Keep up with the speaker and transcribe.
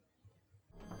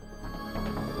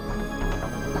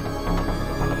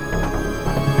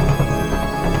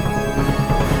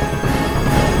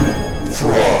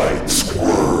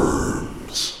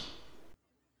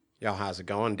How's it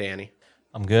going, Danny?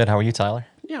 I'm good. How are you, Tyler?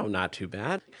 Yeah, well, not too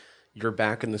bad. You're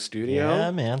back in the studio.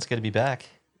 Yeah, man. It's good to be back.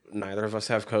 Neither of us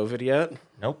have COVID yet.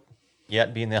 Nope.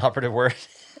 Yet being the operative word.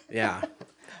 Yeah,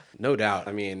 no doubt.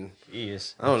 I mean,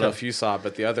 Jeez. I don't know if you saw,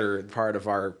 but the other part of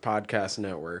our podcast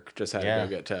network just had to Yeah. go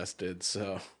get tested.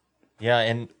 So, Yeah,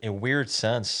 in a weird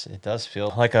sense, it does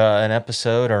feel like an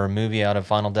episode or a movie out of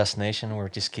Final Destination where we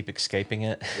just keep escaping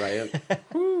it. right?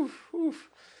 Whew, whew.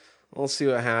 We'll see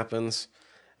what happens.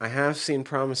 I have seen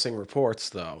promising reports,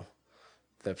 though,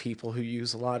 that people who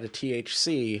use a lot of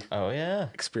THC Oh, yeah.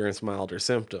 experience milder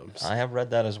symptoms. I have read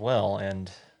that as well,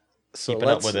 and So keeping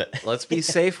up with it. let's be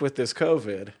safe with this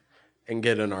COVID and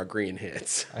get in our green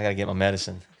hits. I got to get my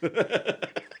medicine.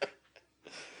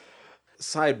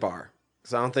 Sidebar,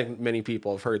 because I don't think many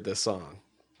people have heard this song.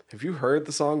 Have you heard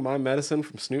the song My Medicine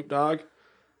from Snoop Dogg?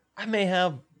 I may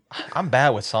have... I'm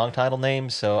bad with song title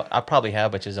names, so I probably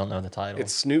have, but just don't know the title.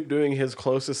 It's Snoop doing his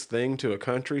closest thing to a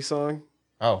country song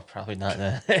Oh, probably not.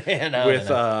 No,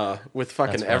 with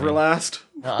fucking That's funny. Everlast.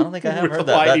 No, I don't think I have with heard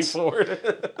that. Whitey Ford.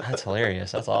 That's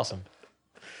hilarious. That's awesome.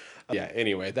 Yeah,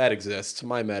 anyway, that exists.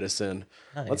 My medicine.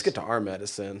 Nice. Let's get to our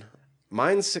medicine.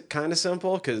 Mine's kind of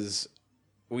simple because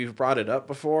we've brought it up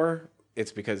before.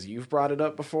 It's because you've brought it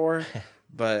up before.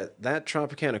 But that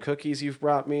Tropicana cookies you've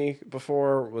brought me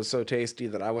before was so tasty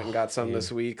that I went and got some this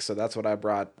week. So that's what I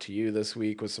brought to you this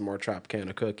week with some more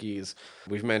Tropicana cookies.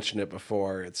 We've mentioned it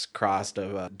before. It's crossed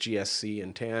of GSC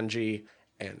and Tangy,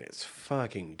 and it's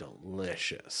fucking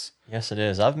delicious. Yes, it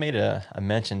is. I've made a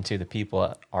mention to the people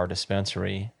at our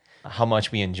dispensary how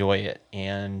much we enjoy it,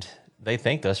 and they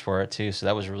thanked us for it too, so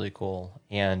that was really cool.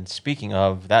 And speaking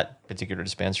of that particular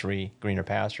dispensary, Greener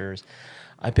Pastures,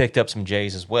 I picked up some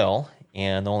J's as well,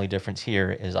 and the only difference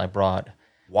here is I brought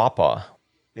Wappa.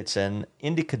 It's an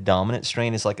indica dominant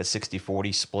strain. It's like a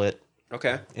 60-40 split.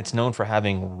 Okay. It's known for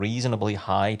having reasonably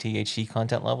high THC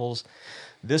content levels.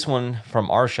 This one from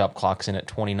our shop clocks in at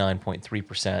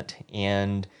 29.3%,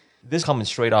 and this comes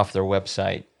straight off their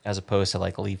website as opposed to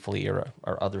like Leafly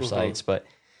or other sites. But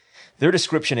their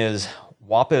description is,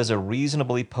 Wappa is a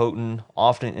reasonably potent,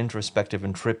 often introspective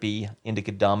and trippy,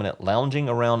 indica dominant lounging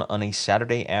around on a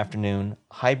Saturday afternoon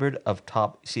hybrid of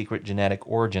top secret genetic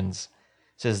origins.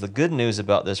 Says the good news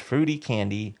about this fruity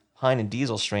candy pine and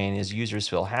diesel strain is users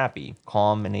feel happy,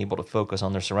 calm, and able to focus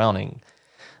on their surrounding.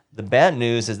 The bad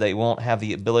news is they won't have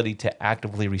the ability to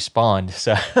actively respond.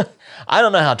 So I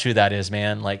don't know how true that is,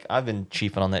 man. Like, I've been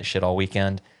chiefing on that shit all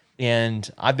weekend, and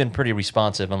I've been pretty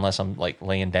responsive unless I'm like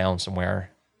laying down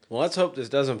somewhere. Well, let's hope this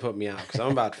doesn't put me out because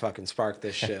I'm about to fucking spark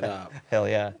this shit up. Hell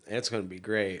yeah. It's going to be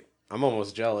great. I'm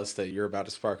almost jealous that you're about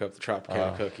to spark up the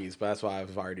Tropicana cookies, but that's why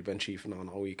I've already been chiefing on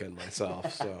all weekend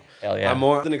myself. So Hell yeah. I'm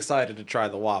more than excited to try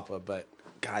the Wappa, but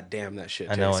god damn, that shit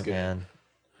I tastes know it, good. man.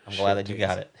 I'm glad that you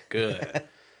got it. Good.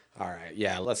 All right,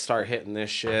 yeah, let's start hitting this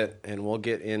shit, and we'll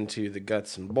get into the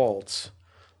guts and bolts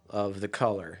of the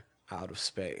color out of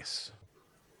space.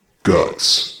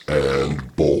 Guts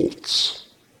and bolts.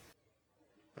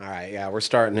 All right, yeah, we're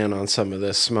starting in on some of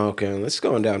this smoking. This is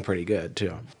going down pretty good,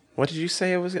 too. What did you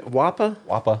say it was? Wappa?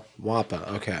 Wappa. Wappa,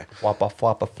 okay. Wappa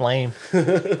floppa flame.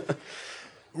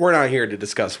 We're not here to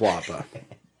discuss Wappa.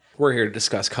 We're here to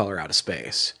discuss color out of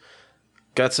space.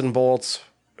 Guts and bolts,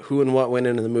 who and what went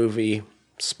into the movie,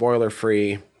 spoiler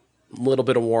free, little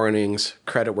bit of warnings,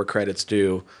 credit where credit's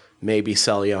due, maybe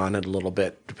sell you on it a little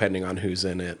bit depending on who's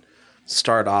in it.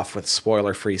 Start off with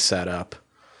spoiler free setup.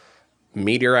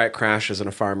 Meteorite crashes in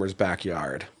a farmer's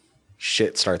backyard.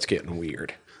 Shit starts getting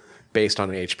weird. Based on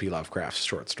an H.P. Lovecraft's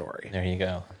short story. There you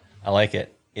go. I like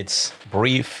it. It's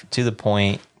brief, to the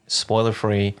point, spoiler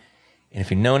free. And if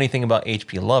you know anything about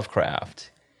H.P.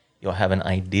 Lovecraft, you'll have an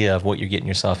idea of what you're getting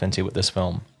yourself into with this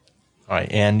film. All right,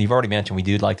 and you've already mentioned we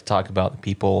do like to talk about the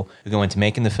people who go into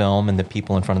making the film and the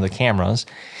people in front of the cameras.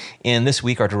 And this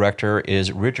week, our director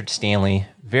is Richard Stanley.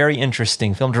 Very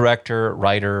interesting film director,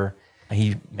 writer.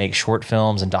 He makes short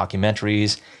films and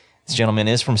documentaries. This gentleman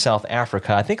is from South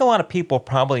Africa. I think a lot of people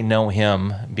probably know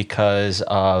him because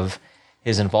of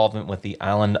his involvement with the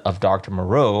Island of Dr.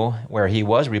 Moreau, where he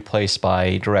was replaced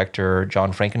by director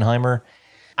John Frankenheimer.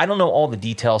 I don't know all the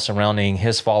details surrounding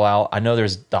his fallout. I know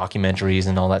there's documentaries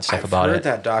and all that stuff about I've it. heard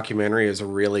that documentary is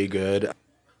really good.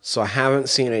 So I haven't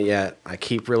seen it yet. I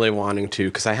keep really wanting to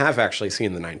because I have actually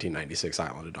seen the 1996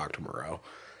 Island of Dr. Moreau.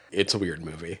 It's a weird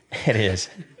movie. It is.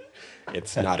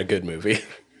 It's not a good movie.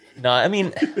 No, I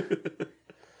mean,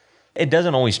 it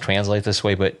doesn't always translate this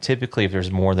way, but typically if there's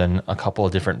more than a couple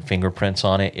of different fingerprints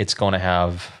on it, it's going to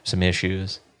have some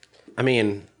issues. I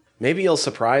mean, maybe you'll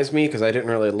surprise me because I didn't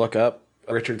really look up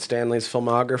Richard Stanley's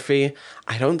filmography.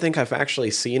 I don't think I've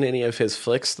actually seen any of his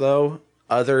flicks, though.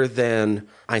 other than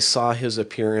I saw his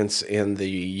appearance in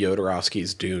the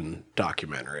Jodorowsky's Dune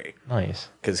documentary. Nice.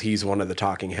 Because he's one of the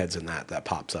talking heads in that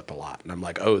pops up a lot. And I'm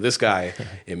like, oh, this guy,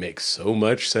 it makes so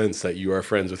much sense that you are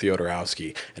friends with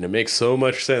Jodorowsky. And it makes so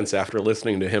much sense after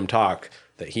listening to him talk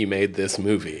that he made this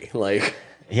movie. Like,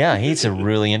 yeah, he's a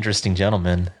really interesting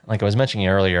gentleman. Like I was mentioning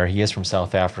earlier, he is from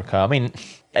South Africa. I mean,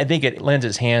 I think it lends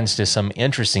its hands to some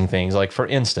interesting things. Like, for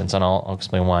instance, and I'll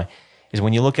explain why, is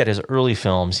when you look at his early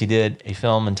films, he did a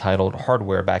film entitled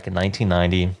Hardware back in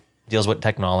 1990, deals with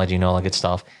technology and all that good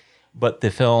stuff. But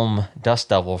the film Dust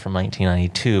Devil from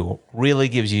 1992 really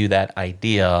gives you that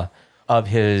idea of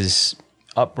his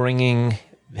upbringing,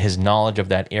 his knowledge of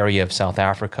that area of South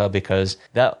Africa, because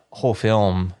that whole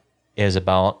film is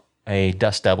about a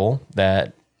dust devil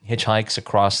that hitchhikes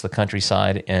across the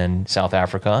countryside in South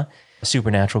Africa, a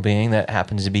supernatural being that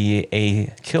happens to be a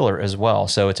killer as well.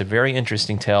 So it's a very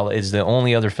interesting tale. It's the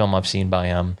only other film I've seen by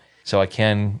him, so I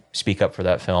can speak up for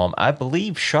that film. I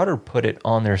believe Shudder put it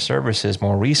on their services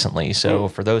more recently, so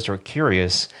for those who are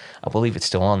curious, I believe it's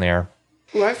still on there.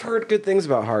 well, I've heard good things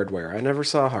about Hardware. I never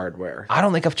saw Hardware. I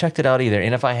don't think I've checked it out either,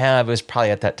 and if I have, it was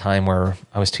probably at that time where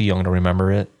I was too young to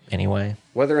remember it anyway.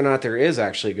 Whether or not there is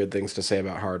actually good things to say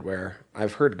about Hardware,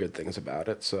 I've heard good things about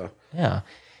it, so... Yeah.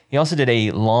 He also did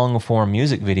a long-form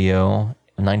music video,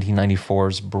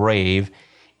 1994's Brave.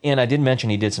 And I did mention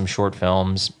he did some short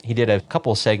films. He did a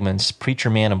couple of segments, Preacher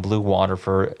Man and Blue Water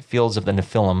for Fields of the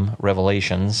Nephilim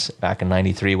Revelations back in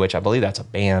 93, which I believe that's a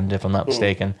band, if I'm not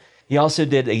mistaken. He also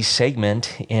did a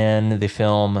segment in the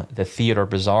film The Theater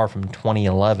Bazaar from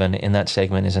 2011, and that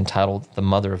segment is entitled The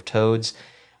Mother of Toads.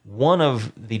 One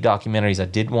of the documentaries I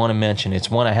did want to mention,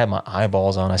 it's one I had my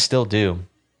eyeballs on, I still do.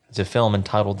 It's a film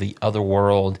entitled The Other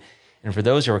World. And for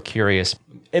those who are curious,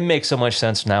 it makes so much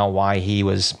sense now why he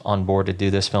was on board to do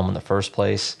this film in the first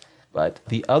place. But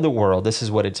The Other World, this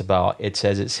is what it's about. It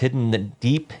says it's hidden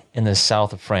deep in the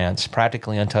south of France,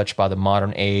 practically untouched by the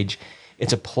modern age.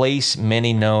 It's a place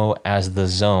many know as the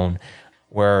Zone,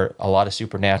 where a lot of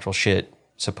supernatural shit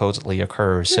supposedly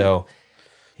occurs. So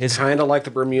It's kind of like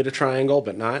the Bermuda Triangle,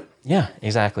 but not. yeah,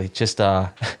 exactly. Just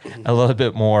a little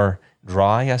bit more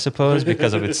dry, I suppose,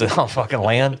 because of its fucking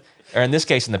land. Or in this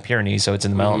case, in the Pyrenees, so it's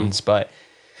in the mountains. But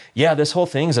yeah, this whole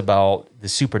thing's about the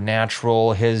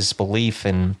supernatural, his belief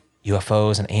in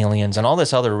UFOs and aliens and all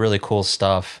this other really cool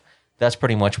stuff. That's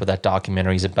pretty much what that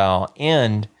documentary is about.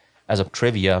 And as a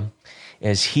trivia,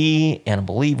 is he and I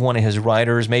believe one of his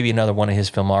writers, maybe another one of his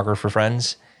filmographer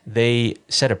friends, they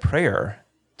said a prayer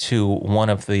to one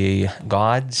of the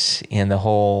gods in the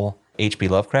whole H.P.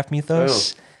 Lovecraft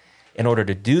mythos. Oh. In order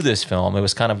to do this film, it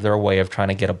was kind of their way of trying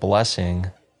to get a blessing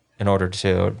in order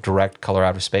to direct Color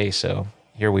Out of Space. So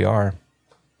here we are.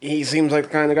 He seems like the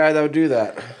kind of guy that would do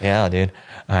that. Yeah, dude.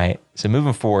 All right. So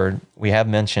moving forward, we have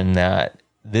mentioned that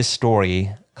this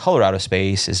story, Color Out of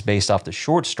Space, is based off the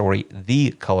short story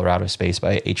The Color Out of Space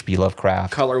by H.P.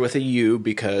 Lovecraft. Color with a U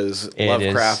because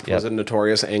Lovecraft was a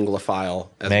notorious Anglophile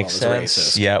as Makes well as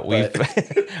sense. racist.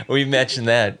 Yeah, we've mentioned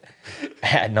that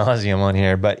ad nauseum on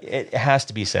here, but it has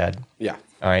to be said. Yeah.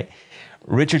 All right.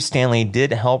 Richard Stanley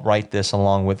did help write this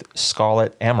along with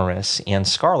Scarlett Amaris, and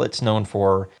Scarlett's known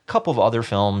for a couple of other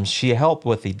films. She helped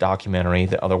with the documentary,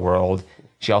 The Other World.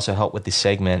 She also helped with the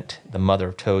segment, The Mother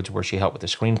of Toads, where she helped with the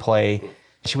screenplay.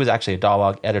 She was actually a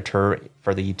dialogue editor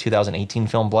for the 2018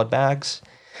 film Blood Bags.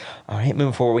 All right,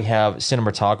 moving forward, we have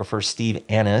cinematographer Steve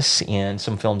Annis, and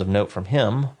some films of note from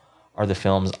him are the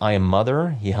films I Am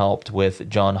Mother. He helped with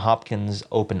John Hopkins'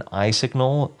 Open Eye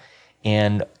Signal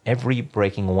and Every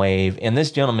Breaking Wave. And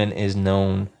this gentleman is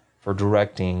known for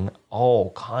directing all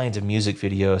kinds of music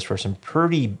videos for some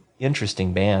pretty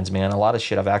interesting bands, man. A lot of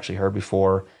shit I've actually heard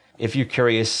before. If you're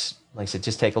curious, like I said,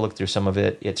 just take a look through some of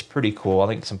it. It's pretty cool. I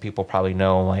think some people probably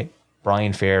know, like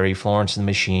Brian Ferry, Florence and the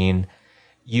Machine,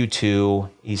 U2.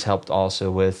 He's helped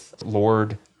also with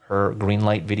Lorde, her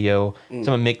Greenlight video,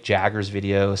 some of Mick Jagger's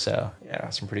video. So, yeah,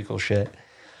 some pretty cool shit.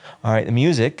 All right, the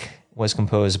music was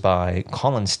composed by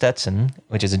Colin Stetson,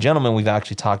 which is a gentleman we've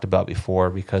actually talked about before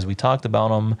because we talked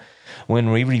about him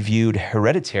when we reviewed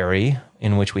Hereditary,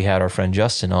 in which we had our friend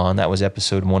Justin on. That was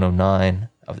episode 109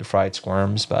 of the Fried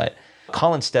Squirms. But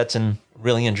Colin Stetson,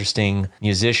 really interesting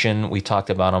musician. We talked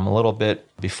about him a little bit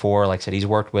before. Like I said, he's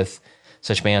worked with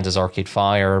such bands as Arcade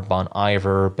Fire, Bon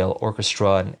Iver, Bell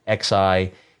Orchestra, and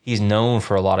XI. He's known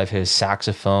for a lot of his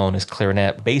saxophone, his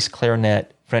clarinet, bass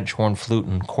clarinet, French horn, flute,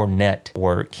 and cornet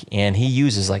work. And he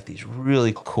uses like these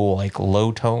really cool like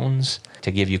low tones to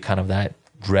give you kind of that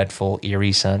dreadful,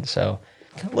 eerie sense. So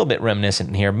a little bit reminiscent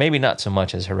in here. Maybe not so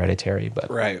much as Hereditary, but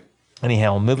Right.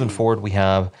 Anyhow, moving forward, we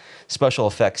have special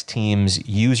effects teams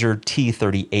user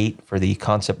T38 for the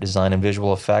concept design and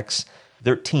visual effects,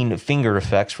 13 finger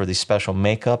effects for the special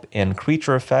makeup and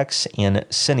creature effects, and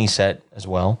CineSet as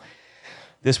well.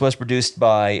 This was produced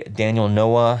by Daniel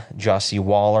Noah, Jossie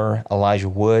Waller, Elijah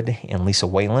Wood, and Lisa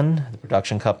Whalen. The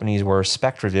production companies were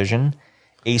Spectravision,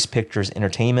 Ace Pictures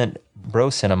Entertainment,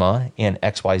 Bro Cinema, and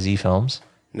XYZ Films.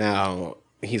 Now,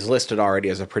 he's listed already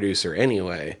as a producer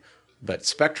anyway, but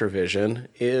Spectravision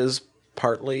is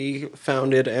partly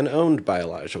founded and owned by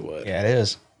Elijah Wood. Yeah, it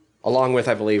is. Along with,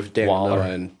 I believe, Daniel Waller. Noah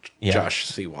and Josh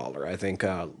C. Waller. I think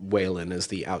Whalen is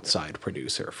the outside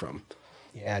producer from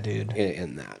Yeah, dude.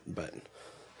 in that. But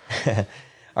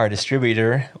Our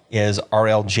distributor is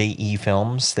RLJE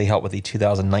Films. They helped with the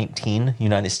 2019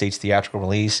 United States theatrical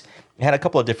release. It had a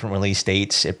couple of different release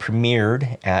dates. It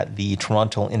premiered at the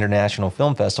Toronto International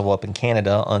Film Festival up in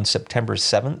Canada on September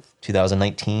 7th,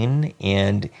 2019,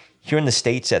 and here in the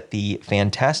States at the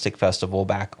Fantastic Festival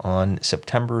back on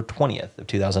September 20th of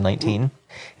 2019.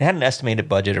 It had an estimated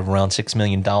budget of around $6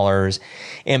 million,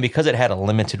 and because it had a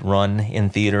limited run in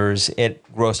theaters, it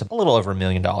grossed a little over $1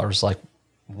 million, like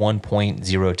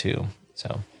 1.02.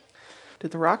 So,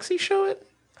 did the Roxy show it?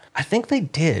 I think they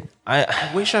did.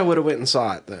 I wish I would have went and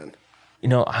saw it then. You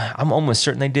know, I'm almost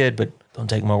certain they did, but don't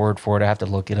take my word for it. I have to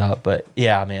look it up. But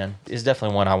yeah, man, it's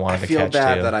definitely one I wanted to catch too. I feel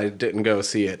bad that I didn't go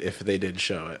see it if they did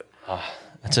show it.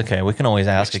 That's okay. We can always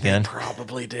ask again. They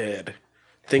probably did.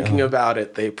 Thinking about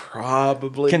it, they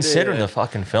probably Considering did. the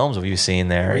fucking films we've seen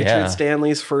there. Richard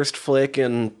Stanley's first flick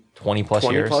in 20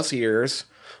 plus years.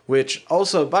 Which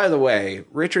also, by the way,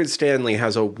 Richard Stanley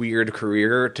has a weird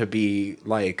career to be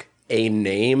like a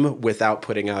name without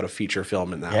putting out a feature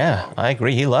film in that long. I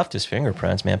agree. He left his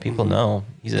fingerprints, man. People know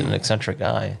he's an eccentric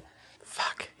guy.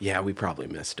 Fuck. Yeah, we probably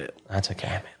missed it. That's okay,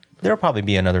 man. There'll probably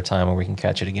be another time where we can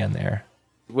catch it again there.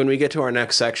 When we get to our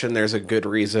next section, there's a good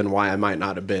reason why I might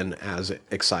not have been as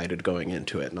excited going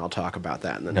into it, and I'll talk about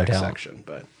that in the next section.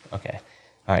 But okay.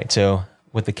 All right, so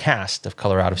with the cast of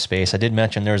Color Out of Space, I did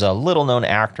mention there's a little-known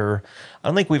actor. I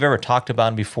don't think we've ever talked about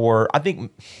him before. I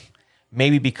think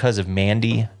maybe because of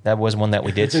Mandy, that was one that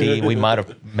we did see. We might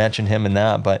have mentioned him in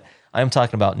that, but I'm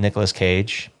talking about Nicolas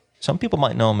Cage. Some people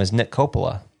might know him as Nick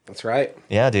Coppola. That's right.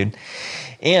 Yeah, dude.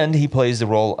 And he plays the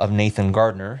role of Nathan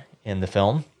Gardner in the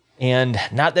film. And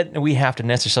not that we have to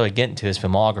necessarily get into his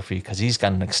filmography because he's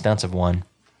got an extensive one.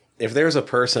 If there's a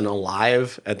person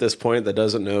alive at this point that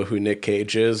doesn't know who Nick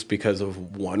Cage is because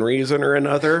of one reason or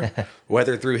another,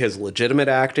 whether through his legitimate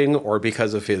acting or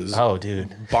because of his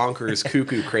bonkers,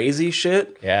 cuckoo, crazy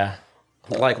shit. Yeah.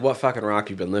 Like, what fucking rock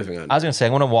you been living on? I was going to say, I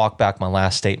want to walk back my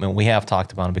last statement. We have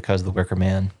talked about him because of The Wicker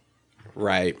Man.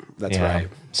 Right. That's right.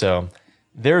 So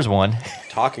there's one.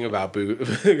 Talking about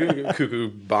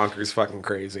cuckoo, bonkers, fucking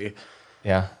crazy.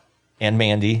 Yeah. And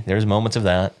Mandy. There's moments of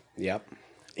that. Yep.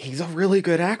 He's a really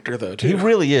good actor, though, too. He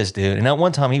really is, dude. And at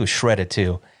one time, he was shredded,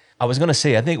 too. I was going to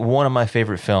say, I think one of my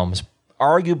favorite films,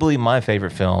 arguably my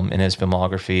favorite film in his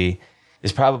filmography,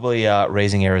 is probably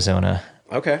Raising Arizona.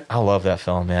 Okay. I love that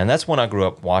film, man. That's one I grew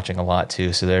up watching a lot,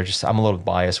 too. So I'm a little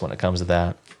biased when it comes to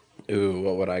that. Ooh,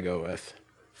 what would I go with?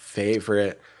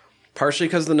 Favorite. Partially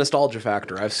because of the nostalgia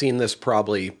factor. I've seen this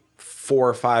probably 4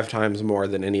 or 5 times more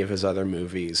than any of his other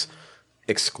movies,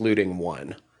 excluding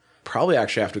one. Probably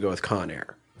actually have to go with Con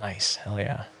Air. Nice. Hell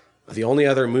yeah. The only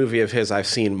other movie of his I've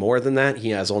seen more than that, he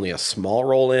has only a small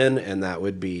role in, and that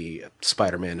would be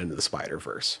Spider-Man Into the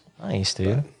Spider-Verse. Nice,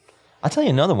 dude. I'll tell you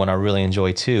another one I really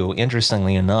enjoy, too.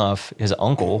 Interestingly enough, his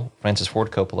uncle, Francis Ford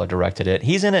Coppola, directed it.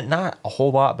 He's in it not a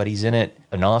whole lot, but he's in it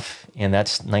enough, and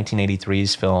that's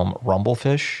 1983's film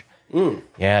Rumblefish.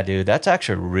 Yeah, dude, that's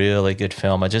actually a really good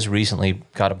film. I just recently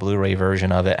got a Blu-ray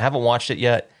version of it. I haven't watched it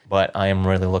yet, but I am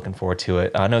really looking forward to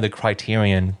it. I know the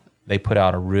Criterion, they put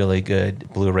out a really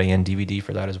good Blu-ray and DVD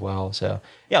for that as well. So,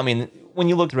 yeah, I mean, when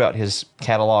you look throughout his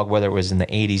catalog, whether it was in the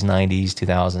 80s, 90s,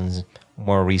 2000s,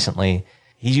 more recently,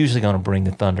 he's usually going to bring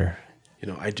the thunder. You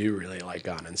know, I do really like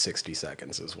Gone in 60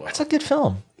 Seconds as well. That's a good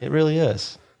film. It really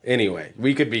is. Anyway,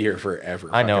 we could be here forever.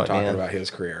 I know it, talking man. about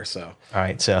his career. So, all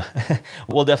right, so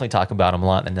we'll definitely talk about him a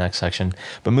lot in the next section.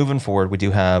 But moving forward, we do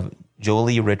have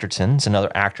Jolie Richardson. It's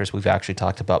another actress we've actually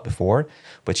talked about before,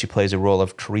 but she plays the role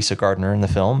of Teresa Gardner in the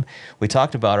film. We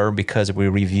talked about her because we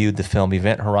reviewed the film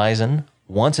Event Horizon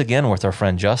once again with our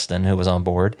friend Justin, who was on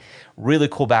board. Really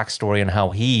cool backstory on how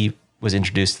he was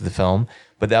introduced to the film.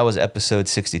 But that was episode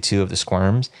 62 of The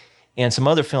Squirms. And some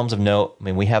other films of note, I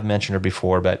mean, we have mentioned her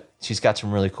before, but she's got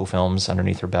some really cool films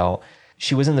underneath her belt.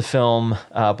 She was in the film,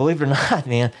 believe it or not,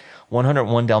 man,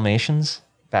 101 Dalmatians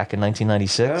back in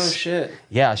 1996. oh, shit.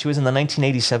 Yeah, she was in the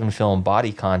 1987 film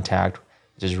Body Contact.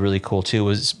 which is really cool too. It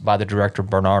was by the director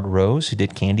Bernard Rose, who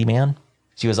did Candyman.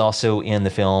 She was also in the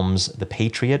films The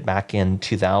Patriot back in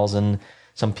 2000.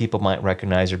 Some people might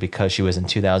recognize her because she was in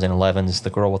 2011's The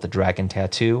Girl with the Dragon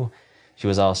Tattoo. She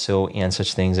was also in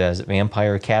such things as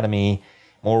Vampire Academy.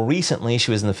 More recently, she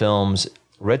was in the films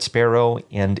Red Sparrow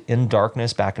and In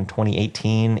Darkness back in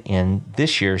 2018. And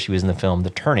this year, she was in the film The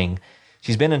Turning.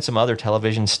 She's been in some other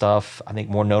television stuff, I think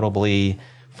more notably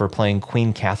for playing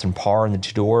Queen Catherine Parr in The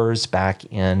Tudors back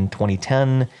in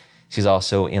 2010. She's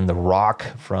also in The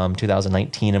Rock from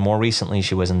 2019. And more recently,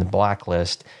 she was in The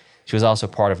Blacklist. She was also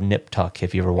part of Nip Tuck,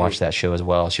 if you ever watched that show as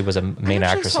well. She was a main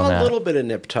actress on that. I saw a little bit of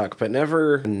Nip Tuck, but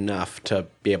never enough to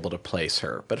be able to place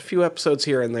her. But a few episodes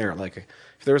here and there. Like,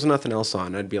 if there was nothing else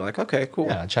on, I'd be like, okay, cool.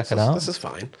 Yeah, check it out. This is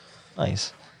fine.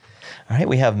 Nice. All right,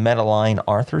 we have Madeline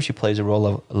Arthur. She plays the role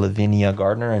of Lavinia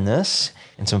Gardner in this.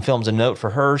 In some films of note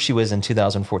for her, she was in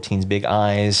 2014's Big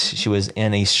Eyes. She was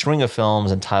in a string of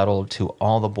films entitled To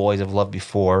All the Boys I've Loved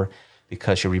Before,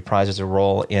 because she reprises her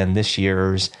role in this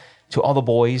year's To All the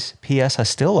Boys, P.S. I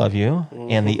Still Love You,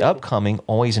 and the upcoming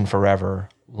Always and Forever,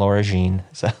 Laura Jean.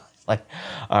 So, like,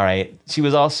 all right. She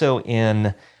was also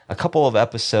in a couple of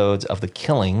episodes of The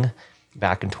Killing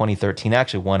back in 2013.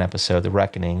 Actually, one episode, The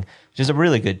Reckoning, which is a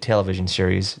really good television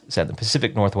series set in the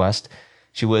Pacific Northwest.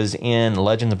 She was in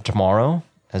Legend of Tomorrow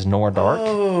as Nora Dark.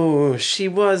 Oh, she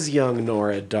was young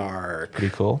Nora Dark.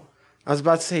 Pretty cool. I was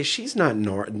about to say, she's not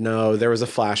Nora. No, there was a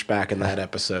flashback in that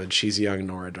episode. She's young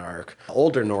Nora Dark.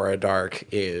 Older Nora Dark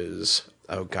is,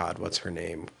 oh God, what's her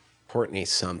name? Courtney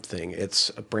something.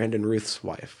 It's Brandon Ruth's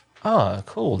wife. Oh,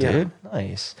 cool, dude. Yeah.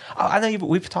 Nice. Oh, I know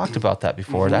we've talked about that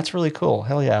before. Mm-hmm. That's really cool.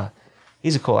 Hell yeah.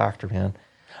 He's a cool actor, man.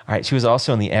 All right, she was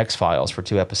also in The X-Files for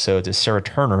 2 episodes as Sarah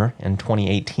Turner in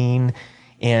 2018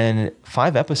 and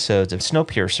 5 episodes of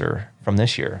Snowpiercer from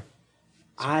this year.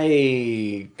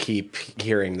 I keep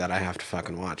hearing that I have to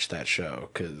fucking watch that show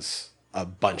because a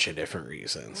bunch of different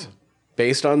reasons.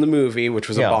 Based on the movie, which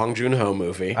was a Bong Joon-ho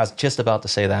movie. I was just about to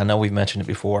say that. I know we've mentioned it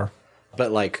before.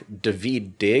 But like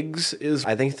Daveed Diggs is,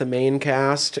 I think, the main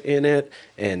cast in it,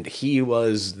 and he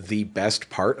was the best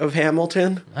part of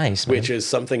Hamilton. Nice, man. Which is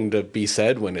something to be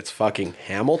said when it's fucking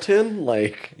Hamilton.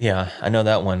 Like, yeah, I know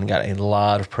that one got a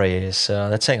lot of praise. So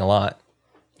that's saying a lot.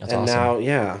 That's and awesome. Now,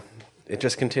 yeah, it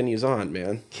just continues on,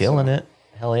 man. Killing it.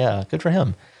 Hell yeah, good for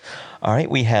him. All right,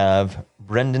 we have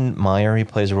Brendan Meyer. He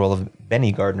plays the role of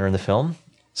Benny Gardner in the film.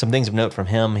 Some things of note from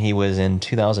him: he was in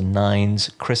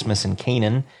 2009's Christmas in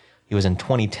Canaan. He was in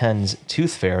 2010's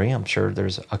Tooth Fairy. I'm sure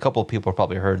there's a couple of people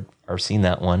probably heard or seen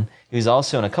that one. He was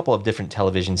also in a couple of different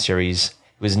television series.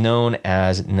 He was known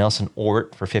as Nelson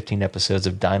Ort for 15 episodes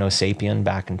of Dino Sapien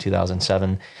back in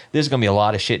 2007. There's going to be a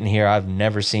lot of shit in here I've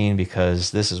never seen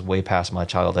because this is way past my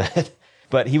childhood.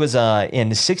 But he was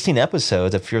in 16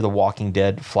 episodes of Fear the Walking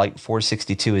Dead Flight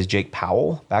 462 as Jake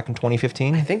Powell back in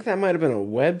 2015. I think that might have been a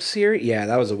web series. Yeah,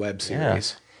 that was a web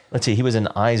series. Yeah. Let's see, he was in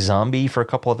iZombie for a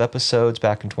couple of episodes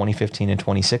back in 2015 and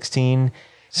 2016.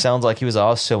 Sounds like he was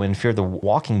also in Fear the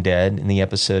Walking Dead in the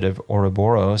episode of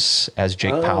Ouroboros as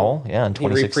Jake Powell. Yeah, in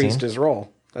 2016. He reprised his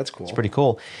role. That's cool. It's pretty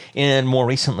cool. And more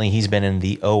recently, he's been in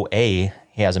the OA.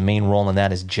 He has a main role in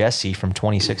that as Jesse from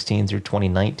 2016 through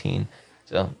 2019.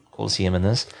 So cool to see him in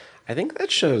this. I think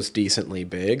that show's decently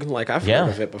big. Like, I've heard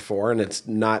of it before, and it's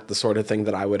not the sort of thing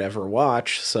that I would ever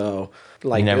watch. So,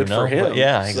 like, you never know. For him.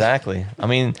 Yeah, exactly. I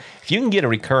mean, if you can get a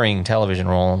recurring television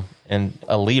role and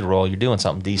a lead role, you're doing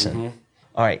something decent. Mm-hmm.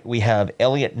 All right, we have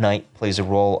Elliot Knight plays the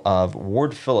role of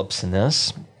Ward Phillips in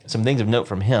this. Some things of note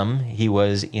from him: he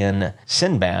was in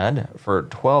Sinbad for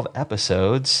 12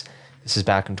 episodes. This is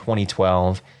back in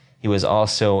 2012. He was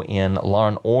also in Law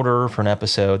and Order for an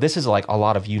episode. This is like a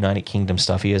lot of United Kingdom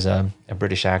stuff. He is a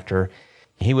British actor.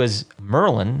 He was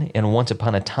Merlin in Once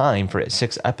Upon a Time for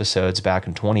 6 episodes back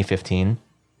in 2015.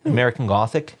 American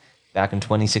Gothic back in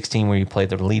 2016, where he played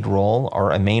the lead role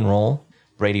or a main role,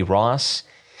 Brady Ross.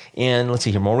 And let's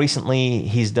see here, more recently,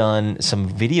 he's done some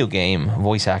video game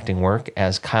voice acting work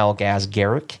as Kyle Gaz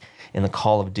Garrick in the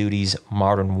Call of Duty's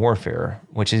Modern Warfare,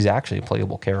 which is actually a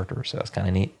playable character, so that's kind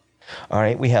of neat. All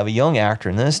right, we have a young actor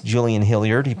in this, Julian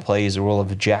Hilliard. He plays the role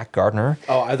of Jack Gardner.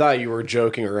 Oh, I thought you were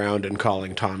joking around and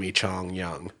calling Tommy Chong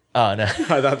young. Oh, no.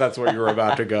 I thought that's where you were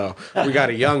about to go. We got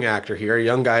a young actor here, a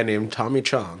young guy named Tommy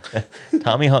Chong.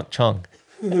 Tommy Hunk Chung.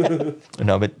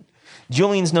 No, but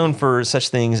Julian's known for such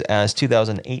things as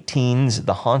 2018's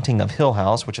The Haunting of Hill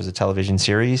House, which is a television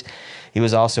series. He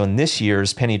was also in this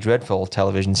year's Penny Dreadful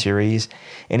television series,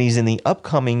 and he's in the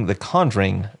upcoming The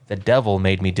Conjuring, The Devil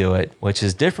Made Me Do It, which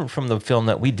is different from the film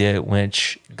that we did,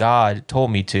 which God told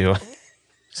me to.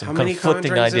 Some How many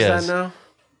conflicting Conjurings ideas. Is that now?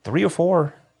 3,000 or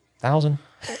 4,000.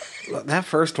 That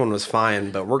first one was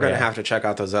fine, but we're going to Yeah. have to check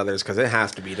out those others because it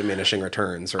has to be diminishing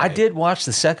returns, right? I did watch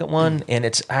the second one, and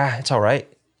it's all right.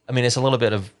 I mean, it's a little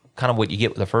bit of kind of what you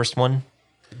get with the first one.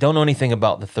 Don't know anything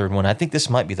about the third one. I think this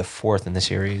might be the fourth in the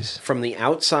series. From the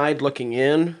outside looking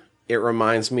in, it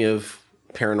reminds me of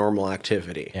Paranormal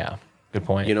Activity. Yeah, good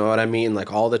point. You know what I mean?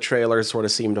 Like all the trailers sort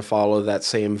of seem to follow that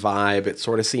same vibe. It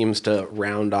sort of seems to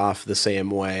round off the same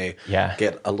way. Yeah.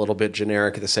 Get a little bit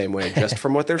generic the same way, just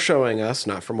from what they're showing us,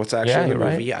 not from what's actually Yeah, in the you're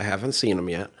right. movie. I haven't seen them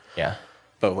yet. Yeah.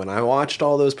 But when I watched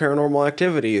all those Paranormal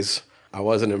Activities, I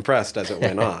wasn't impressed as it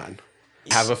went on.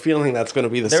 I have a feeling that's going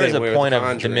to be the There same is a way point with of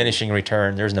Conjuring. diminishing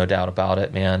return. There's no doubt about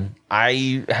it, man.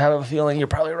 I have a feeling you're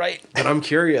probably right. And I'm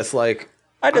curious, like...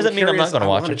 That doesn't mean I'm not gonna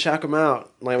watch I want it. to check them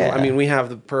out. Like, Yeah. I mean, we have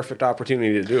the perfect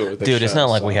opportunity to do it with this Dude, it's show, not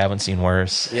like so- we haven't seen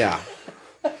worse. Yeah.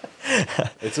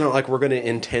 It's not like we're going to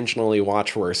intentionally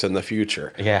watch worse in the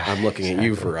future. Yeah, I'm looking at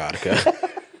you, Veronica.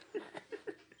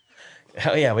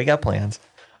 Oh, yeah, we got plans.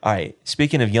 All right.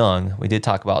 Speaking of young, we did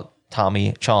talk about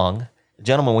Tommy Chong. A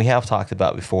gentleman we have talked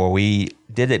about before. We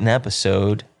did an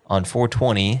episode on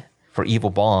 420 for Evil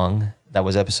Bong. That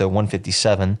was episode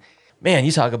 157. Man,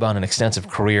 you talk about an extensive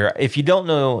career. If you don't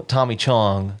know Tommy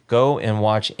Chong, go and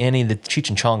watch any of the Cheech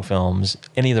and Chong films,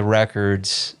 any of the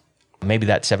records, maybe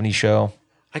that 70s show.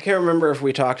 I can't remember if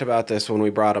we talked about this when we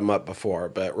brought him up before,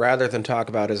 but rather than talk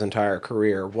about his entire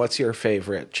career, what's your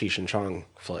favorite Cheech and Chong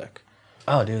flick?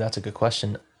 Oh, dude, that's a good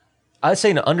question. I'd say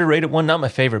an underrated one, not my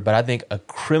favorite, but I think a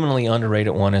criminally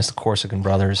underrated one is the Corsican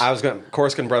Brothers.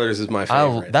 Corsican Brothers is my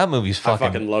favorite. That movie's I fucking,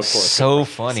 fucking love Corsican so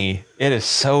Brothers. funny. It is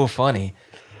so funny.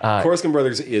 Corsican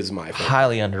Brothers is my favorite.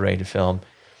 Highly underrated film.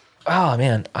 Oh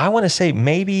man, I want to say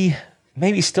maybe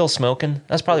Still Smoking.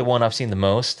 That's probably one I've seen the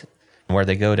most. Where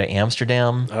they go to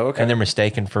Amsterdam and they're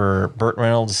mistaken for Burt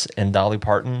Reynolds and Dolly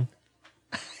Parton.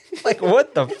 Like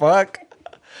what the fuck?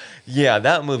 Yeah,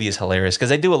 that movie is hilarious because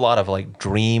they do a lot of like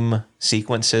dream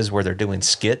sequences where they're doing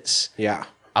skits. Yeah.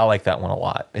 I like that one a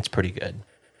lot. It's pretty good.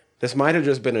 This might have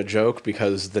just been a joke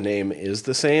because the name is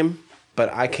the same,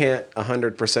 but I can't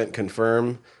 100%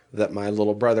 confirm that my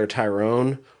little brother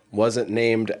Tyrone wasn't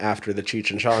named after the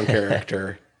Cheech and Chong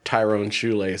character Tyrone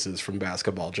Shoelaces from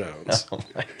Basketball Jones. Oh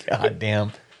my god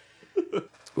damn.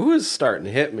 Ooh, it's starting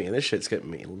to hit me. This shit's getting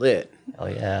me lit. Hell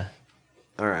yeah.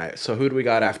 All right, so who do we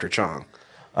got after Chong?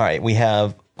 All right, we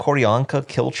have Koryanka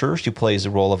Kilcher. She plays the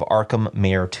role of Arkham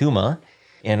Mayor Tuma.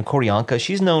 And Koryanka,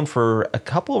 she's known for a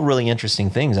couple of really interesting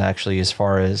things, actually, as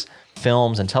far as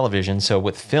films and television. So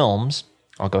with films,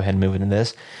 I'll go ahead and move into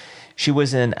this. She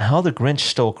was in How the Grinch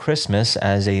Stole Christmas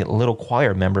as a little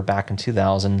choir member back in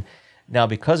 2000. Now,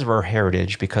 because of her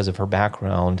heritage, because of her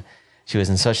background, she was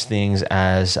in such things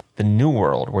as The New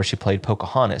World, where she played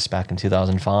Pocahontas back in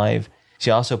 2005. She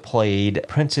also played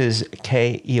Princess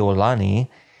Kay Iolani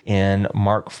in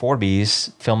Mark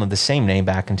Forby's film of the same name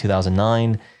back in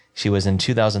 2009. She was in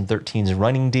 2013's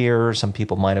Running Deer. Some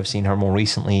people might have seen her more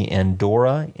recently in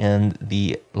Dora in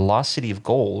The Lost City of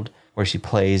Gold, where she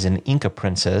plays an Inca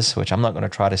princess, which I'm not going to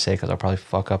try to say because I'll probably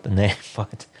fuck up the name.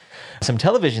 But some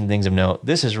television things of note.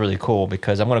 This is really cool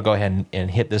because I'm going to go ahead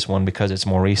and hit this one because it's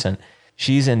more recent.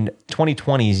 She's in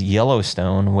 2020's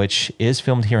Yellowstone, which is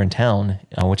filmed here in town,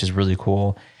 which is really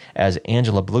cool, as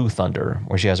Angela Blue Thunder,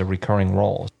 where she has a recurring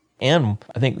role. And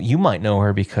I think you might know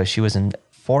her because she was in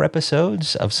 4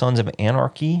 episodes of Sons of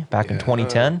Anarchy back in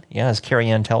 2010. Yeah, as Carrie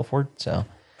Ann Telford. So,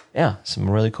 yeah, some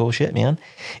really cool shit, man.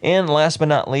 And last but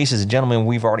not least is a gentleman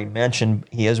we've already mentioned.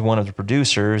 He is one of the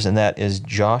producers, and that is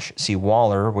Josh C.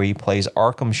 Waller, where he plays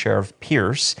Arkham Sheriff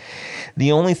Pierce.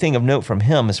 The only thing of note from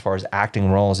him as far as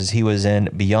acting roles is he was in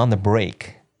Beyond the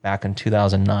Break back in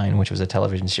 2009, which was a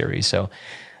television series. So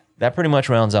that pretty much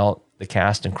rounds out the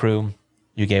cast and crew.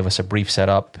 You gave us a brief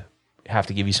setup. Have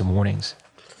to give you some warnings.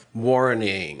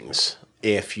 Warnings.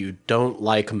 If you don't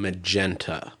like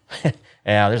magenta.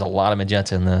 Yeah, there's a lot of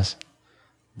magenta in this.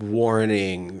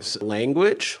 Warnings.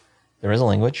 Language. There is a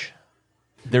language.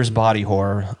 There's body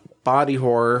horror Body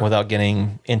horror. without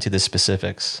getting into the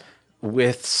specifics.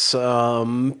 With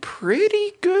some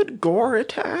pretty good gore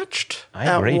attached I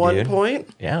agree, at one dude. point,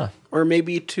 Yeah. or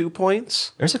maybe 2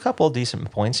 points. There's a couple of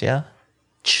decent points, yeah.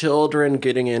 Children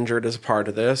getting injured as part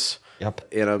of this Yep.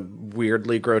 in a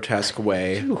weirdly grotesque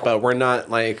way, but we're not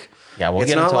like Yeah, we'll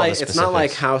it's get not into all like the it's not like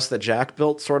specifics. House that Jack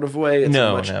built sort of way. It's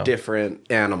No, a much no. different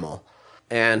animal.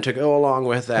 And to go along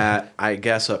with that, I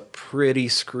guess a pretty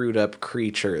screwed up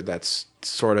creature that's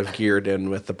sort of geared in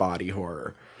with the body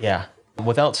horror. Yeah.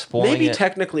 Without spoiling Maybe it.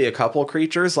 technically a couple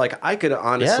creatures. Like I could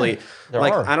honestly, Yeah, there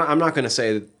like are. I'm not going to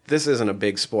say this isn't a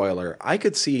big spoiler. I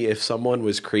could see if someone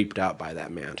was creeped out by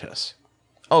that mantis.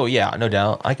 Oh, yeah, no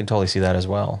doubt. I can totally see that as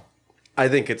well. I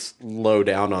think it's low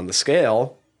down on the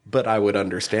scale, but I would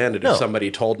understand it if somebody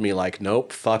told me, like,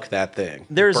 nope, fuck that thing.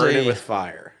 Burn it with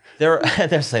fire. There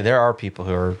are people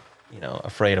who are,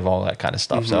 afraid of all that kind of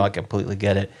stuff, so I completely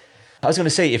get it. I was going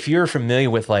to say, if you're familiar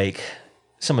with, like,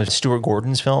 some of Stuart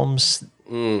Gordon's films,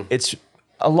 it's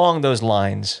along those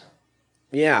lines.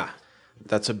 Yeah,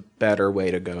 that's a better way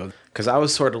to go. Because I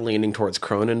was sort of leaning towards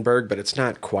Cronenberg, but it's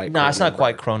not quite No, it's not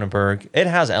quite Cronenberg. It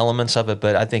has elements of it,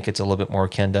 but I think it's a little bit more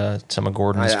akin to some of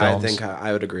Gordon's films. I think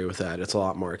I would agree with that. It's a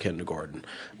lot more akin to Gordon.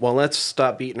 Well, let's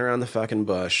stop beating around the fucking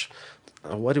bush.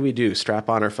 What do we do? Strap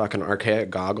on our fucking archaic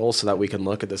goggles so that we can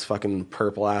look at this fucking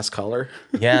purple-ass color?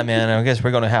 Yeah, man, I guess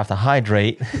we're going to have to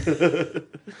hydrate.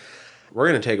 We're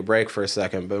going to take a break for a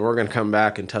second, but we're going to come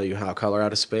back and tell you how Color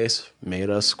Out of Space made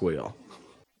us squeal.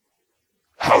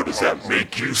 How does that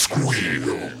make you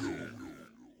squeal?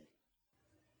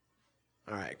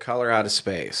 All right, Color Out of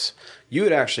Space. You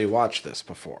had actually watched this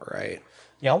before, right?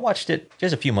 Yeah, I watched it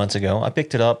just a few months ago. I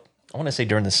picked it up, I want to say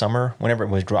during the summer, whenever it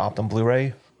was dropped on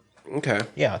Blu-ray. Okay.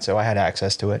 Yeah, so I had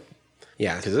access to it.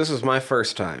 Yeah, because this was my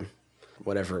first time,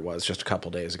 whatever it was, just a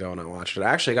couple days ago, and I watched it. I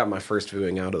actually got my first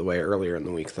viewing out of the way earlier in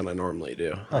the week than I normally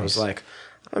do. Nice. I was like,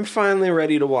 I'm finally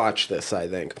ready to watch this, I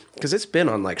think. Because it's been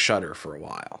on, like, Shudder for a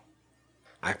while.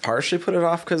 I partially put it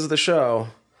off because of the show.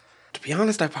 To be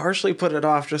honest, I partially put it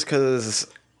off just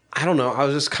because, I don't know, I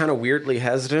was just kind of weirdly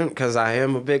hesitant because I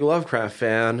am a big Lovecraft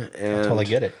fan. And I totally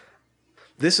get it.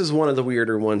 This is one of the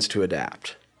weirder ones to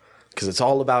adapt because it's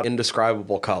all about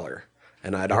indescribable color.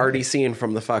 And I'd already seen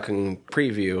from the fucking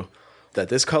preview that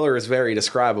this color is very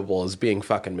describable as being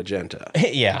fucking magenta.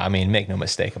 Yeah, I mean, make no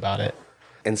mistake about it.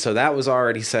 And so that was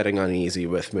already setting uneasy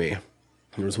with me.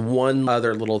 There's one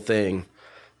other little thing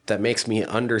that makes me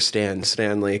understand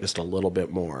Stanley just a little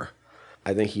bit more.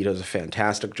 I think he does a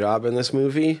fantastic job in this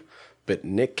movie, but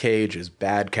Nick Cage is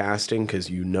bad casting because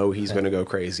you know he's going to go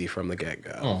crazy from the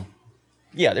get-go.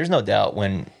 Yeah, there's no doubt.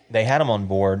 When they had him on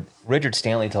board, Richard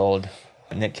Stanley told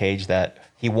Nick Cage that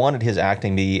he wanted his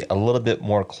acting to be a little bit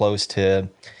more close to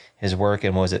his work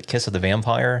in, was it Kiss of the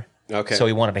Vampire? Okay. So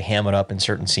he wanted to ham it up in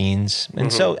certain scenes.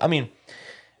 And so, I mean,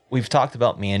 we've talked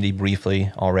about Mandy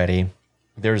briefly already.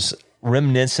 There's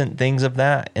reminiscent things of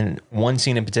that in one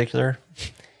scene in particular.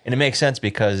 And it makes sense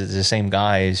because it's the same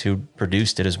guys who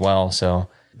produced it as well. So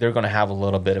they're going to have a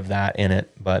little bit of that in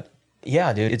it. But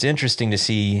yeah, dude, it's interesting to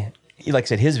see, like I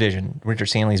said, his vision, Richard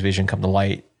Stanley's vision, come to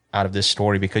light out of this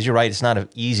story, because you're right, it's not an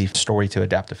easy story to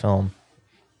adapt to film.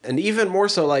 And even more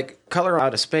so, like, Color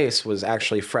Out of Space was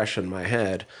actually fresh in my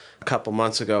head. A couple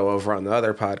months ago, over on the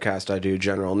other podcast I do,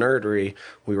 General Nerdery,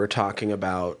 we were talking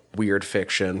about weird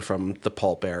fiction from the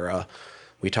pulp era.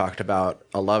 We talked about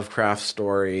a Lovecraft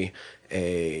story,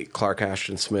 a Clark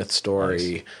Ashton Smith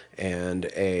story, and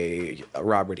a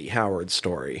Robert E. Howard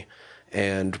story.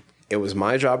 And it was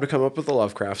my job to come up with a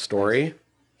Lovecraft story,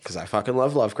 because I fucking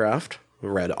love Lovecraft.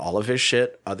 Read all of his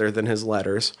shit other than his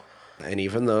letters. And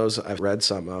even those I've read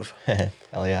some of.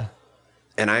 Hell yeah.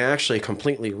 And I actually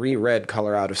completely reread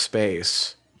Color Out of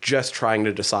Space, just trying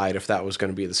to decide if that was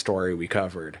going to be the story we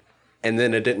covered. And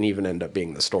then it didn't even end up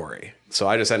being the story. So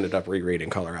I just ended up rereading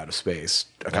Color Out of Space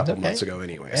a couple months ago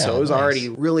anyway. Yeah, so it was already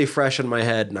really fresh in my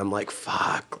head. And I'm like,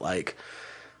 fuck, like,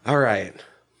 all right,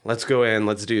 let's go in,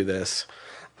 let's do this.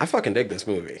 I fucking dig this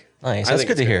movie. Nice, that's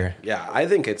good to hear. Yeah, I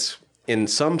think it's, in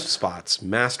some spots,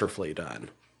 masterfully done.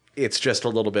 It's just a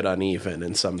little bit uneven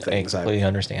in some things. I completely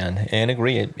understand and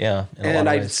agree. Yeah. And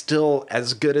I still,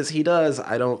 as good as he does,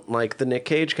 I don't like the Nick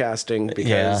Cage casting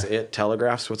because it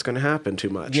telegraphs what's going to happen too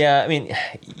much. Yeah, I mean,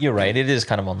 you're right. It is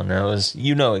kind of on the nose.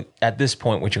 You know, at this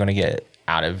point, what you're going to get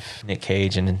out of Nick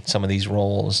Cage and some of these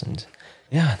roles. And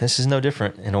yeah, this is no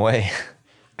different in a way.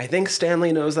 I think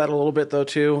Stanley knows that a little bit, though,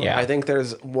 too. Yeah. I think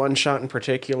there's one shot in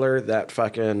particular that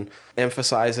fucking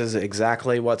emphasizes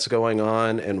exactly what's going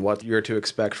on and what you're to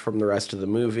expect from the rest of the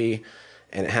movie.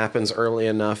 And it happens early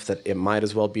enough that it might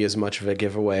as well be as much of a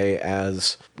giveaway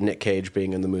as Nick Cage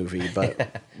being in the movie.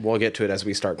 But we'll get to it as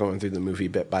we start going through the movie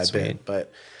bit by bit.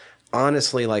 But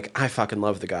honestly, like, I fucking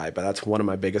love the guy, but that's one of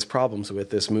my biggest problems with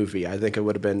this movie. I think it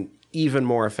would have been even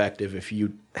more effective if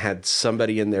you had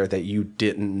somebody in there that you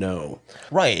didn't know.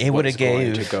 Right, it would have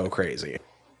gave to go crazy.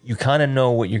 You kind of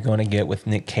know what you're going to get with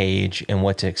Nick Cage and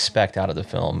what to expect out of the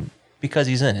film because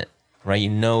he's in it, right? You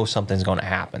know something's going to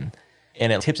happen,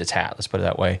 and it tips its hat. Let's put it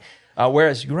that way.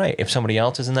 Whereas you're right, if somebody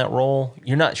else is in that role,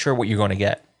 you're not sure what you're going to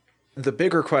get. The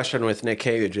bigger question with Nick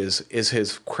Cage is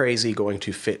his crazy going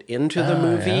to fit into the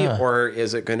movie, or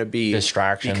is it going to be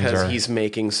distractions because he's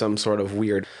making some sort of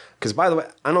weird... Because, by the way,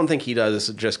 I don't think he does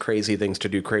just crazy things to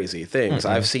do crazy things.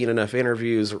 I've seen enough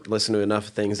interviews, listened to enough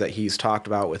things that he's talked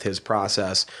about with his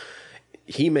process.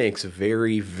 he makes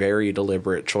very, very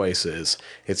deliberate choices.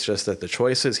 It's just that the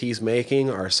choices he's making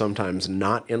are sometimes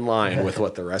not in line with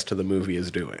what the rest of the movie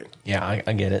is doing. Yeah,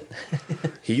 I get it.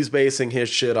 He's basing his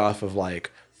shit off of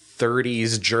like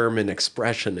 30s German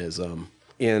expressionism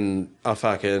in a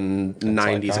fucking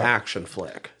 90s action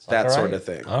flick. That sort of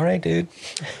thing. All right, dude.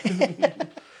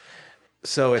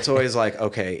 So it's always like,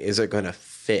 okay, is it going to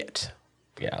fit?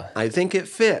 Yeah. I think it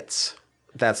fits.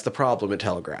 That's the problem. It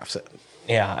telegraphs it.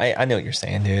 Yeah, I know what you're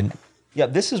saying, dude. Yeah,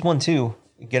 this is one too.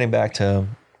 Getting back to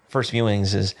first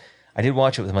viewings, is I did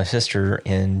watch it with my sister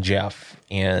and Jeff,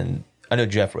 and I know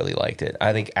Jeff really liked it.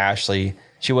 I think Ashley,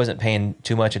 she wasn't paying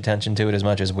too much attention to it as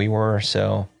much as we were,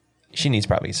 so she needs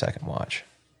probably a second watch.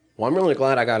 Well, I'm really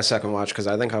glad I got a second watch because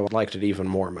I think I liked it even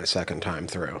more my second time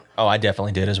through. Oh, I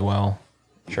definitely did as well.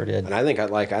 Sure did. And I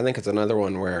think it's another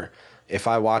one where if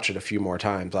I watch it a few more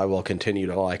times, I will continue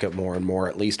to like it more and more,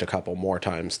 at least a couple more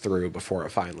times through before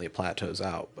it finally plateaus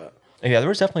out. But yeah, there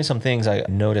was definitely some things I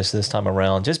noticed this time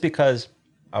around, just because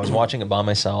I was watching it by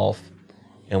myself,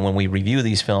 and when we review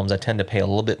these films, I tend to pay a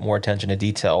little bit more attention to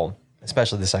detail,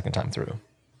 especially the second time through.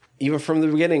 Even from the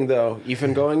beginning, though,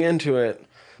 even going into it,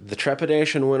 the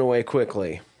trepidation went away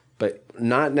quickly. But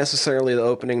not necessarily the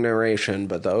opening narration,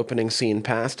 but the opening scene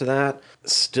past that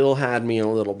still had me a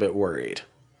little bit worried.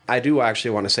 I do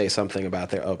actually want to say something about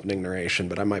the opening narration,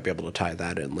 but I might be able to tie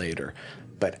that in later.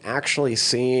 But actually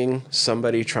seeing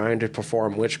somebody trying to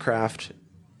perform witchcraft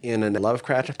in a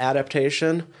Lovecraft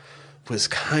adaptation was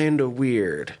kind of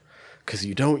weird, because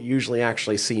you don't usually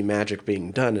actually see magic being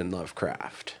done in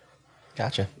Lovecraft.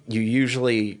 Gotcha. You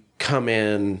usually come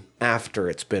in after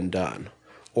it's been done,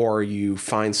 or you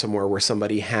find somewhere where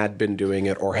somebody had been doing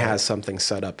it or has something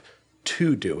set up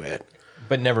to do it.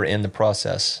 But never in the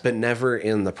process. But never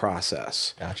in the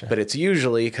process. Gotcha. But it's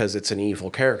usually because it's an evil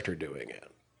character doing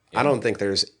it. Yeah. I don't think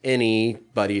there's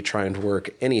anybody trying to work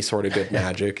any sort of good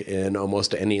magic in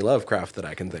almost any Lovecraft that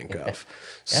I can think of. Yeah.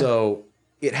 So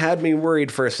it had me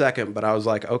worried for a second, but I was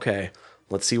like, okay,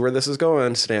 let's see where this is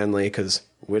going, Stanley, because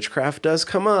witchcraft does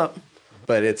come up,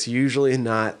 but it's usually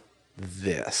not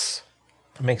this.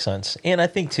 Makes sense. And I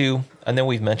think too, I know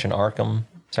we've mentioned Arkham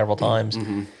several times,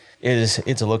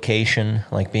 it's a location,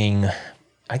 like being,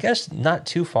 I guess, not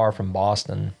too far from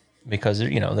Boston, because,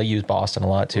 you know, they use Boston a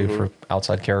lot too for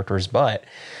outside characters, but,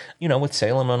 you know, with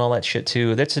Salem and all that shit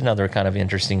too, that's another kind of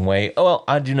interesting way. Oh, well,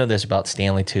 I do know this about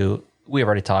Stanley too. We've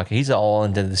already talked. He's all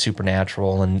into the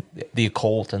supernatural and the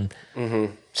occult, and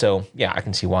so yeah, I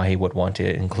can see why he would want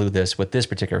to include this with this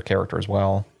particular character as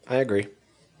well. I agree.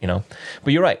 You know,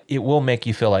 but you're right. It will make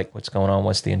you feel like, what's going on?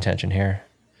 What's the intention here?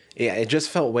 Yeah, it just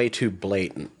felt way too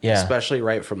blatant. Yeah, especially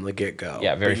right from the get-go.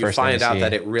 Yeah, very but first. You find out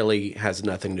that it really has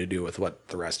nothing to do with what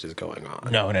the rest is going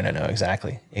on. No.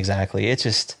 Exactly. It's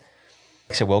just.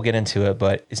 So we'll get into it,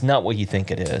 but it's not what you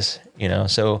think it is. You know.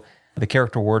 So the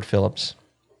character Ward Phillips,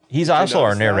 he's also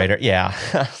our narrator. That?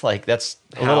 Yeah, like that's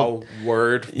a little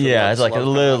Ward. Phillips, yeah, it's like a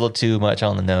little too much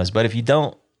on the nose. But if you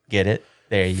don't get it,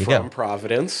 there you go. From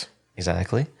Providence.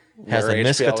 Exactly. Has the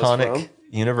Miskatonic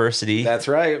University. That's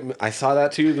right. I saw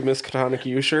that too, the Miskatonic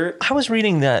U shirt. I was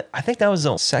reading that. I think that was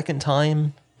the second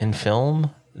time in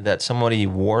film that somebody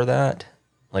wore that,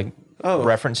 like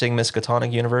referencing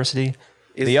Miskatonic University.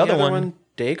 Is the other one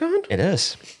Dagon? It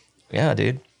is. Yeah,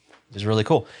 dude. It's really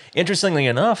cool. Interestingly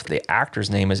enough, the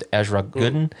actor's name is Ezra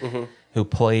Gooden, who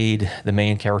played the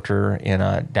main character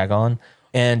in Dagon,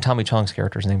 and Tommy Chong's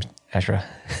character's name's Ezra.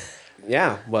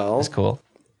 Yeah, well. That's cool.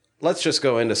 Let's just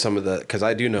go into some of the, because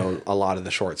I do know a lot of the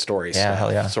short stories,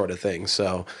 sort of thing.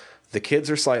 So the kids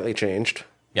are slightly changed.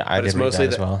 Yeah, I did read that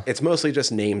as well. It's mostly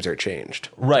just names are changed.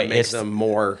 Right. To make them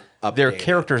more updated. Their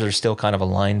characters are still kind of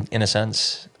aligned, in a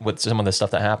sense, with some of the stuff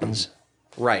that happens.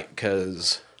 Right,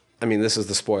 because, I mean, this is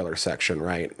the spoiler section,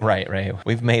 right? Right.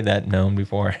 We've made that known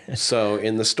before. So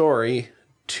in the story,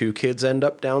 2 kids end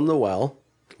up down the well.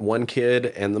 1 kid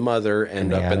and the mother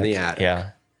end up in the attic.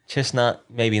 Yeah. Just not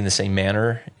maybe in the same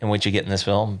manner in which you get in this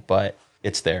film, but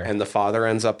it's there. And the father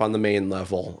ends up on the main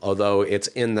level, although it's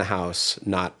in the house,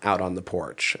 not out on the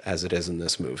porch, as it is in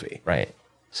this movie. Right.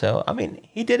 So, I mean,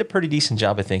 he did a pretty decent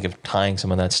job, I think, of tying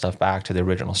some of that stuff back to the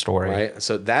original story. Right.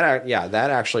 So that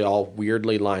actually all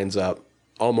weirdly lines up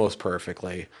almost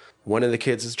perfectly. One of the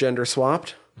kids is gender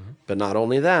swapped, but not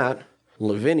only that,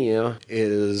 Lavinia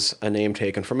is a name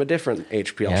taken from a different HPL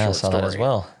short story. Yeah, I saw that as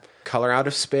well. Color Out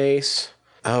of Space.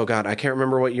 Oh, God, I can't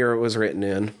remember what year it was written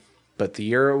in, but the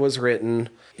year it was written,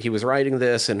 he was writing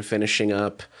this and finishing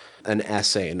up an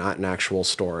essay, not an actual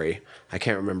story. I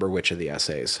can't remember which of the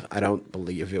essays. I don't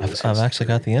believe it was I've actually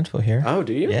got the info here. Oh,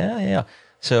 do you? Yeah.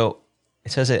 So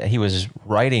it says that he was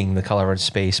writing The Color Out of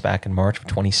Space back in March of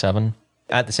 27.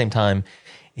 At the same time,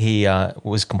 He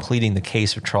was completing the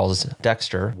case of Charles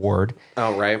Dexter Ward.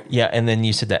 Oh, right. Yeah, and then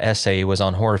you said the essay was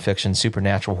on horror fiction,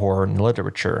 supernatural horror, and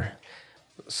literature.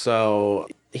 So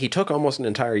he took almost an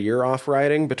entire year off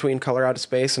writing between Color Out of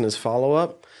Space and his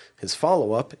follow-up. His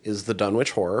follow-up is The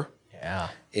Dunwich Horror. Yeah.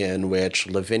 In which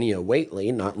Lavinia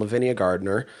Waitley, not Lavinia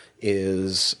Gardner,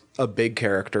 is a big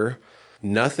character.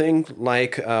 Nothing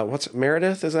like, what's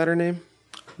Meredith? Is that her name?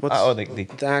 What's the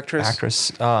actress?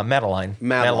 Actress, Madeline.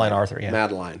 Madeline Arthur, yeah.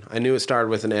 Madeline. I knew it started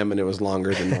with an M and it was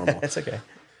longer than normal. That's okay.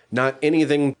 Not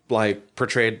anything like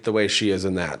portrayed the way she is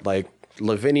in that. Like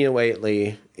Lavinia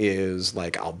Waitley is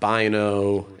like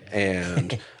albino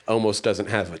and almost doesn't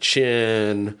have a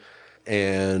chin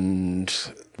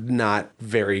and not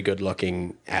very good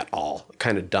looking at all.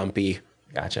 Kind of dumpy.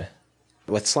 Gotcha.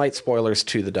 With slight spoilers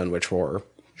to the Dunwich Horror,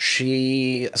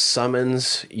 she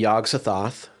summons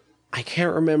Yog-Sothoth. I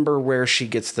can't remember where she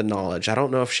gets the knowledge. I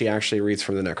don't know if she actually reads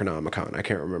from the Necronomicon. I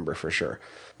can't remember for sure.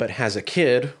 But has a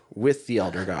kid with the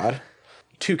Elder God.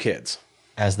 2 kids.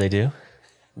 As they do.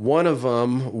 One of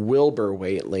them, Wilbur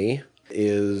Waitley,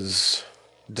 is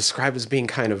described as being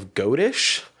kind of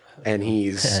goatish. And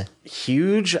he's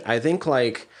huge. I think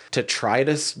like to try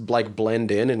to like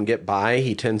blend in and get by,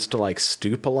 he tends to like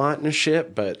stoop a lot and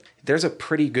shit. But there's a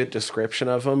pretty good description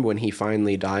of him when he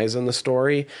finally dies in the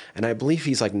story. And I believe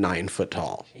he's like 9 foot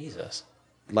tall. Jesus.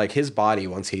 Like his body,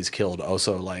 once he's killed,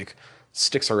 also like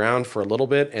sticks around for a little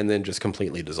bit and then just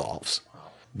completely dissolves.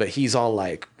 But he's all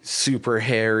like super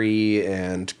hairy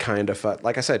and kind of,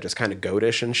 like I said, just kind of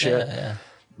goatish and shit. Yeah.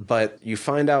 But you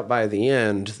find out by the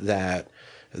end that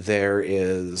there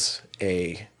is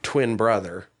a twin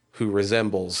brother who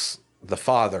resembles the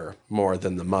father more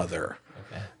than the mother.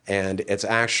 Okay. And it's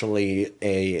actually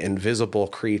a invisible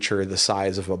creature the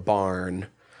size of a barn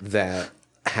that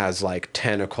has like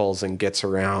tentacles and gets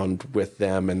around with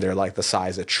them, and they're like the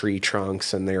size of tree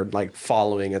trunks, and they're like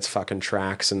following its fucking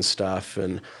tracks and stuff.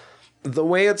 And the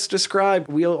way it's described,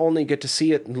 we'll only get to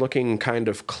see it looking kind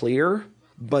of clear,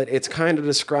 but it's kind of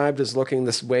described as looking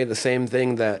this way, the same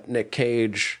thing that Nick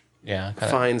Cage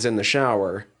finds in the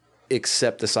shower,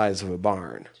 except the size of a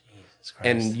barn.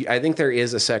 And I think there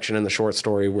is a section in the short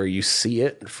story where you see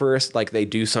it first, like they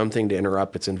do something to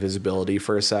interrupt its invisibility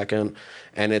for a second,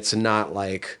 and it's not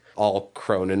like all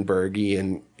Cronenberg-y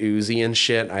and oozy and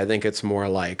shit. I think it's more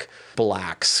like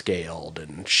black scaled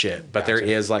and shit. But there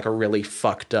is like a really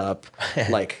fucked up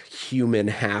like human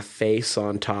half face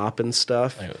on top and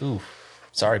stuff. Like, ooh.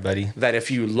 Sorry, buddy. That if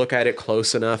you look at it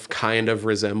close enough, kind of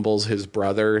resembles his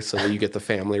brother, so that you get the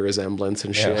family resemblance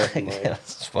and shit. Yeah,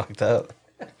 it's fucked up.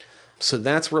 So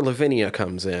that's where Lavinia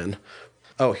comes in.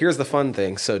 Oh, here's the fun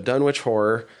thing. So Dunwich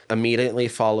Horror immediately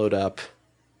followed up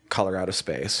Color Out of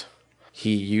Space.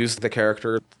 He used the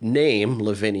character name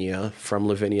Lavinia from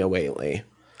Lavinia Waitley.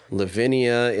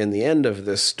 Lavinia, in the end of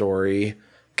this story,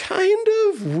 kind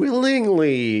of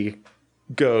willingly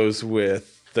goes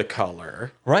with the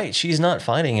color. Right, she's not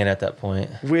fighting it at that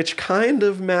point. Which kind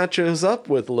of matches up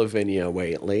with Lavinia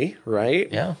Waitley, right?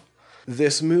 Yeah.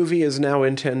 This movie is now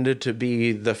intended to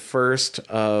be the first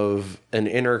of an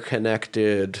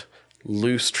interconnected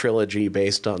loose trilogy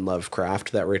based on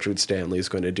Lovecraft that Richard Stanley is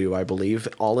going to do, I believe,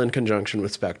 all in conjunction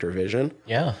with Spectre Vision.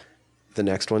 Yeah. The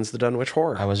next one's the Dunwich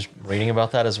Horror. I was reading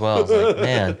about that as well. I was like,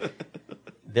 man,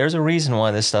 there's a reason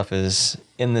why this stuff is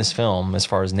in this film as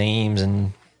far as names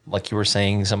and, like you were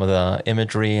saying, some of the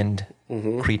imagery and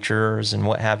creatures and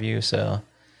what have you. So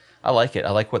I like it. I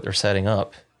like what they're setting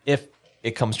up if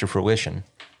it comes to fruition.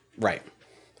 Right.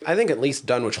 I think at least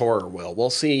Dunwich Horror will. We'll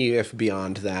see if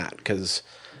beyond that, because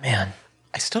man,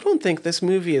 I still don't think this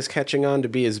movie is catching on to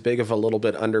be as big of a little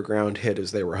bit underground hit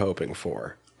as they were hoping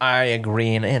for. I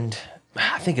agree, and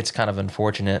I think it's kind of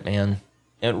unfortunate, man.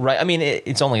 Right? I mean,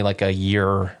 it's only like a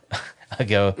year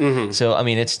ago, so I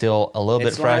mean, it's still a little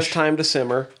bit fresh. It's time to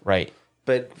simmer, right?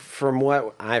 But from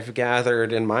what I've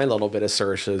gathered in my little bit of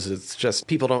searches, it's just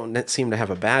people don't seem to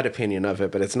have a bad opinion of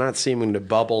it, but it's not seeming to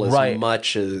bubble as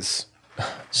much as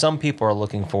some people are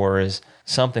looking for is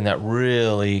something that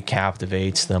really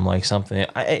captivates them, like something.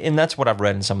 And that's what I've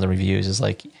read in some of the reviews is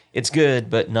like it's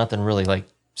good, but nothing really like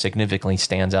significantly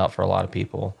stands out for a lot of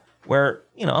people. Where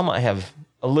I might have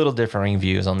a little differing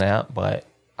views on that, but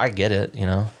I get it.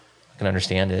 I can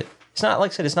understand it. It's not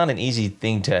like I said, it's not an easy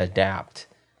thing to adapt.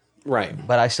 Right.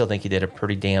 But I still think he did a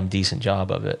pretty damn decent job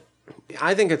of it.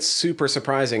 I think it's super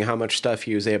surprising how much stuff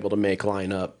he was able to make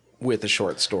line up with a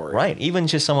short story. Right. Even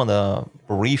just some of the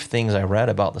brief things I read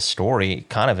about the story,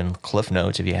 kind of in Cliff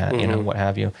Notes, if you had, what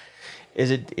have you, is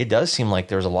it does seem like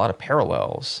there's a lot of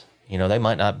parallels. They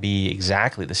might not be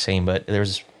exactly the same, but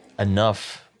there's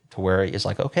enough to where it's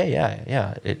like, okay,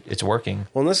 yeah, it's working.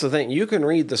 Well, and this is the thing. You can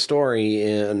read the story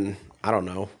in, I don't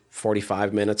know,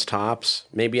 45 minutes tops,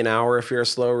 maybe an hour if you're a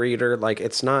slow reader. Like,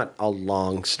 it's not a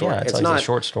long story. Yeah, it's like not a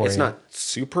short story. It's not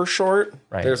super short.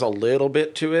 Right. There's a little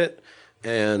bit to it.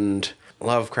 And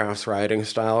Lovecraft's writing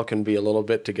style can be a little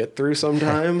bit to get through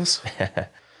sometimes.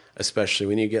 Especially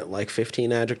when you get like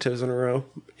 15 adjectives in a row.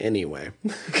 Anyway.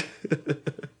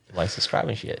 Likes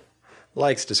describing shit.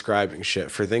 Likes describing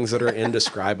shit for things that are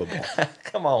indescribable.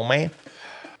 Come on, man.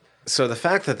 So the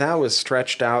fact that that was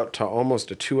stretched out to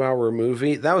almost a 2-hour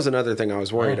movie, that was another thing I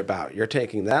was worried about. You're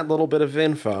taking that little bit of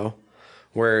info,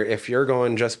 where if you're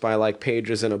going just by like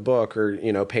pages in a book or,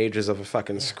 you know, pages of a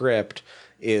fucking script,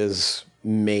 is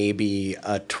maybe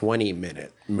a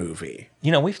 20-minute movie.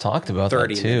 You know, we've talked about that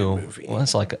 30-minute too. movie. Well,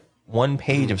 it's like one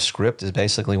page of script is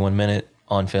basically 1 minute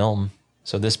on film.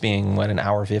 So this being, what, an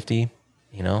hour 50,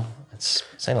 you know, it's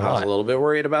saying a I was lot. a little bit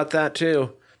worried about that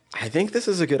too. I think this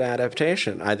is a good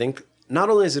adaptation. I think not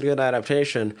only is it a good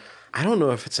adaptation, I don't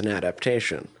know if it's an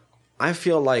adaptation. I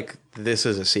feel like this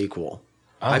is a sequel.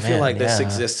 I feel like this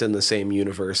exists in the same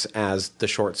universe as the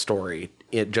short story,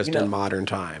 in modern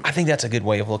time. I think that's a good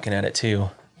way of looking at it too.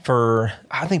 For,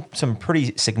 I think, some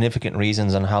pretty significant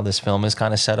reasons on how this film is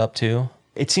kind of set up too.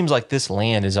 It seems like this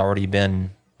land has already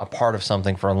been a part of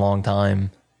something for a long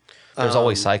time. There's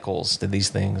always cycles to these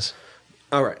things.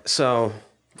 All right, so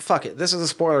fuck it. This is a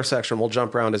spoiler section. We'll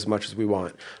jump around as much as we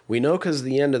want. We know because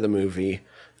the end of the movie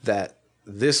that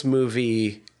this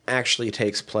movie actually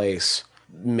takes place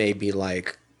maybe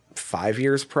like 5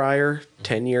 years prior,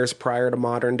 10 years prior to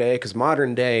modern day, because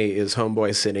modern day is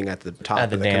Homeboy sitting at the top of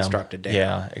the dam. constructed dam.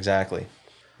 Yeah, exactly.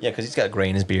 Yeah, because he's got gray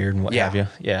in his beard and what Yeah. have you.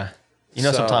 Yeah. You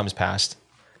know, So- some time has passed.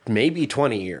 Maybe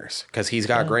 20 years, because he's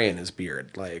got gray in his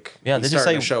beard. Like, Yeah, he's they just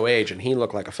starting to say- show age, and he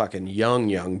looked like a fucking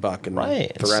young buck in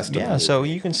Right. the rest of the Yeah, movie. so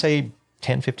you can say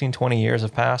 10, 15, 20 years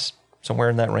have passed, somewhere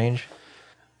in that range.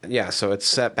 Yeah, so it's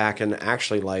set back in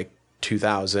actually like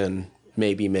 2000,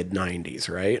 maybe mid-90s,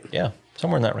 right? Yeah,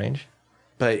 somewhere in that range.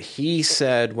 But he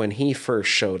said when he first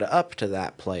showed up to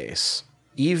that place,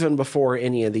 even before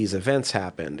any of these events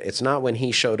happened, it's not when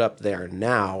he showed up there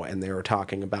now and they were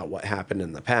talking about what happened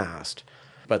in the past,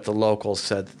 but the locals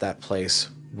said that that place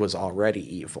was already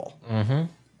evil.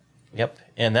 Yep.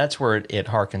 And that's where it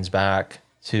harkens back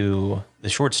to the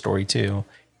short story, too.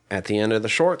 At the end of the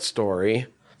short story,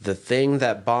 the thing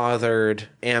that bothered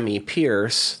Amy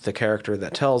Pierce, the character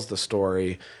that tells the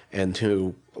story, and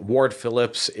who Ward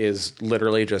Phillips is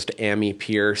literally just Amy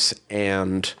Pierce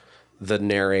and the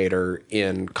narrator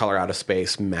in Color Out of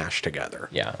Space mashed together.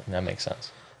 Yeah, that makes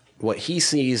sense. What he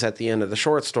sees at the end of the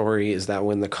short story is that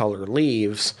when the color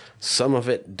leaves, some of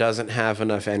it doesn't have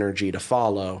enough energy to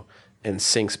follow and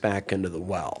sinks back into the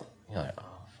well. You're like, oh,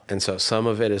 And so some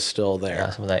of it is still there. yeah,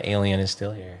 some of that alien is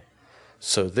still here.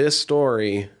 So this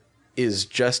story is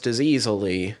just as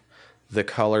easily the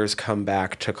colors come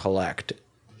back to collect.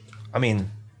 I mean,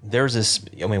 there's this,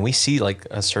 we see like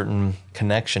a certain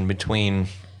connection between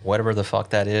whatever the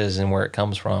fuck that is and where it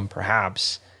comes from,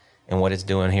 perhaps, and what it's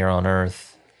doing here on Earth.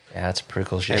 Yeah, that's pretty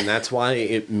cool shit. And that's why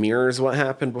it mirrors what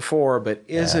happened before, but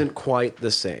isn't quite the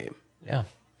same. Yeah.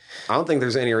 I don't think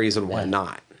there's any reason why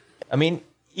not. I mean,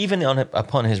 even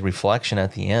upon his reflection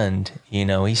at the end,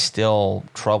 he's still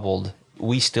troubled.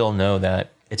 We still know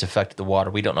that it's affected the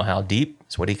water. We don't know how deep.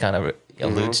 It's what he kind of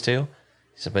alludes to.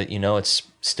 So, but it's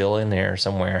still in there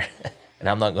somewhere, and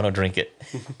I'm not going to drink it.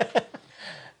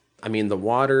 I mean, the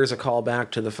water is a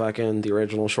callback to the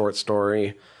original short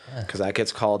story, because that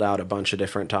gets called out a bunch of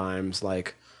different times.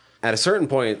 Like, at a certain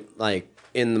point, like,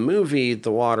 in the movie,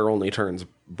 the water only turns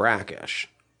brackish,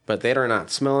 but they're not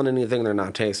smelling anything, they're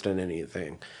not tasting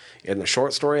anything. In the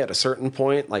short story, at a certain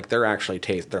point, like, they're actually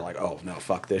they're like, oh, no,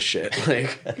 fuck this shit.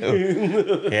 Like,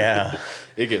 Yeah.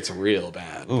 it gets real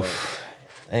bad. But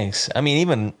Thanks. I mean,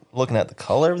 even looking at the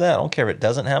color of that, I don't care if it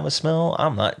doesn't have a smell.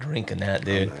 I'm not drinking that,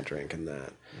 dude. I'm not drinking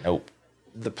that. Nope.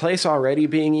 The place already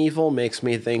being evil makes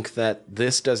me think that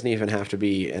this doesn't even have to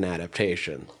be an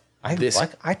adaptation. I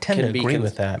tend to agree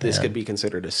with that. This man. could be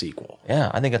considered a sequel, Yeah,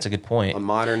 I think that's a good point. a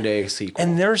modern day sequel.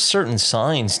 And there's certain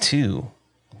signs too,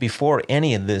 before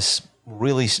any of this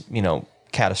really,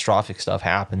 catastrophic stuff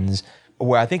happens,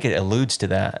 where I think it alludes to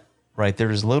that, right?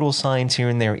 There's little signs here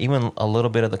and there, even a little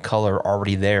bit of the color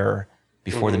already there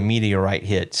before the meteorite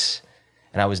hits.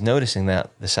 And I was noticing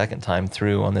that the second time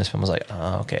through on this film. I was like,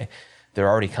 oh, okay. They're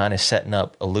already kind of setting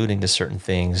up, alluding to certain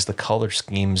things. The color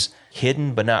scheme's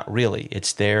hidden, but not really.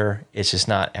 It's there. It's just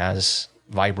not as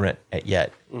vibrant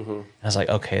yet. I was like,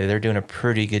 okay, they're doing a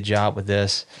pretty good job with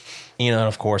this. And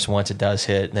of course, once it does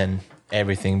hit, then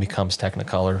everything becomes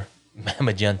Technicolor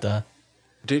magenta.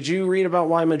 Did you read about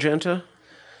why magenta?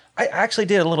 I actually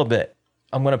did a little bit.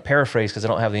 I'm going to paraphrase because I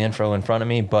don't have the info in front of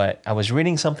me, but I was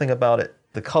reading something about it,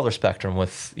 the color spectrum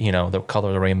with, the color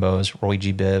of the rainbows, Roy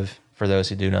G. Biv, for those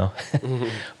who do know.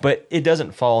 But it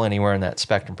doesn't fall anywhere in that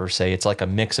spectrum per se. It's like a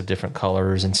mix of different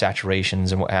colors and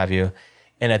saturations and what have you.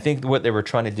 And I think what they were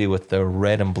trying to do with the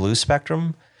red and blue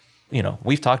spectrum,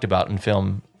 we've talked about in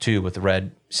film too, with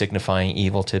red signifying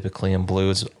evil typically, and blue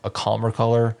is a calmer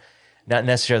color. Not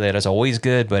necessarily that it's always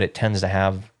good, but it tends to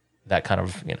have that kind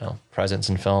of, presence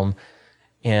in film.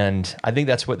 And I think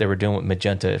that's what they were doing with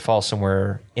magenta. It falls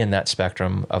somewhere in that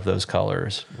spectrum of those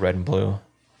colors, red and blue.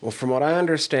 Well, from what I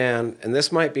understand, and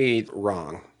this might be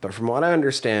wrong, but from what I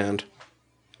understand,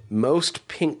 most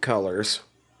pink colors,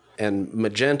 and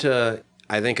magenta,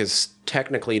 I think, is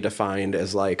technically defined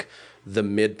as like the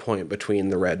midpoint between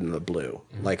the red and the blue.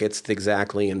 Mm-hmm. Like it's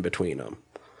exactly in between them.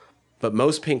 But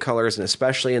most pink colors, and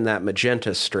especially in that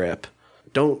magenta strip,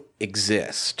 don't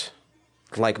exist.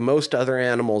 Like most other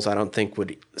animals, I don't think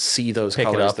would see those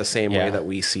colors the same way that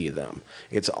we see them.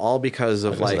 It's all because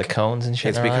of the cones and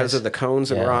shit. It's because of the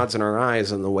cones and rods in our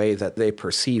eyes and the way that they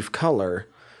perceive color.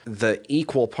 The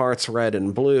equal parts red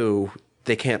and blue,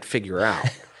 they can't figure out.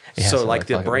 So like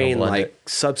the brain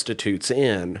substitutes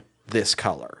in this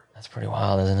color. That's pretty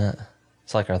wild, isn't it?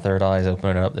 It's like our third eye's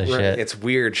opening up this shit. It's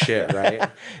weird shit,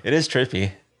 right? It is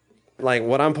trippy. Like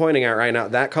what I'm pointing at right now,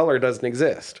 that color doesn't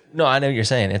exist. No, I know what you're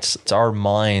saying. It's our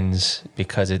minds,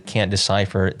 because it can't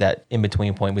decipher that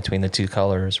in-between point between the two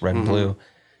colors, red and blue.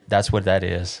 That's what that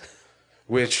is.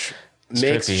 Which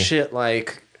makes trippy shit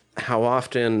like how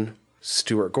often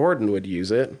Stuart Gordon would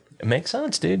use it. It makes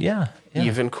sense, dude. Yeah.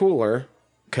 Even cooler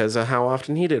because of how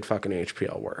often he did fucking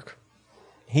HPL work.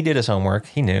 He did his homework.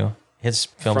 He knew. His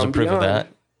films are proof of that.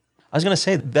 I was going to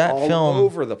say that all film... all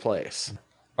over the place.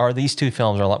 These two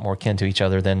films are a lot more akin to each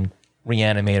other than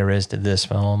Reanimator is to this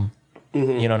film.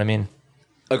 Mm-hmm. You know what I mean?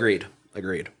 Agreed.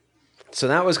 So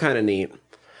that was kind of neat.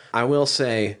 I will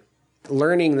say,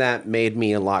 learning that made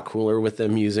me a lot cooler with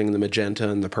them using the magenta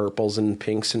and the purples and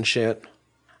pinks and shit.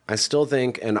 I still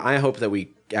think, and I hope that we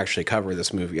actually cover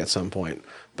this movie at some point,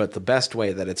 but the best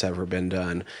way that it's ever been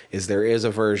done is there is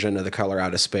a version of The Color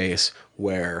Out of Space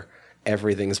where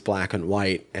everything's black and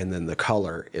white, and then the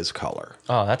color is color.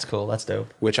 Oh, that's cool. That's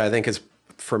dope. Which I think is,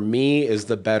 for me, is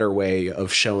the better way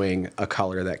of showing a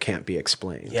color that can't be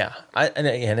explained. Yeah, I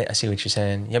see what you're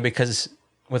saying. Yeah, because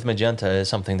with magenta is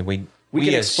something that we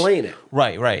can explain it.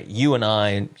 Right. You and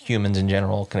I, humans in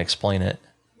general, can explain it.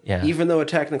 Yeah. Even though it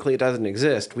technically doesn't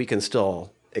exist, we can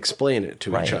still explain it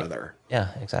to each other. Yeah,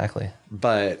 exactly.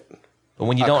 But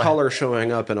when you don't color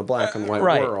showing up in a black and white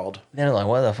world, then they're like,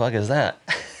 what the fuck is that?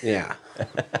 Yeah.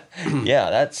 Yeah,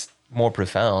 that's more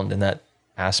profound in that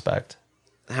aspect.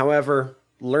 However,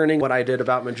 learning what I did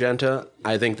about magenta,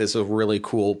 I think this is a really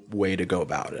cool way to go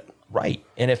about it. Right.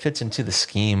 And it fits into the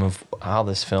scheme of how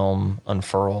this film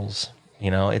unfurls.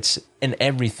 It's in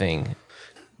everything.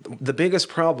 The biggest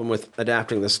problem with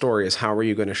adapting the story is how are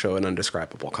you going to show an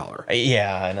undescribable color?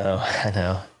 Yeah, I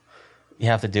know. You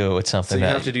have to do it with something. So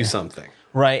you have to do something.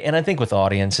 Right. And I think with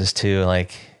audiences too,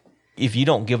 like if you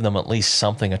don't give them at least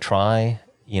something a try,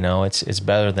 it's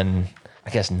better than, I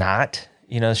guess, not,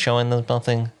 showing them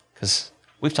something. Because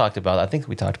I think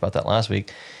we talked about that last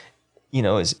week.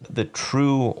 Is the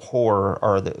true horror,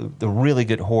 or the really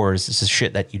good horror is the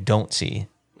shit that you don't see,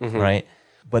 right?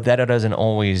 But that doesn't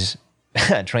always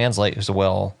translate as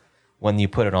well when you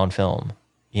put it on film,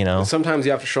 And sometimes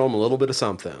you have to show them a little bit of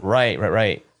something.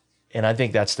 Right. And I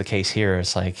think that's the case here.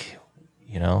 It's like,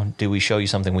 do we show you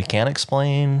something we can't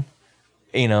explain?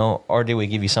 Or do we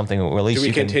give you something where at least do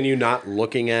we continue not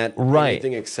looking at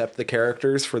anything except the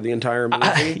characters for the entire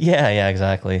movie? Yeah,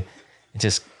 exactly.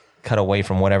 Just cut away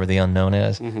from whatever the unknown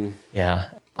is. Mm-hmm. Yeah.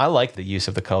 I like the use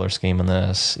of the color scheme in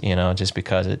this, just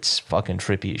because it's fucking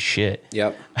trippy as shit.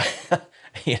 Yep.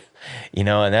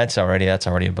 And that's already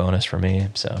a bonus for me.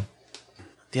 So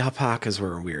the alpacas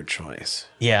were a weird choice.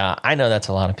 Yeah, I know that's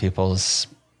a lot of people's.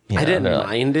 I didn't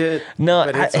mind it. No,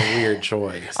 but it's a weird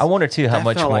choice. I wonder too how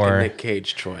much felt more like a Nick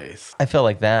Cage choice. I feel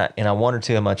like that, and I wonder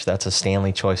too how much that's a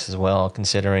Stanley choice as well,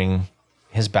 considering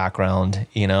his background.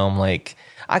 I'm like,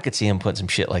 I could see him putting some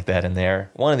shit like that in there.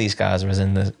 One of these guys was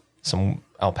in some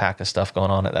alpaca stuff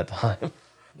going on at that time.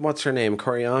 What's her name?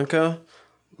 Koryanka?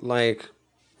 Like,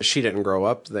 she didn't grow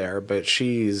up there, but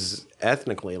she's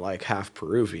ethnically like half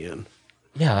Peruvian.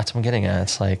 Yeah, that's what I'm getting at.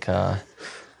 It's like, I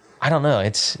don't know.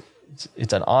 It's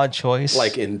an odd choice.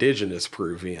 Like indigenous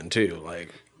Peruvian too.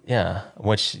 Like, yeah,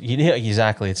 which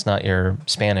exactly. It's not your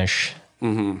Spanish.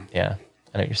 Mm-hmm. Yeah,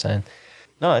 I know what you're saying.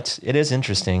 No, it is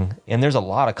interesting, and there's a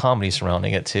lot of comedy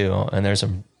surrounding it too, and there's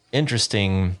some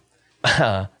interesting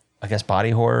I guess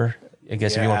body horror. I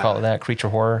guess if you want to call it that, creature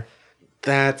horror.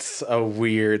 That's a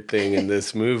weird thing in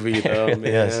this movie, though,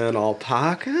 really man. is.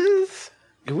 Alpacas?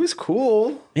 It was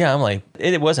cool. Yeah, I'm like,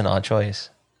 it was an odd choice.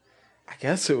 I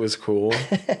guess it was cool.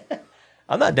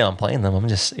 I'm not downplaying them. I'm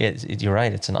just, you're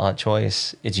right. It's an odd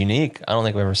choice. It's unique. I don't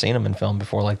think we've ever seen them in film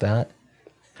before like that,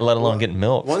 let alone getting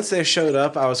milk. Once they showed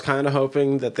up, I was kind of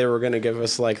hoping that they were going to give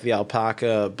us like the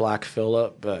alpaca Black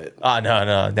Phillip, but Oh,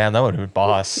 no. Damn, that would have been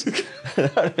boss.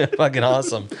 That would have been fucking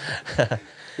awesome.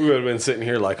 we would have been sitting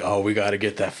here like, oh, we got to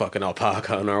get that fucking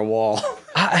alpaca on our wall.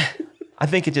 I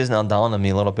think it just now dawned on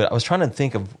me a little bit. I was trying to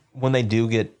think of when they do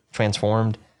get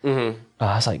transformed. I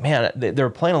was like, man, they were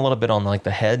playing a little bit on like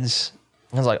the heads.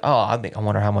 I was like, oh, I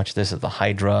wonder how much this is the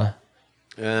Hydra,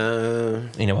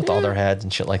 with all their heads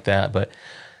and shit like that. But,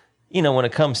 when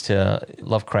it comes to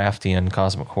Lovecraftian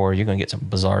cosmic horror, you're going to get some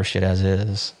bizarre shit as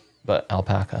is. But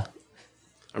alpaca.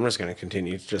 I'm just going to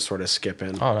continue to just sort of skip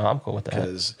in. Oh, no, I'm cool with that.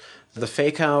 Because the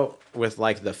fake out with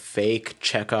like the fake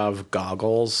Chekhov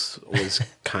goggles was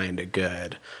kind of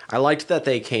good. I liked that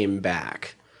they came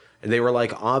back. They were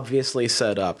like obviously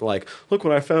set up. Like, look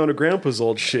what I found of Grandpa's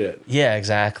old shit. Yeah,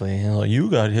 exactly. Like, you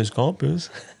got his compass.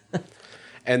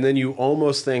 And then you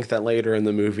almost think that later in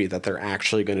the movie that they're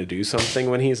actually going to do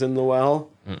something when he's in the well.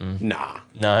 Nah.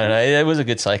 No, it was a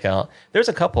good psych out. There's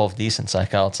a couple of decent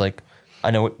psych outs. Like,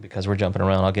 I know because we're jumping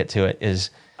around, I'll get to it,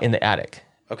 is in the attic.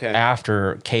 Okay.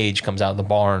 After Cage comes out of the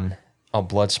barn, all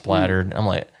blood splattered. I'm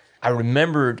like, I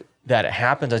remembered that it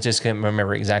happened. I just couldn't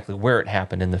remember exactly where it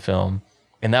happened in the film.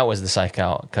 And that was the psych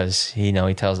out because, he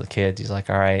tells the kids, he's like,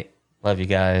 all right, love you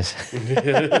guys.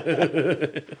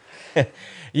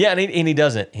 Yeah, and he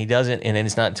doesn't. He doesn't, and then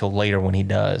it's not until later when he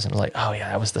does. And I'm like, oh, yeah,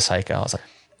 that was the psych out. I was like,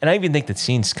 and I even think the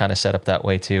scene's kind of set up that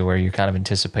way, too, where you're kind of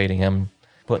anticipating him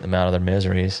putting them out of their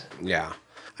miseries. Yeah.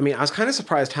 I mean, I was kind of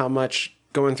surprised how much,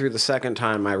 going through the second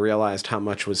time, I realized how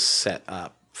much was set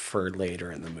up for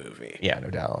later in the movie. Yeah, no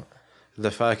doubt.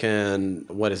 The fucking,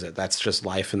 what is it? That's just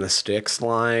life in the sticks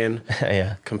line.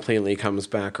 Yeah. Completely comes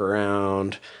back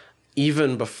around.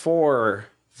 Even before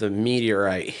the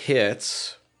meteorite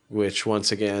hits, which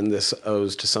once again, this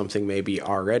owes to something maybe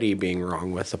already being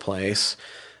wrong with the place,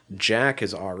 Jack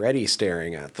is already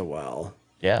staring at the well.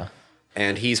 Yeah.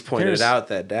 And he's pointed out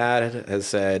that Dad has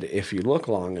said, if you look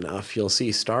long enough, you'll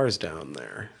see stars down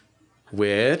there.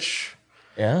 Which,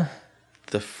 Yeah.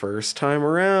 the first time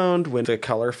around, when the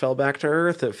color fell back to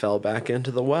Earth, it fell back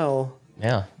into the well.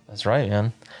 Yeah, that's right,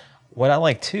 man. What I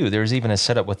like, too, there's even a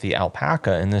setup with the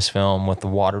alpaca in this film with the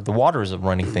water. The water is a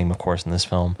running theme, of course, in this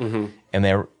film. And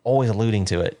they're always alluding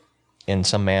to it in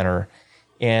some manner.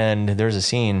 And there's a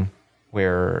scene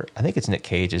where I think it's Nick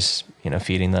Cage is,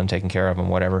 feeding them, taking care of them,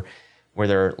 whatever, where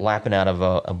they're lapping out of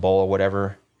a bowl or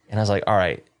whatever. And I was like, all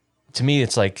right, to me,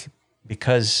 it's like,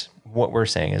 because what we're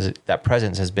saying is that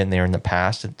presence has been there in the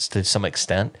past to some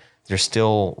extent. There's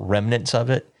still remnants of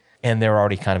it, and they're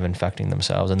already kind of infecting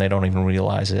themselves, and they don't even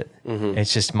realize it. It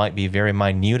just might be very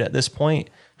minute at this point,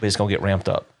 but it's going to get ramped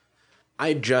up.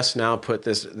 I just now put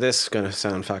this is going to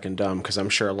sound fucking dumb because I'm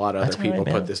sure a lot of other people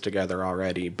put this together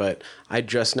already, but I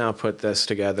just now put this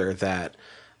together that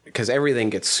because everything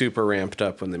gets super ramped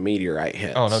up when the meteorite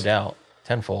hits. Oh, no doubt.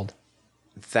 Tenfold.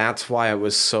 That's why it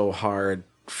was so hard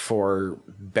for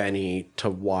Benny to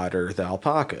water the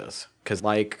alpacas. Because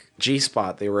like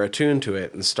G-Spot, they were attuned to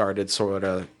it and started sort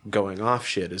of going off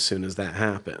shit as soon as that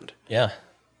happened. Yeah.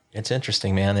 It's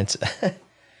interesting, man. It's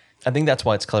I think that's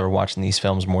why it's clever watching these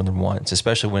films more than once,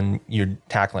 especially when you're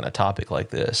tackling a topic like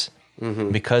this.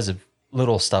 Because of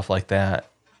little stuff like that,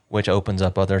 which opens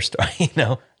up other stuff,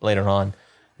 later on.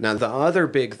 Now, the other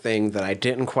big thing that I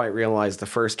didn't quite realize the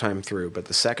first time through, but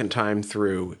the second time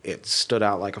through, it stood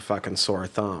out like a fucking sore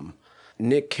thumb.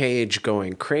 Nick Cage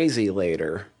going crazy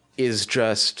later is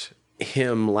just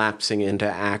him lapsing into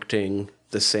acting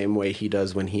the same way he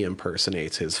does when he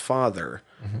impersonates his father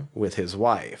with his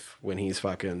wife, when he's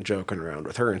fucking joking around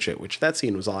with her and shit, which that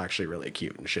scene was all actually really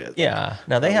cute and shit. Yeah.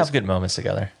 Now, they have good moments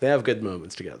together. They have good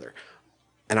moments together.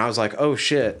 And I was like, oh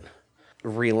shit,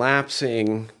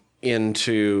 relapsing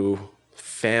into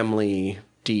family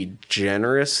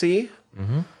degeneracy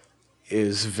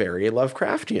is very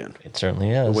Lovecraftian. It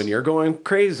certainly is. When you're going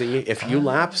crazy, if you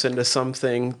lapse into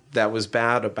something that was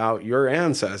bad about your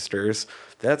ancestors,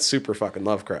 that's super fucking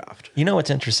Lovecraft. You know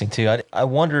what's interesting, too? I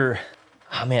wonder,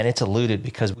 it's alluded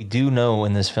because we do know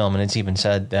in this film, and it's even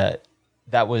said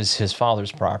that was his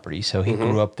father's property, so he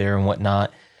grew up there and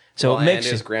whatnot. So it makes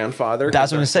and his grandfather.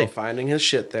 That's what I'm saying. Finding his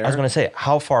shit there. I was going to say,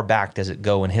 how far back does it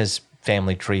go in his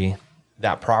family tree,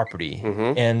 that property?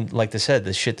 And like they said,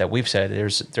 the shit that we've said,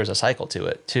 there's a cycle to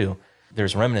it too.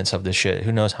 There's remnants of this shit.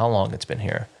 Who knows how long it's been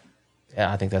here?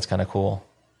 Yeah, I think that's kind of cool.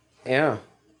 Yeah,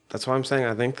 that's why I'm saying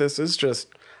I think this is just.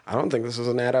 I don't think this is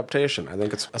an adaptation. I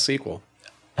think it's a sequel.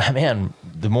 Man,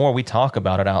 the more we talk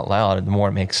about it out loud, the more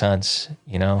it makes sense,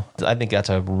 you know? I think that's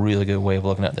a really good way of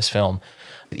looking at this film.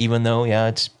 Even though, yeah,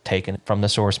 it's taken from the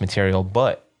source material,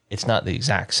 but it's not the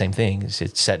exact same thing.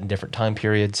 It's set in different time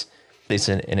periods. It's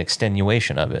an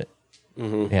extenuation of it.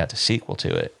 Mm-hmm. Yeah, it's a sequel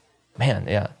to it. Man,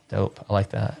 yeah, dope. I like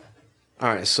that. All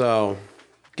right, so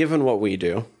given what we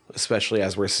do, especially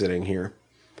as we're sitting here,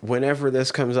 whenever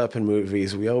this comes up in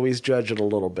movies, we always judge it a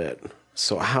little bit.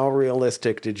 So how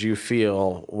realistic did you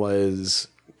feel was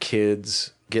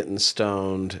kids getting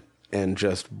stoned and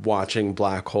just watching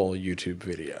black hole YouTube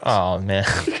videos? Oh, man.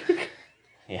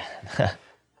 Yeah.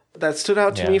 That stood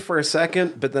out to me for a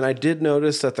second, but then I did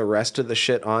notice that the rest of the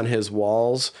shit on his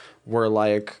walls were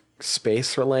like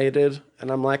space related.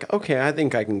 And I'm like, okay, I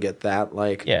think I can get that.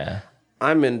 Like, Yeah.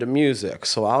 I'm into music,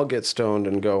 so I'll get stoned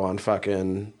and go on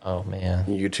fucking Oh, man.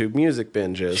 YouTube music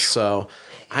binges. So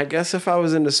I guess if I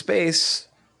was into space,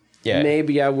 Yeah.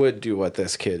 maybe I would do what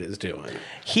this kid is doing.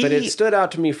 He- But it stood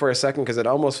out to me for a second because it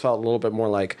almost felt a little bit more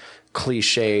like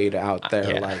cliched out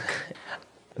there. Yeah. Like,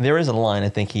 There is a line I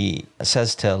think he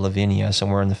says to Lavinia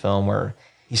somewhere in the film where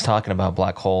he's talking about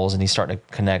black holes and he's starting to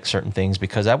connect certain things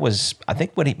because that was, I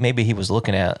think, what maybe he was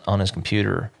looking at on his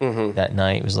computer that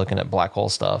night. He was looking at black hole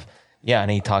stuff. Yeah,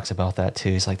 and he talks about that too.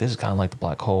 He's like, this is kind of like the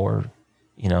black hole where,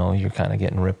 you know, you're kind of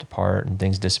getting ripped apart and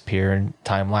things disappear and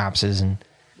time lapses and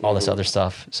all this other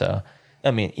stuff. So, I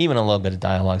mean, even a little bit of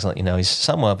dialogue's letting you know he's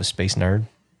somewhat of a space nerd.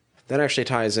 that actually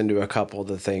ties into a couple of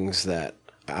the things that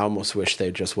I almost wish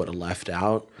they just would have left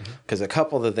out. Because a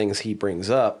couple of the things he brings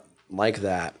up, like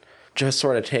that, just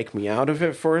sort of take me out of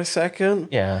it for a second.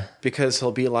 Yeah. Because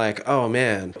he'll be like, oh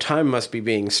man, time must be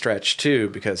being stretched too,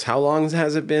 because how long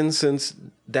has it been since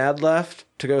Dad left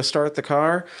to go start the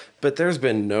car? But there's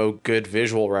been no good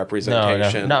visual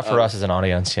representation. No, not for us as an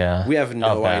audience, yeah. We have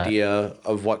no Of that. idea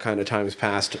of what kind of time's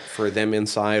passed for them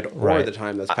inside or Right. the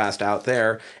time that's passed out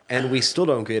there. And we still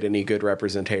don't get any good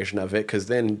representation of it because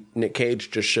then Nick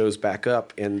Cage just shows back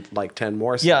up in like 10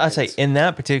 more seconds. Yeah, I'd say in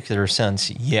that particular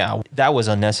sense, yeah, that was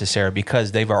unnecessary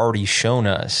because they've already shown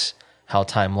us how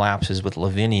time lapses with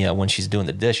Lavinia when she's doing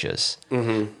the dishes.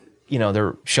 Mm-hmm. You know,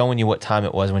 they're showing you what time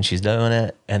it was when she's doing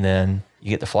it, and then you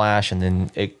get the flash, and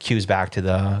then it cues back to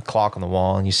the clock on the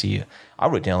wall, and you see, I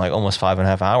wrote down like almost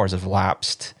 5.5 hours have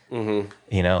lapsed. Mm-hmm.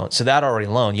 You know, so that already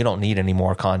alone, you don't need any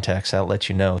more context. That'll let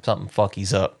you know something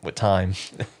fucky's up with time.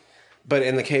 But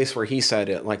in the case where he said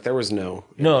it, like there was no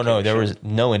No, there indication. was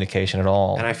no indication at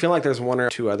all. And I feel like there's one or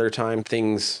two other time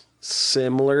things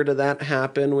similar to that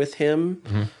happen with him,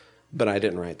 but I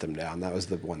didn't write them down. That was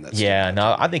the one that's Yeah,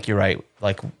 no, I think you're right.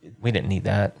 Like, we didn't need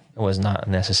that. It was not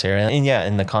necessary. And yeah,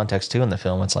 in the context too in the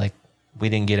film, it's like we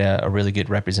didn't get a really good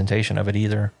representation of it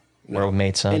either, where it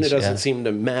made sense. and it doesn't yeah. seem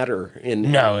to matter in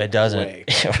No, any it doesn't. way.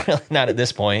 Really not at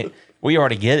this point. We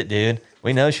already get it, dude.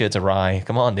 We know shit's a rye.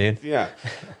 Come on, dude. Yeah.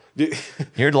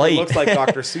 You're late. It looks like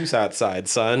Dr. Seuss outside,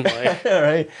 son. Like, All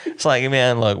right. It's like,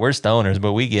 man, look, we're stoners,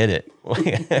 but we get it.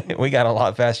 We got a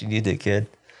lot faster than you did, kid.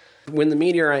 when the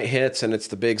meteorite hits and it's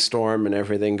the big storm and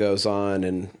everything goes on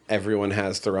and everyone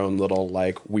has their own little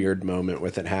like weird moment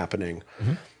with it happening,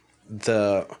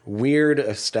 the weird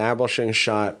establishing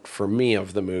shot for me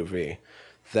of the movie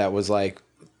that was like,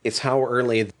 it's how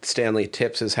early Stanley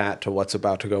tips his hat to what's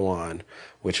about to go on,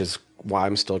 which is why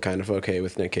I'm still kind of okay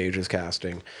with Nick Cage's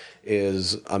casting,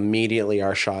 is immediately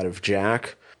our shot of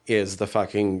Jack is the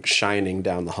fucking shining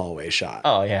down the hallway shot.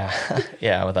 Oh yeah,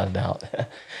 yeah, without a doubt.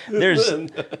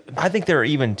 I think there are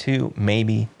even two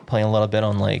maybe playing a little bit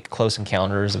on like Close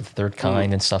Encounters of the Third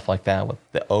Kind and stuff like that with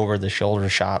the over the shoulder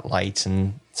shot lights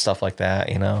and stuff like that.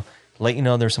 You know, let you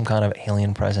know there's some kind of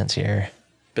alien presence here.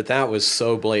 But that was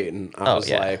so blatant. I was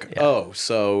like, oh,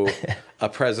 so a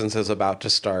presence is about to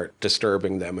start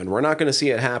disturbing them. And we're not going to see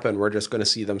it happen. We're just going to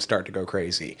see them start to go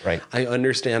crazy. Right. I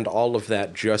understand all of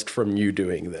that just from you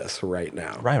doing this right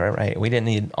now. Right. We didn't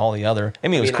need all the other. I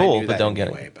mean, it was I cool, knew but that don't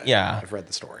anyway, get it. but Yeah. I've read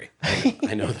the story.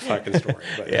 I know the fucking story.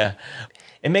 But Yeah.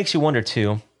 It makes you wonder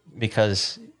too,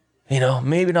 because, you know,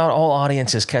 maybe not all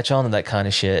audiences catch on to that kind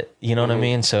of shit. You know what I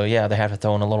mean? So yeah, they have to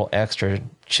throw in a little extra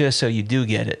just so you do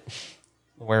get it.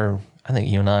 Where I think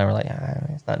you and I were like,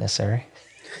 it's not necessary.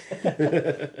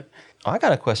 I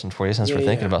got a question for you since we're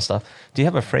thinking about stuff. Do you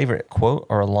have a favorite quote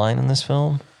or a line in this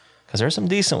film? Because there's some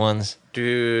decent ones.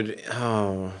 Dude,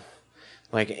 oh,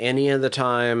 like any of the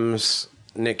times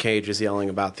Nick Cage is yelling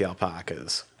about the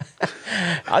alpacas.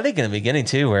 I think in the beginning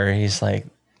too, where he's like,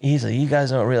 you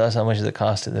guys don't realize how much it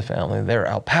cost to the family. They're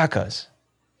alpacas.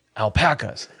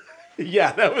 Alpacas.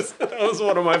 Yeah, that was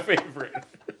one of my favorite.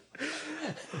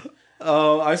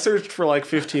 Oh, I searched for like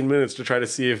 15 minutes to try to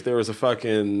see if there was a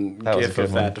fucking That was a gif good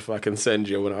of one. that to fucking send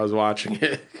you when I was watching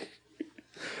it.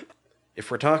 If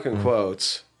we're talking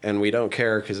quotes, and we don't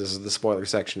care because this is the spoiler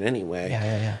section anyway,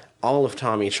 Yeah. all of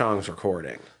Tommy Chong's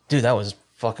recording. Dude, that was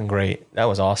fucking great. That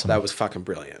was awesome. That was fucking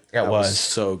brilliant. Yeah, it that was.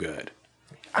 so good.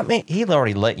 I mean, he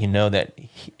already let you know that,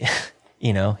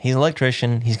 he's an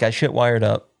electrician. He's got shit wired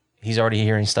up. He's already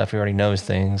hearing stuff. He already knows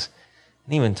things.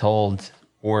 And even told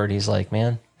Ward, he's like,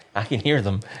 man, I can hear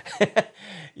them.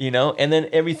 And then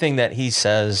everything that he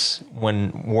says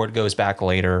when Ward goes back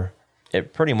later,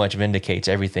 it pretty much vindicates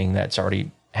everything that's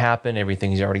already happened,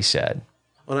 everything he's already said.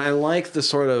 And I like the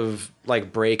sort of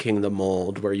like breaking the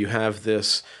mold where you have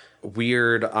this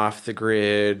weird off the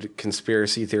grid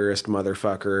conspiracy theorist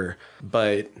motherfucker,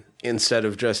 but instead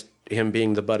of just him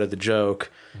being the butt of the joke,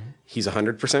 he's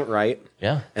 100% right.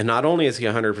 Yeah. And not only is he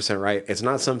 100% right, it's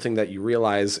not something that you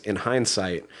realize in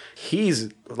hindsight. He's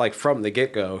like from the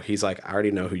get-go, he's like, I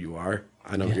already know who you are.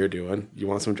 I know what you're doing. You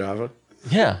want some Java?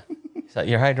 Yeah. So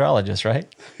you're a hydrologist, right?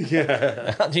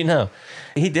 Yeah. How'd you know?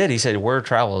 He did. He said, word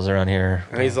travels around here.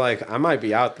 And he's like, I might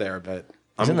be out there, but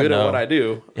I'm in the good at know. what I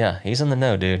do. Yeah, he's in the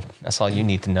know, dude. That's all you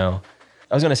need to know.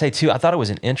 I was going to say, too, I thought it was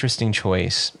an interesting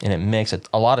choice, and it makes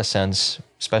a lot of sense,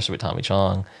 especially with Tommy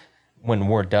Chong, when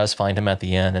Ward does find him at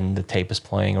the end and the tape is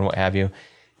playing and what have you,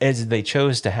 is they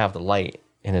chose to have the light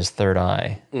in his third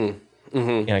eye,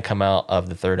 come out of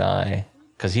the third eye,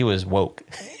 because he was woke.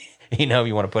 You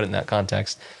want to put it in that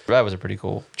context. That was a pretty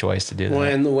cool choice to do that. Well,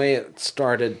 and the way it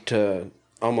started to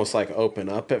almost like open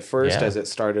up at first Yeah. as it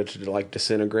started to like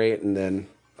disintegrate, and then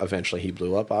eventually he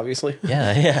blew up, obviously.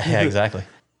 Yeah, exactly.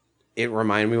 It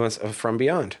reminded me once of From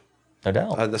Beyond. No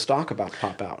doubt. The stock about to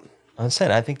pop out.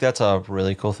 I think that's a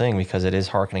really cool thing because it is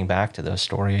harkening back to those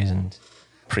stories and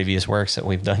previous works that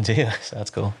we've done too. So that's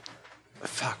cool.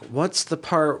 Fuck, what's the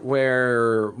part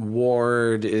where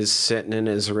Ward is sitting in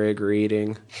his rig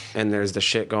reading and there's the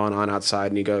shit going on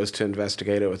outside and he goes to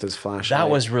investigate it with his flashlight?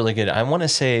 That was really good. I want to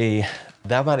say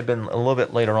that might have been a little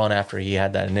bit later on after he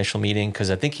had that initial meeting because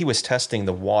I think he was testing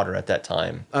the water at that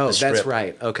time. Oh, the strip, that's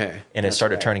right. Okay. And it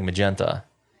started turning magenta.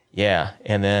 Yeah.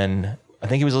 And then I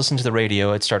think he was listening to the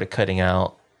radio. It started cutting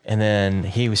out. And then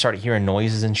he started hearing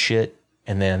noises and shit.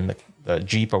 And then the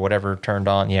Jeep or whatever turned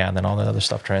on. Yeah. And then all that other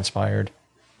stuff transpired.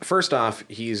 First off,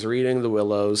 he's reading The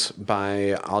Willows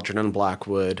by Algernon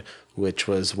Blackwood, which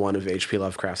was one of H.P.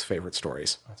 Lovecraft's favorite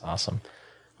stories. That's awesome.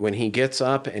 When he gets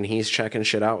up and he's checking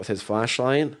shit out with his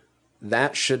flashlight,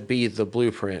 that should be the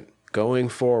blueprint going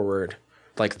forward.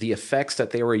 Like the effects that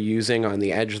they were using on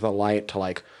the edge of the light to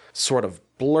like sort of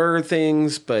blur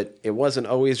things, but it wasn't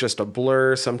always just a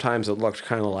blur. Sometimes it looked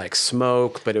kind of like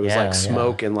smoke, but it was like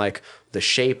smoke in like the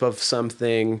shape of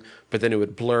something, but then it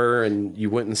would blur and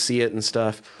you wouldn't see it and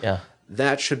stuff. Yeah.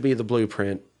 That should be the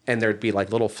blueprint. And there'd be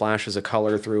like little flashes of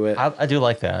color through it. I do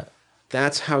like that.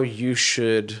 That's how you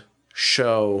should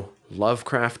show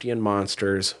Lovecraftian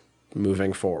monsters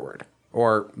moving forward.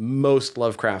 Or most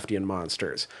Lovecraftian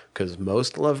monsters. Because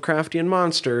most Lovecraftian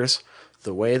monsters,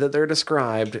 the way that they're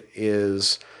described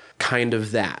is kind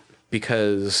of that.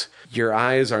 Because your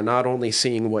eyes are not only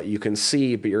seeing what you can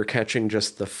see, but you're catching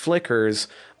just the flickers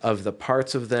of the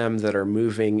parts of them that are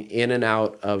moving in and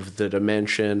out of the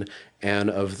dimension and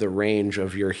of the range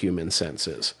of your human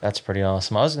senses. That's pretty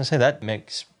awesome. I was going to say that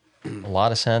makes a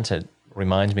lot of sense. It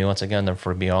reminds me once again of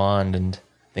For Beyond and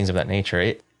things of that nature.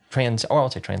 I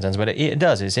won't say transcends, but it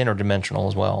does. It's interdimensional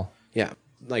as well. Yeah,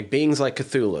 like beings like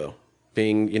Cthulhu,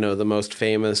 being, the most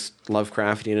famous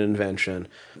Lovecraftian invention.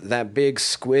 That big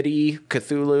squiddy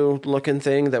Cthulhu-looking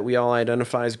thing that we all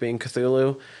identify as being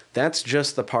Cthulhu, that's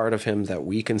just the part of him that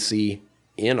we can see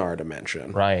in our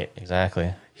dimension. Right,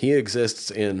 exactly. He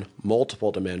exists in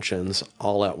multiple dimensions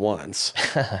all at once.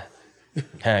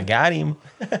 Got him.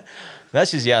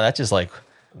 That's just like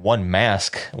one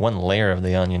mask, one layer of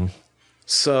the onion.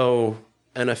 So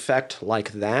an effect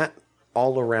like that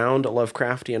all around a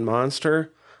Lovecraftian monster,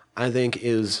 I think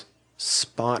is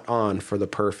spot on for the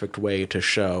perfect way to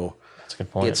show That's a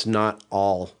good point. it's not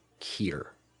all here.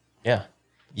 Yeah.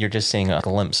 You're just seeing a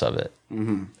glimpse of it.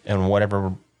 Mm-hmm. And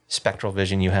whatever spectral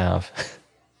vision you have.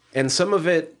 And some of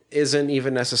it isn't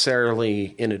even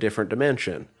necessarily in a different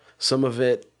dimension. Some of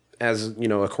it, as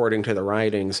according to the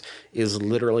writings, is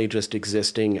literally just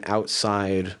existing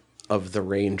outside of the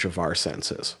range of our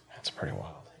senses. That's pretty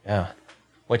wild. Yeah.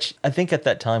 Which I think at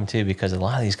that time too, because a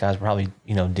lot of these guys were probably,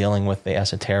 dealing with the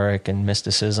esoteric and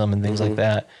mysticism and things like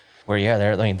that. Where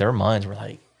their minds were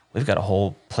like, we've got a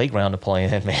whole playground to play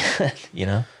in,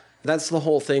 man. That's the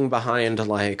whole thing behind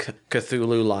like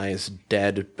Cthulhu Lies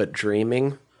Dead but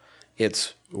Dreaming.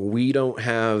 It's we don't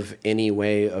have any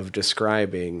way of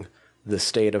describing the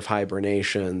state of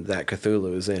hibernation that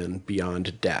Cthulhu is in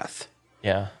beyond death.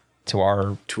 Yeah. To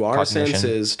our cognition.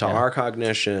 Senses, to Yeah. our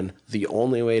cognition, the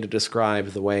only way to describe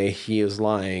the way he is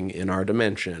lying in our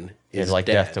dimension is It's like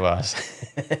dead. death to us.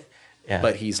 Yeah.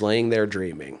 But he's laying there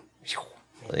dreaming.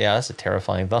 Yeah, that's a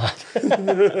terrifying thought.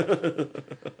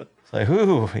 It's like,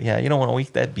 ooh, yeah, you don't want to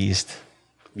wake that beast.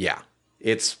 Yeah.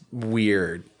 It's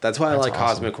weird. That's why I like awesome.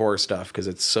 cosmic horror stuff, because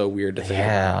it's so weird to think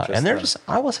Yeah, about. and there's,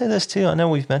 I will say this too. I know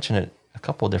we've mentioned it a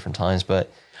couple of different times,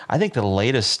 but I think the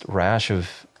latest rash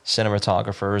of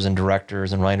cinematographers and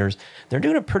directors and writers, they're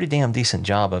doing a pretty damn decent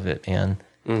job of it, man.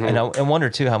 And I wonder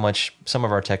too how much some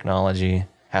of our technology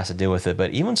has to do with it,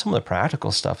 but even some of the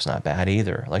practical stuff's not bad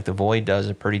either. Like The Void does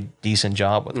a pretty decent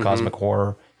job with cosmic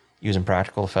horror using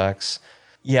practical effects.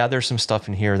 Yeah, there's some stuff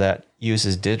in here that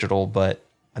uses digital, but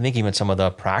I think even some of the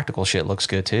practical shit looks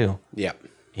good too. Yeah.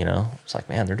 You know, it's like,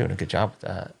 man, they're doing a good job with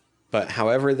that. But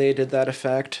however they did that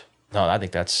effect, No, I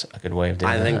think that's a good way of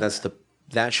doing I that. think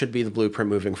that should be the blueprint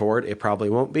moving forward. It probably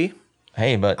won't be.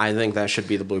 Hey, but I think that should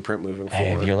be the blueprint moving hey,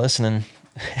 if forward. you're listening,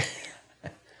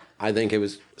 I think it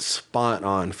was spot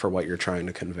on for what you're trying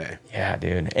to convey. yeah,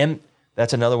 dude. And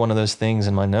that's another one of those things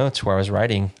in my notes where I was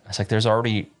writing. It's like there's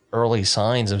already early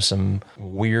signs of some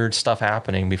weird stuff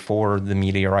happening before the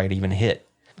meteorite even hit.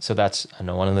 So that's, I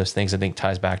know, one of those things I think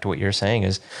ties back to what you're saying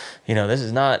is, you know, this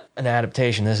is not an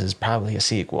adaptation. This is probably a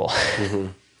sequel.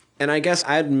 And I guess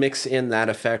I'd mix in that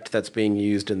effect that's being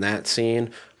used in that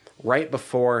scene right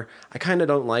before. I kind of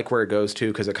don't like where it goes to,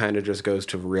 because it kind of just goes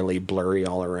to really blurry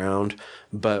all around.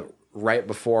 But right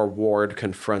before Ward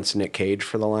confronts Nick Cage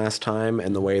for the last time,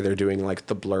 and the way they're doing like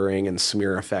the blurring and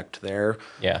smear effect there,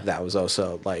 Yeah. that was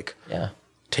also like, Yeah.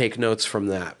 take notes from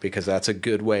that, because that's a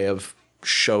good way of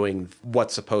showing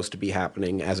what's supposed to be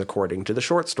happening as according to the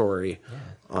short story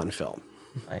on film.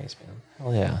 Nice, man.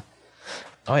 Hell yeah.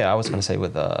 Oh, yeah. I was going to say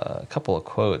with a couple of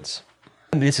quotes.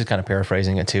 And this is kind of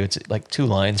paraphrasing it too. It's like 2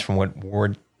 lines from what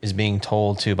Ward is being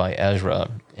told to by Ezra,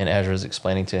 and Ezra is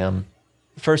explaining to him.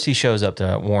 First, he shows up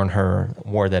to warn her,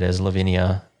 Ward, that is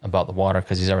Lavinia, about the water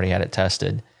because he's already had it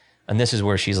tested. And this is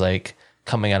where she's like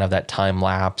coming out of that time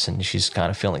lapse and she's kind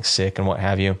of feeling sick and what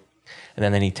have you. And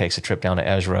then he takes a trip down to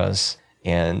Ezra's,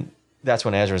 and that's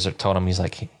when Ezra's told him, he's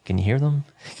like, can you hear them?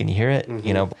 Can you hear it?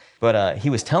 You know, but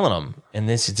he was telling him, and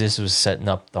this was setting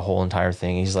up the whole entire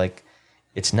thing. He's like,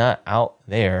 it's not out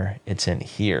there, it's in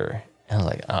here. And I was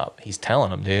like, oh, he's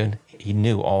telling him, dude. He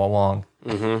knew all along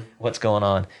what's going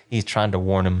on. He's trying to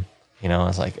warn him. You know, I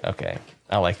was like, okay,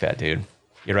 I like that, dude.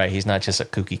 You're right. He's not just a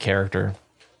kooky character.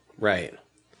 Right.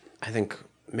 I think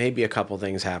maybe a couple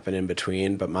things happen in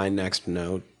between, but my next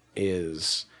note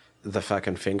is the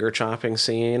fucking finger chopping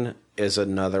scene is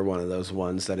another one of those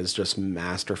ones that is just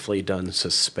masterfully done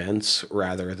suspense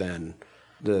rather than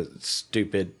the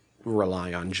stupid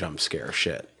rely on jump scare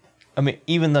shit. I mean,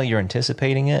 even though you're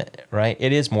anticipating it, right?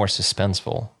 It is more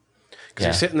suspenseful. Because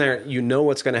you're sitting there, you know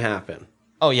what's going to happen.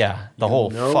 Oh, yeah. The whole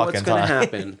Know fucking what's going to time.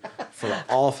 happen for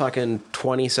all fucking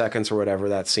 20 seconds or whatever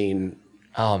that scene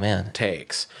Oh, man.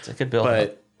 takes. It's a good build.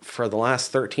 But for the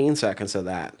last 13 seconds of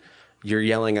that, you're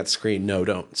yelling at the screen, no,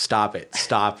 don't. Stop it.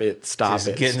 Stop it. Stop She's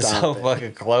it. getting stop so it.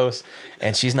 fucking close,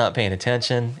 and she's not paying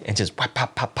attention, and just pop,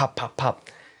 pop, pop, pop, pop, pop.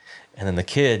 And then the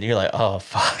kid, you're like, oh,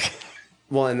 fuck.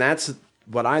 Well, and that's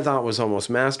what I thought was almost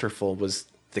masterful was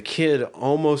the kid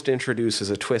almost introduces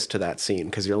a twist to that scene,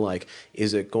 because you're like,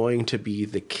 is it going to be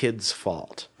the kid's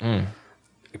fault?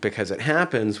 Because it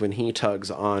happens when he tugs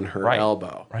on her Right.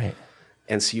 elbow. Right.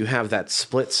 And so you have that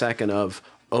split second of,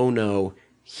 oh no,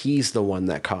 he's the one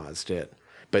that caused it.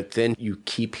 But then you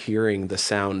keep hearing the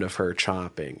sound of her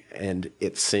chopping, and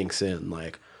it sinks in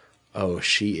like, oh,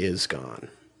 she is gone.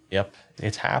 Yep.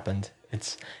 It's happened.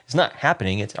 It's not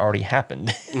happening. It's already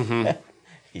happened.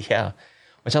 Yeah.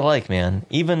 Which I like, man.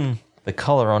 Even the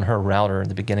color on her router at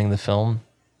the beginning of the film,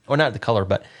 or not the color,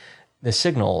 but the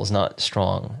signal is not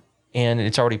strong. And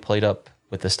it's already played up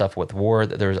with the stuff with Ward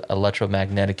that there's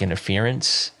electromagnetic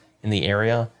interference in the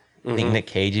area. I think Nick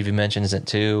Cage even mentions it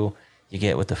too. You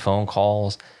get with the phone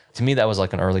calls. To me, that was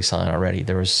like an early sign already.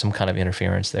 There was some kind of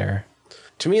interference there.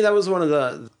 To me, that was one of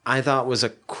the, I thought was a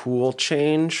cool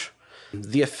change.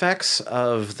 The effects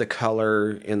of the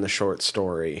color in the short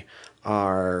story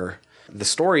are, the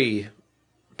story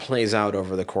plays out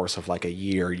over the course of like a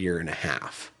year and a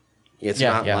half. It's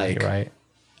not like you're right.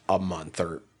 a month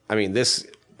or, I mean, this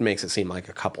makes it seem like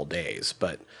a couple days,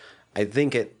 but I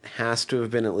think it has to have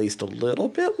been at least a little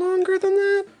bit longer than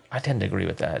that. I tend to agree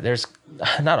with that. There's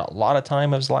not a lot of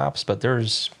time has lapsed, but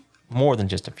there's more than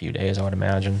just a few days, I would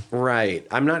imagine. Right.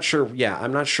 I'm not sure. Yeah,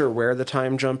 I'm not sure where the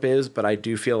time jump is, but I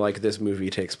do feel like this movie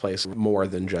takes place more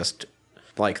than just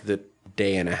like the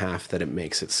day and a half that it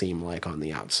makes it seem like on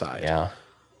the outside. Yeah.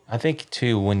 I think,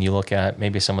 too, when you look at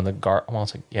maybe some of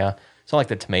the so like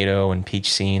the tomato and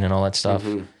peach scene and all that stuff,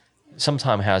 some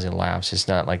time has elapsed. It's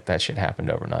not like that shit happened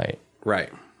overnight. Right.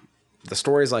 The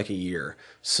story's like a year.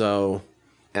 So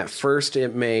at first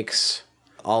it makes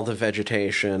all the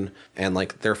vegetation, and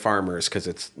like they're farmers because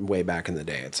it's way back in the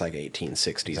day. It's like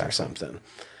 1860s or something.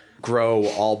 Grow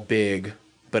all big,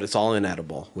 but it's all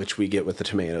inedible, which we get with the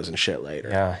tomatoes and shit later.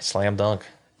 Yeah, slam dunk.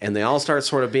 And they all start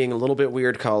sort of being a little bit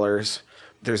weird colors.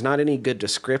 There's not any good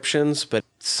descriptions, but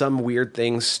some weird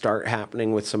things start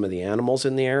happening with some of the animals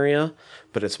in the area.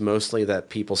 But it's mostly that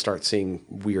people start seeing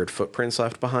weird footprints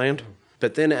left behind.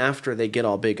 But then after they get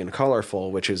all big and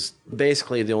colorful, which is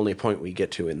basically the only point we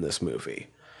get to in this movie,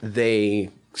 they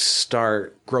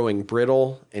start growing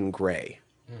brittle and gray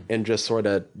and just sort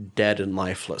of dead and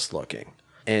lifeless looking.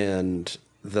 And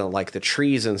the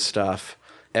trees and stuff,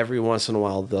 every once in a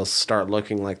while they'll start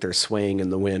looking like they're swaying in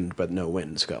the wind, but no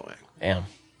wind's going. Damn.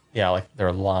 Yeah, like they're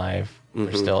alive.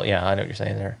 They're still, I know what you're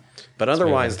saying there. But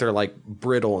otherwise, they're like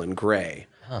brittle and gray.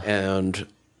 Huh. And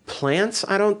plants,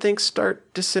 I don't think,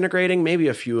 start disintegrating. Maybe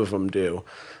a few of them do.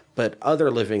 But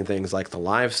other living things like the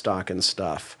livestock and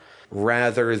stuff,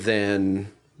 rather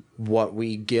than what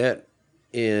we get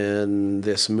in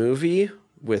this movie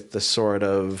with the sort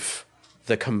of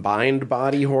the combined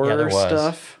body horror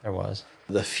stuff. There was.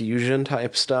 The fusion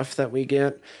type stuff that we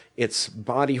get. It's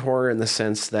body horror in the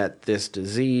sense that this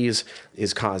disease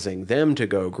is causing them to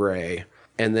go gray,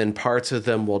 and then parts of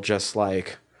them will just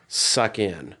like suck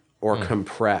in or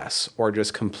compress or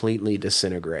just completely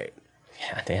disintegrate.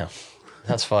 Yeah, damn.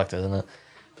 That's fucked, isn't it?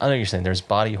 I know what you're saying. There's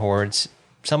body hordes.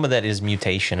 Some of that is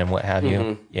mutation and what have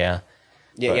you. Yeah.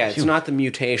 Yeah, it's not the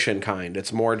mutation kind.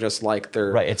 It's more just like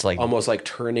they're it's like almost like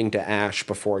turning to ash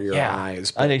before your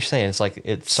eyes. I know what you're saying. It's like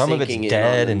some of it's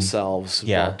dead and themselves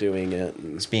while doing it.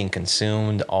 And it's being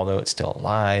consumed, although it's still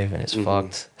alive and it's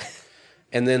fucked.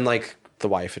 And then like the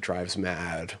wife, it drives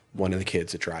mad. One of the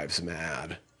kids, it drives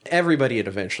mad. Everybody, it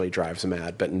eventually drives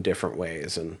mad, but in different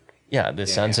ways. And the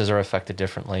senses are affected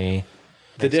differently.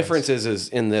 The difference is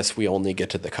in this, we only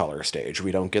get to the color stage.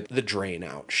 We don't get the drain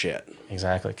out shit.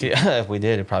 Exactly. If we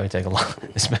did, it'd probably take a long.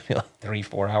 This might be like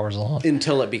 3-4 hours long.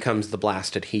 Until it becomes the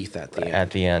blasted heath at the end.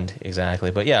 At the end,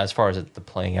 exactly. But yeah, as far as the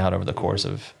playing out over the course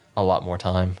of a lot more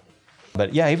time.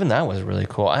 But yeah, even that was really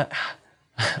cool. All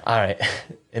right.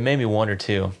 It made me wonder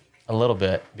too, a little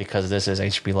bit, because this is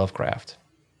H.P. Lovecraft.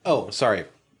 Oh, sorry.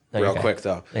 Real quick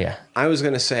though. Yeah. I was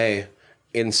going to say,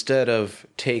 instead of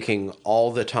taking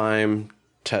all the time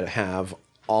to have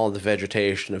all the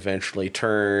vegetation eventually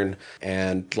turn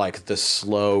and like the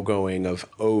slow going of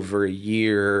over a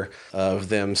year of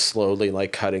them slowly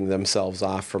like cutting themselves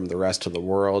off from the rest of the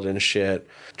world and shit,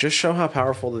 just show how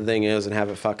powerful the thing is and have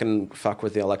it fuck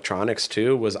with the electronics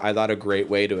too, was I thought a great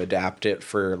way to adapt it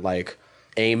for like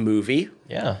a movie.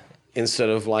 Yeah. Instead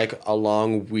of like a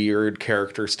long weird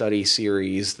character study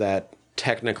series that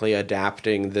technically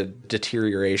adapting the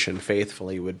deterioration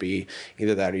faithfully would be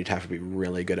either that or you'd have to be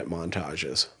really good at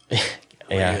montages.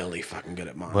 Really fucking good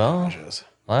at montages.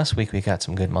 Well, last week we got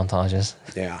some good montages.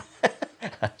 Yeah.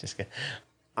 Just kidding.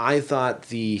 I thought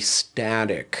the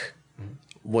static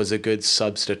was a good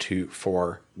substitute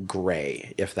for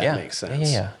gray, if that makes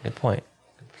sense. Yeah. Good point.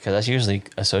 Because that's usually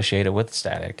associated with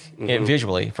static,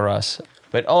 visually for us.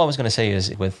 But all I was going to say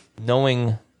is with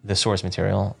knowing the source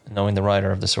material, knowing the writer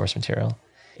of the source material,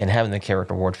 and having the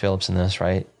character Ward Phillips in this,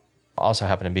 right? Also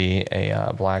happen to be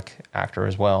a black actor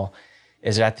as well,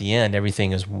 is at the end,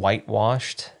 everything is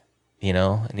whitewashed,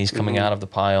 and he's coming out of the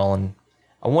pile. And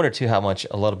I wonder, too, how much,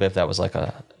 a little bit, if that was like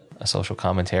a social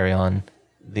commentary on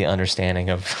the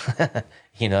understanding of,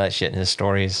 that shit in his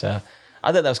stories. I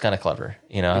thought that was kind of clever.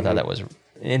 I thought that was an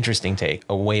interesting take,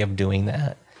 a way of doing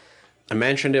that. I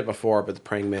mentioned it before, but the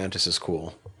praying mantis is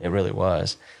cool. It really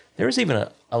was. There was even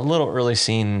a little early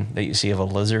scene that you see of a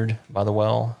lizard by the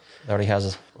well. It already has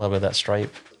a little bit of that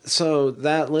stripe. So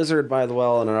that lizard by the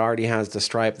well, and it already has the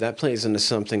stripe, that plays into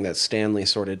something that Stanley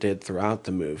sort of did throughout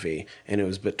the movie. And it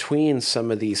was between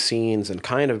some of these scenes and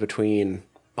kind of between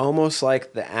almost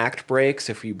like the act breaks,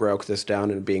 if you broke this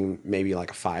down into being maybe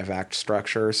like a 5-act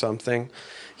structure or something.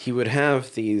 He would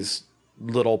have these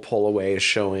little pullaways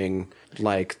showing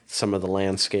like some of the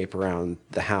landscape around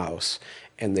the house,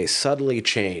 and they subtly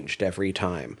changed every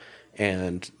time.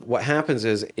 And what happens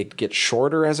is it gets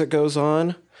shorter as it goes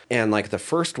on, and like the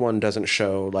first one doesn't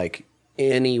show like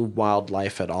any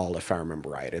wildlife at all, if I remember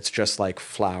right. It's just like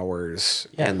flowers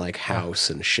and like house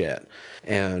and shit.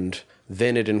 And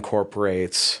then it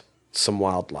incorporates some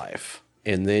wildlife,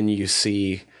 and then you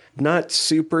see not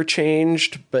super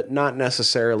changed, but not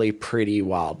necessarily pretty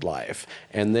wildlife.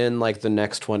 And then like the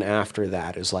next one after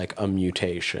that is like a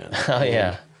mutation. Oh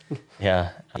yeah,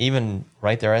 yeah. Even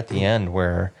right there at the end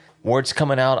where Ward's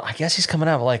coming out, I guess he's coming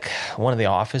out of like one of the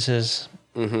offices,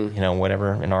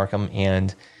 whatever in Arkham,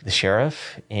 and the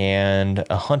sheriff and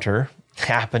a hunter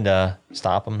happened to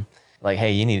stop him. Like,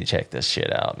 hey, you need to check this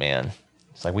shit out, man.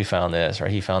 It's like, we found this, or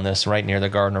he found this right near the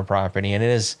Gardner property, and it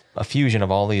is a fusion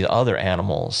of all these other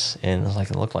animals, and it's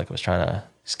like it looked like it was trying to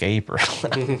escape, or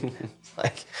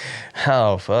like,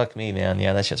 oh fuck me, man,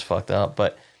 yeah, that shit's fucked up.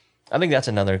 But I think that's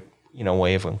another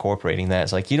way of incorporating that.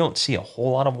 It's like you don't see a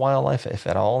whole lot of wildlife, if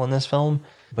at all, in this film,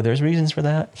 but there's reasons for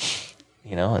that,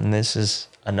 and this is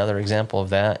another example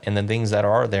of that. And the things that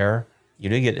are there, you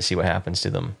do get to see what happens to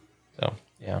them. So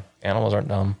yeah, animals aren't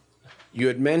dumb. You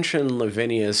had mentioned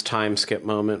Lavinia's time skip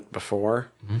moment before.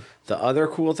 Mm-hmm. The other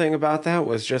cool thing about that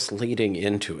was just leading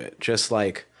into it. Just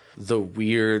like the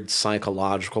weird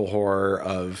psychological horror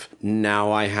of,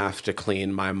 now I have to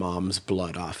clean my mom's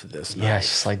blood off of this knife. Yeah,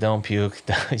 she's like, don't puke.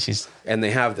 And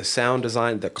they have the sound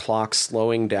design, the clock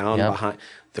slowing down behind.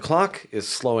 The clock is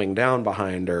slowing down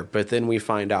behind her, but then we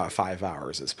find out 5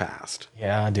 hours has passed.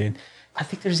 Yeah, dude. I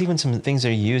think there's even some things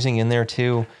they're using in there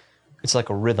too. It's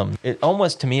like a rhythm. It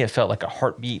almost, to me, it felt like a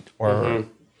heartbeat, or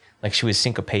like she was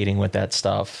syncopating with that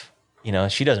stuff.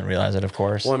 She doesn't realize it, of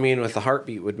course. Well, I mean, with the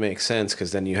heartbeat would make sense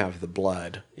because then you have the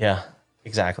blood. Yeah,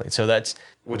 exactly. So that's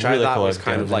which really I thought cool was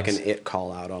kind of like an It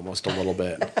call out almost a little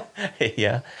bit.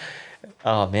 Yeah.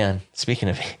 Oh man, speaking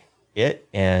of It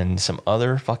and some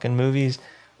other fucking movies,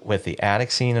 with the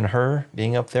attic scene and her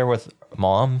being up there with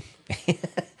Mom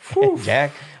and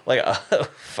Jack, like,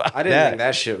 fuck, I didn't think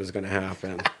that shit was going to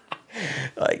happen.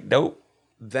 Like, nope.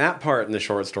 That part in the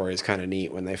short story is kind of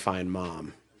neat when they find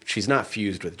Mom. She's not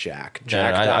fused with Jack.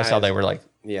 Jack I saw they were like,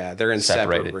 yeah, they're in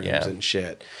separate rooms and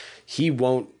shit. He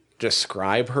won't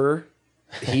describe her.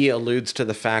 He alludes to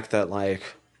the fact that, like,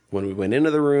 when we went into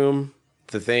the room,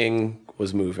 the thing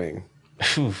was moving.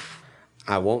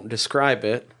 I won't describe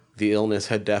it. The illness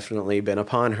had definitely been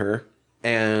upon her,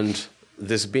 and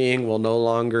this being will no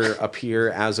longer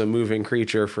appear as a moving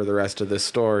creature for the rest of this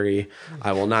story.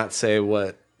 I will not say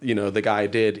what, the guy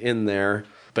did in there,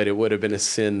 but it would have been a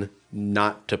sin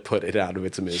not to put it out of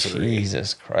its misery.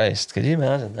 Jesus Christ. Could you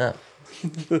imagine that?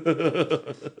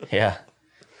 Yeah.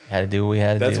 Had to do what we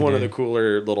had to do. That's one of the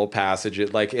cooler little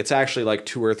passages. Like, it's actually like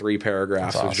 2 or 3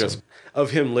 paragraphs of just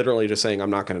of him literally just saying, I'm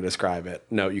not going to describe it.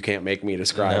 No, you can't make me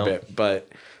describe it. But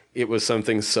it was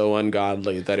something so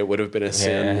ungodly that it would have been a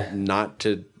sin not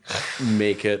to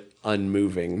make it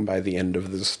unmoving by the end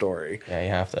of the story. Yeah, you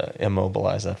have to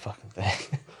immobilize that fucking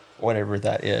thing. Whatever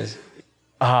that is.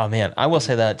 Oh, man. I will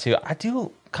say that, too. I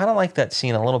do kind of like that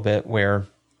scene a little bit where,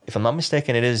 if I'm not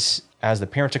mistaken, it is as the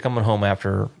parents are coming home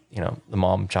after, the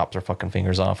mom chops her fucking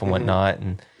fingers off and whatnot,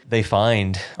 and they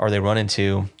run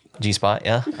into G-Spot,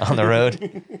 on the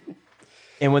road.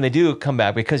 And when they do come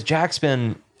back, because Jack's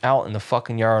been out in the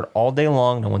fucking yard all day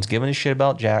long, no one's giving a shit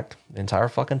about Jack the entire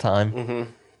fucking time,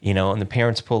 and the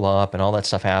parents pull up and all that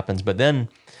stuff happens. But then,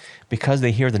 because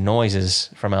they hear the noises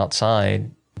from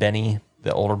outside, Benny,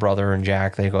 the older brother, and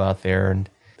Jack, they go out there, and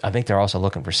I think they're also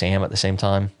looking for Sam at the same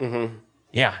time.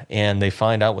 Yeah, and they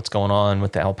find out what's going on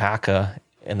with the alpaca,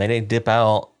 and they dip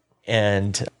out,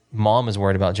 and Mom is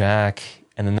worried about Jack,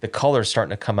 and then the color's starting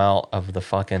to come out of the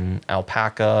fucking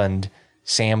alpaca and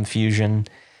Sam fusion.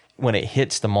 When it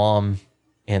hits the mom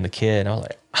and the kid, I was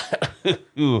like,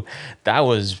 ooh, that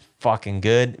was fucking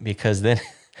good, because then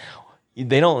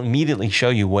they don't immediately show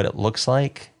you what it looks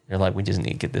like. They're like, we just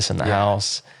need to get this in the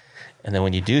house. And then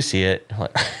when you do see it, I'm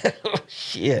like, oh,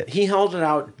 shit. He held it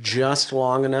out just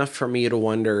long enough for me to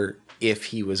wonder if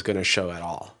he was going to show at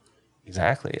all.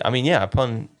 Exactly. I mean, yeah,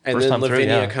 upon and first then time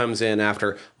Lavinia through, comes in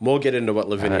after. We'll get into what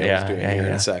Lavinia was doing here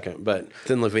in a second. But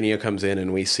then Lavinia comes in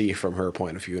and we see from her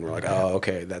point of view, and we're like, oh,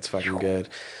 okay, that's fucking good.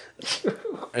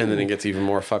 And then it gets even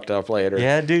more fucked up later.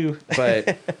 Yeah, I do.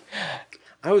 But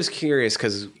I was curious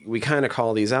because we kind of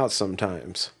call these out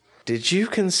sometimes. Did you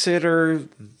consider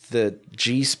the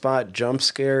G-Spot jump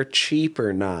scare cheap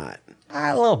or not?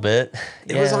 A little bit.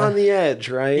 It was on the edge,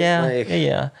 right? Yeah,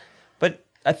 yeah. But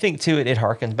I think, too, it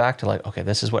harkens back to, like, okay,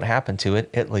 this is what happened to it,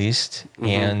 at least.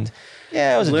 And,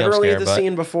 yeah, it was a jump scare. Literally, the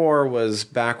scene before was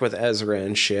back with Ezra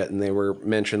and shit, and they were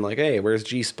mentioned, like, hey, where's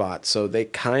G-Spot? So they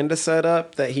kind of set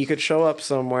up that he could show up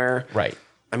somewhere. Right.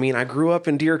 I mean, I grew up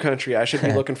in deer country. I should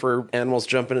be looking for animals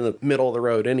jumping in the middle of the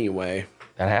road anyway.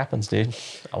 That happens, dude.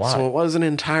 A lot. So it wasn't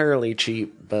entirely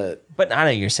cheap, but I know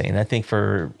what you're saying. I think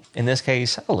for In this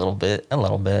case, a little bit. A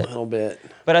little bit.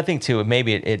 But I think too,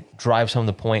 maybe it drives home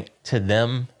the point to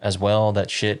them as well that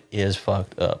shit is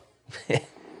fucked up.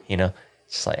 You know,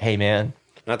 it's just like, hey man,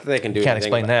 Not that they can do. can't anything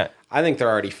explain about it. that. I think they're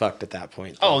already fucked at that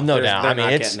point. Oh no, doubt. I mean,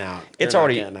 not it's getting out. it's They're not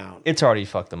already getting out. it's already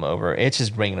fucked them over. It's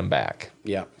just bringing them back.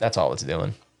 Yeah. That's all it's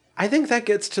doing. I think that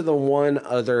gets to the one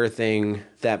other thing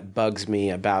that bugs me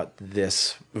about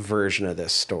this version of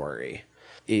this story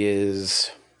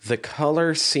is the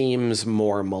color seems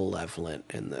more malevolent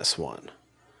in this one.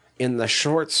 In the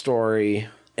short story,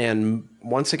 and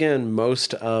once again,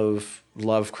 most of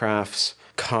Lovecraft's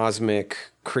cosmic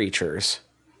creatures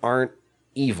aren't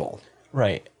evil.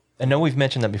 Right. I know we've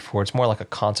mentioned that before. It's more like a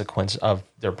consequence of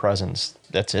their presence.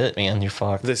 That's it, man. You're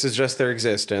fucked. This is just their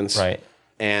existence. Right.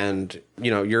 And,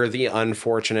 you're the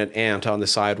unfortunate ant on the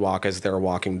sidewalk as they're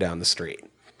walking down the street.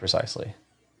 Precisely.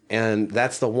 And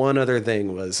that's the one other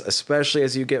thing was, especially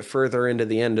as you get further into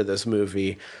the end of this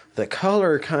movie, the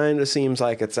color kind of seems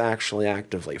like it's actually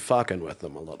actively fucking with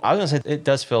them a little. I was going to say, it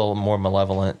does feel more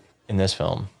malevolent in this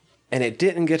film. And it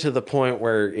didn't get to the point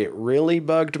where it really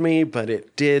bugged me, but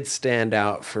it did stand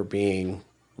out for being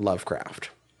Lovecraft.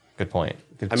 Good point.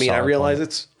 Good, I mean, I solid realize point.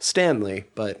 it's Stanley,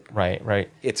 but Right.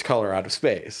 it's color out of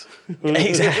space.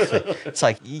 Exactly. It's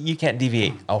like you can't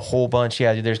deviate a whole bunch.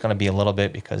 Yeah, there's going to be a little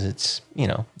bit because it's,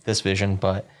 this vision,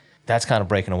 but that's kind of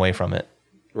breaking away from it.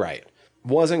 Right.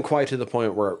 Wasn't quite to the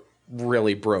point where it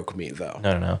really broke me, though.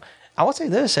 No. I would say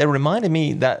this. It reminded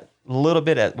me that a little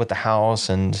bit with the house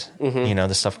and,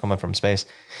 the stuff coming from space.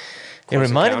 It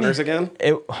reminded me again?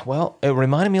 It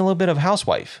reminded me a little bit of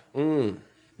Housewife.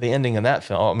 The ending of that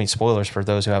film. I mean, spoilers for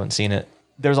those who haven't seen it.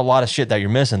 There's a lot of shit that you're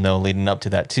missing, though, leading up to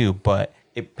that, too. But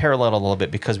it paralleled a little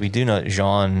bit because we do know that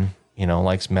Jean,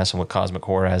 likes messing with cosmic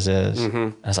horror as is.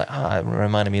 I was like, it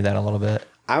reminded me of that a little bit.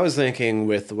 I was thinking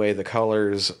with the way the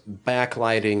colors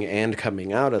backlighting and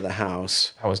coming out of the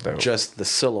house, That was dope. just the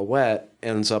silhouette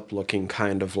ends up looking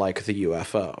kind of like the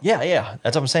UFO. Yeah.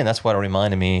 That's what I'm saying. That's what it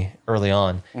reminded me early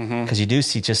on. Because you do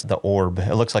see just the orb.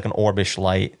 It looks like an orbish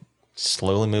light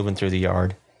slowly moving through the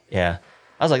yard. Yeah.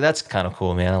 I was like, that's kind of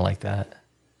cool, man. I like that.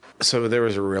 So there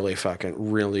was a really fucking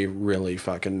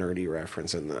nerdy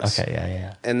reference in this. Okay,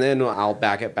 yeah. And then I'll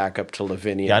back it back up to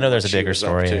Lavinia. Yeah, I know there's a what she bigger was up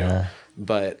story, to. yeah.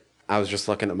 But I was just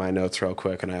looking at my notes real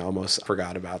quick and I almost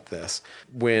forgot about this.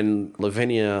 When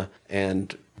Lavinia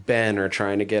and Ben are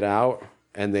trying to get out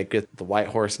and they get the white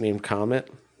horse named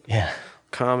Comet. Yeah.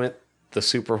 Comet, the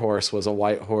super horse, was a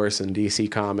white horse in DC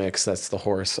Comics. That's the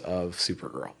horse of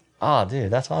Supergirl. Oh, dude,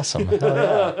 that's awesome. Hell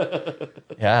yeah.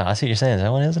 Yeah, I see what you're saying. Is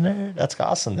that one isn't there? That's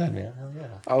awesome then, man. Hell yeah.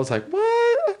 I was like,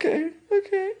 what? Okay.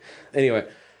 Anyway,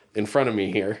 in front of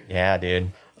me here, Yeah,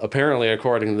 dude. apparently,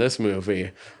 according to this movie,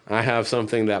 I have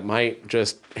something that might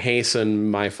just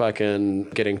hasten my fucking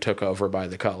getting took over by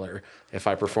the color if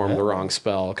I perform the wrong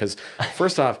spell. Because,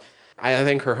 first off, I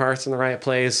think her heart's in the right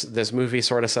place. This movie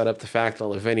sort of set up the fact that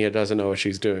Lavinia doesn't know what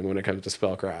she's doing when it comes to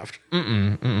spellcraft.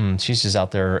 She's just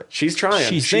out there. She's trying.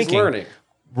 She's thinking. learning.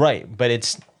 Right, but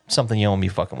it's something you won't be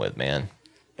fucking with, man.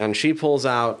 And she pulls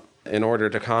out, in order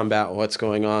to combat what's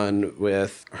going on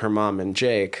with her mom and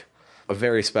Jake, a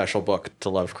very special book to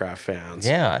Lovecraft fans.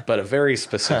 Yeah. But a very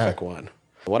specific one.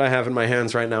 What I have in my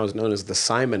hands right now is known as the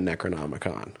Simon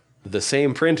Necronomicon. The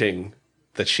same printing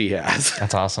that she has.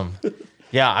 That's awesome.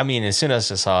 Yeah, I mean, as soon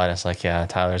as I saw it, it's like, yeah,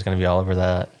 Tyler's going to be all over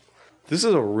that. This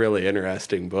is a really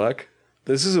interesting book.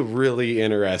 This is a really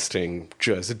interesting,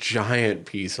 just giant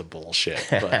piece of bullshit.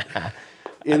 But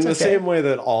in the same way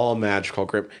that all magical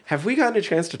grip... Have we gotten a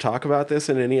chance to talk about this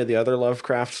in any of the other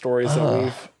Lovecraft stories that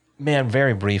we've... Man,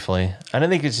 very briefly. I don't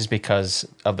think it's just because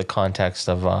of the context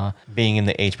of being in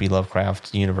the H.P.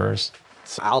 Lovecraft universe.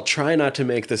 I'll try not to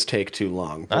make this take too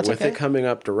long, but That's with okay. it coming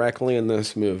up directly in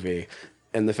this movie,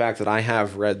 and the fact that I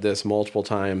have read this multiple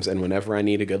times, and whenever I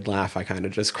need a good laugh, I kind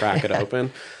of just crack it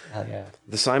open. Hell yeah.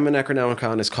 The Simon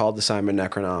Necronomicon is called the Simon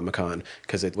Necronomicon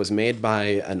because it was made by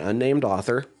an unnamed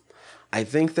author. I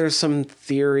think there's some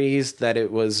theories that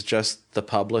it was just the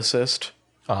publicist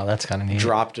Oh, that's kind of neat.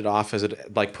 dropped it off as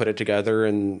it, like, put it together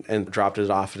and dropped it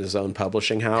off at his own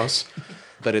publishing house.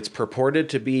 But it's purported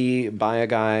to be by a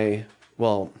guy,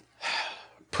 well,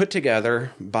 put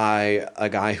together by a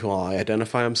guy who will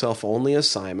identify himself only as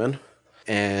Simon.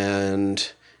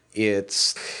 And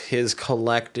it's his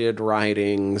collected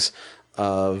writings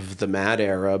of the Mad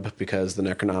Arab, because the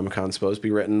Necronomicon is supposed to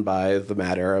be written by the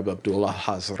Mad Arab Abdullah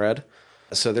Hazred.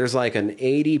 So there's like an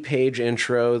 80-page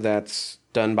intro that's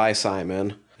done by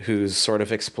Simon, who's sort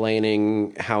of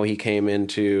explaining how he came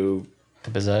into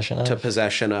The possession of to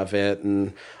possession of it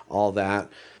and all that.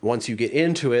 Once you get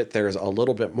into it, there's a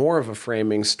little bit more of a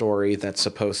framing story that's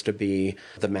supposed to be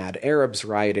the Mad Arab's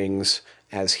writings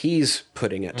as he's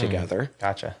putting it together.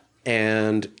 Gotcha.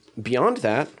 And beyond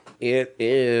that, it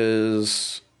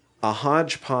is a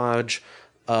hodgepodge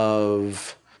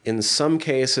of, in some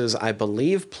cases, I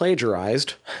believe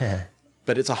plagiarized,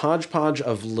 but it's a hodgepodge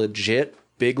of legit,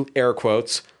 big air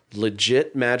quotes,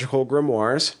 legit magical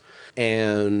grimoires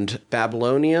and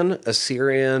Babylonian,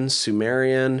 Assyrian,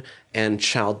 Sumerian, and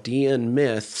Chaldean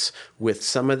myths with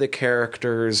some of the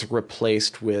characters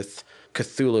replaced with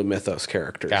Cthulhu mythos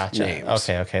characters' names.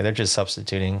 Okay. They're just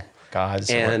substituting gods.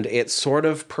 And it sort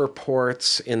of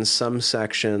purports in some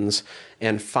sections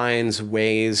and finds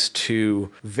ways to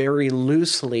very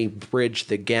loosely bridge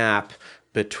the gap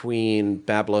between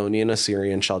Babylonian,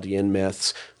 Assyrian, Chaldean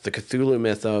myths, the Cthulhu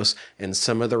mythos, and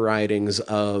some of the writings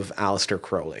of Aleister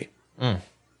Crowley,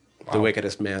 the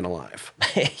wickedest man alive,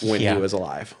 when he was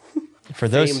alive. For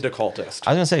those famed occultist.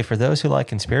 I was going to say, for those who like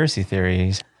conspiracy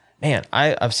theories, man,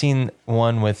 I've seen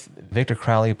one with Victor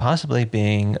Crowley possibly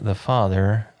being the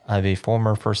father of a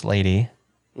former first lady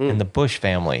in the Bush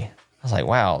family. I was like,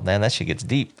 wow, man, that shit gets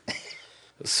deep.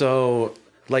 So,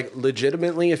 like,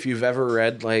 legitimately, if you've ever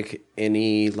read, like,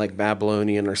 any, like,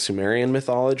 Babylonian or Sumerian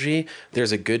mythology,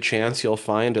 there's a good chance you'll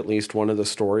find at least one of the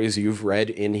stories you've read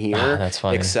in here. That's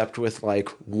funny. Except with, like,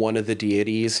 one of the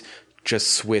deities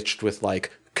just switched with, like,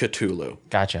 Cthulhu.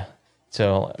 Gotcha.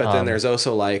 So, But then there's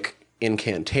also, like,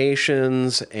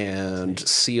 incantations and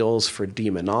seals for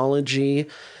demonology.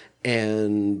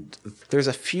 And there's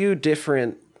a few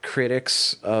different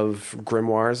critics of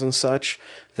grimoires and such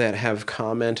that have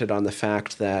commented on the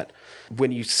fact that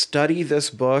when you study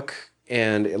this book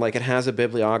and like it has a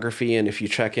bibliography, and if you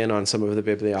check in on some of the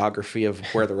bibliography of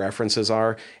where the references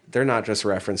are, they're not just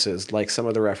references. Like some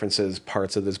of the references,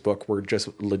 parts of this book were just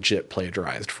legit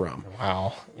plagiarized from.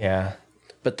 wow. Yeah.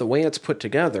 But the way it's put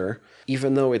together,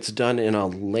 even though it's done in a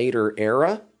later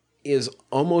era, is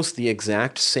almost the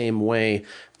exact same way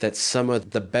that some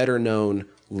of the better known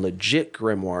legit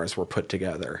grimoires were put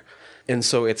together. And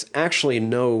so it's actually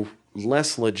no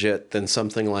less legit than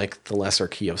something like the Lesser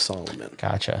Key of Solomon.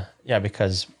 Gotcha. Yeah,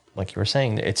 because like you were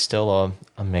saying, it's still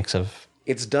a mix of...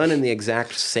 It's done in the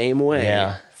exact same way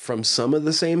Yeah. from some of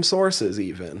the same sources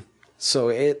even. So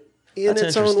it, in That's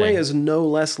its own way, interesting. is no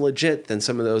less legit than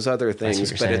some of those other things, what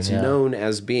but you're saying, it's yeah. known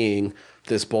as being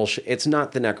this bullshit. It's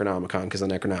not the Necronomicon because the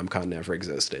Necronomicon never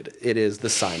existed. It is the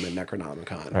Simon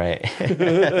Necronomicon. Right.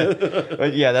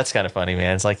 But yeah, that's kind of funny,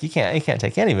 man. It's like you can't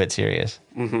take any of it serious.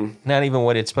 Mm-hmm. Not even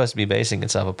what it's supposed to be basing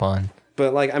itself upon.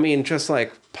 But like, I mean, just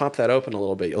like pop that open a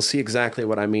little bit. You'll see exactly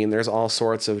what I mean. There's all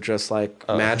sorts of just like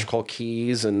magical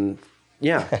keys and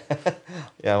yeah.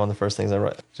 Yeah, one of the first things I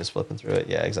wrote, just flipping through it.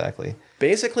 Yeah, exactly.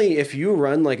 Basically, if you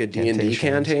run like a D&D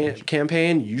Incantations.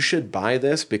 campaign, you should buy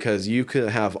this because you could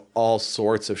have all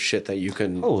sorts of shit that you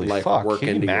can Holy like fuck, work can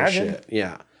you into your imagine? shit.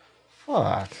 Yeah.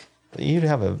 Fuck. You'd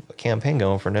have a campaign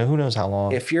going for who knows how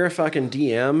long. If you're a fucking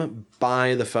DM,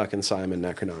 buy the fucking Simon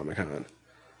Necronomicon.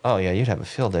 Oh, yeah, you'd have a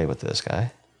field day with this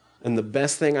guy. And the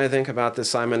best thing I think about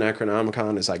this Simon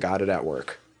Necronomicon is I got it at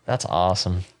work. That's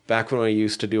awesome. Back when I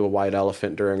used to do a white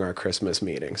elephant during our Christmas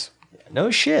meetings.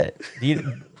 No shit. Do you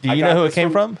I know got who it this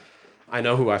came from? I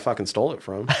know who I fucking stole it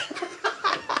from.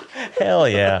 Hell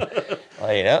yeah.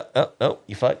 Like, oh,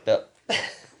 you fucked up.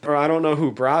 Or I don't know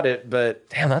who brought it, but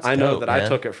Damn, that's I know dope, that I man.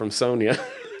 took it from Sonia.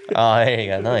 Oh, there you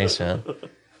go. Nice, man.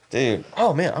 Dude.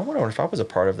 Oh, man. I wonder if I was a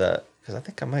part of that because I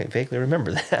think I might vaguely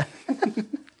remember that.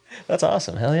 That's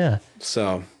awesome. Hell yeah.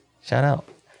 So, Shout out.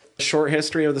 short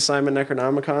history of the Simon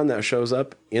Necronomicon that shows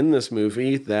up in this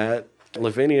movie that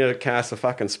Lavinia casts a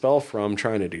fucking spell from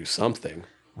trying to do something.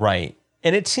 Right.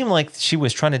 And it seemed like she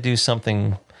was trying to do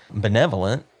something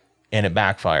benevolent and it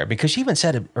backfired because she even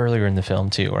said it earlier in the film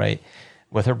too, right?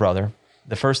 With her brother.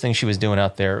 The first thing she was doing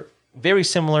out there, very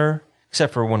similar,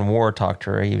 except for when War talked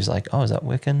to her, he was like, oh, is that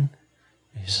Wiccan?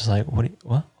 He's just like,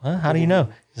 what? How do you know?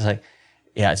 He's like,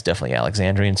 yeah, it's definitely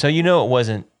Alexandrian. So you know it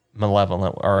wasn't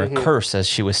malevolent or a curse as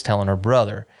she was telling her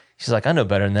brother. She's like, I know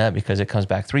better than that because it comes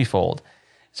back threefold.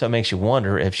 So it makes you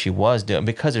wonder if she was doing,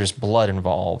 because there's blood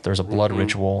involved. There's a blood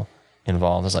ritual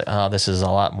involved. It's like, oh, this is a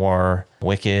lot more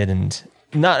wicked. And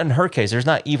not in her case, there's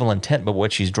not evil intent, but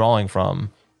what she's drawing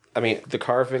from. I mean, the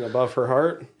carving above her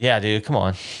heart, Yeah, dude, come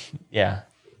on. Yeah.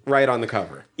 right on the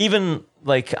cover. Even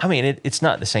like, I mean, it's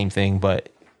not the same thing, but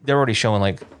they're already showing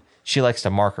like she likes to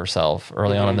mark herself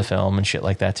early on in the film and shit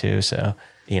like that too. So,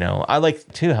 you know, I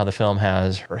like too how the film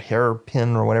has her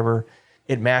hairpin or whatever.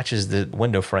 It matches the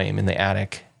window frame in the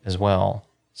attic as well.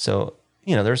 So,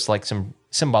 you know, there's like some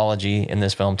symbology in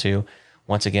this film too.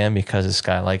 once again, because this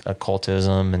guy like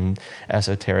occultism and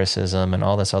esotericism and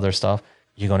all this other stuff,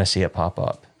 you're going to see it pop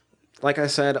up. Like I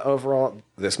said, overall,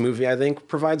 this movie, I think,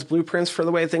 provides blueprints for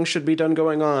the way things should be done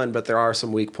going on, but there are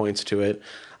some weak points to it.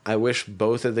 I wish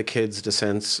both of the kids'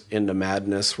 descents into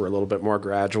madness were a little bit more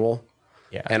gradual.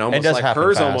 Yeah. And almost like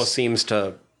hers almost seems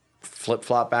to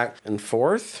flip-flop back and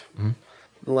forth. Mm-hmm.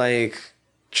 Like,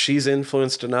 she's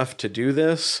influenced enough to do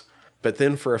this, but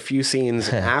then for a few scenes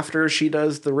after she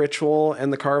does the ritual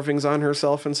and the carvings on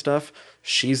herself and stuff,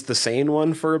 she's the sane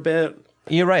one for a bit.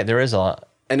 You're right. There is a lot.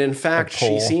 And in fact,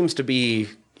 she seems to be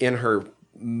in her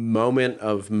moment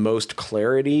of most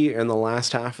clarity in the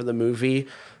last half of the movie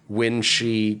when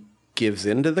she gives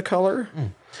into the color,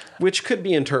 which could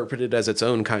be interpreted as its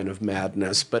own kind of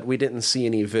madness, but we didn't see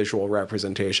any visual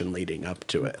representation leading up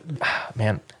to it.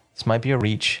 Man, this might be a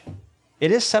reach.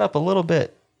 It is set up a little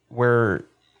bit where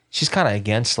she's kind of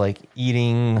against like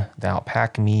eating the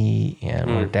alpaca meat and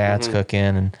her dad's cooking,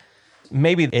 and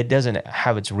maybe it doesn't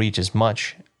have its reach as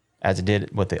much as it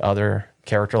did with the other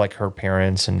character, like her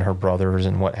parents and her brothers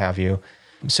and what have you.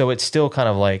 So it's still kind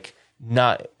of like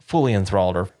not fully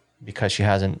enthralled her because she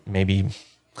hasn't maybe,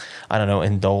 I don't know,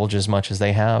 indulged as much as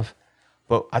they have.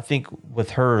 But I think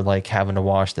with her like having to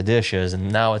wash the dishes,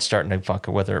 and now it's starting to fuck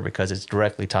with her because it's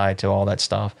directly tied to all that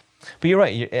stuff. But you're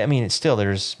right. I mean, it's still,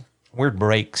 there's weird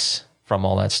breaks from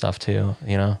all that stuff too,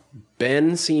 you know?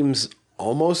 Ben seems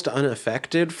almost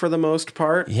unaffected for the most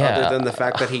part, other than the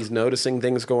fact that he's noticing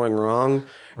things going wrong.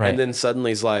 Right. And then suddenly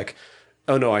he's like,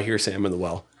 oh no, I hear Sam in the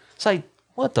well. It's like,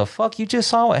 what the fuck? You just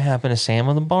saw what happened to Sam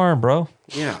in the barn, bro.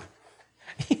 Yeah.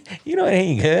 You know, it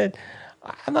ain't good.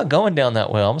 I'm not going down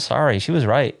that well. I'm sorry. She was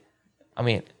right. I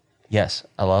mean, yes,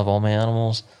 I love all my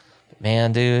animals. But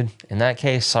man, dude, in that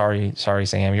case, sorry,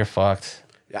 Sam, you're fucked.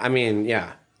 I mean,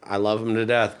 yeah, I love him to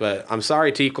death, but I'm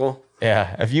sorry, Teakle.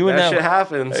 Yeah, if you in that shit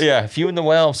happens. Yeah, if you in the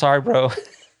well, I'm sorry, bro.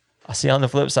 I'll see you on the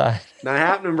flip side. Not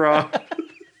happening, bro.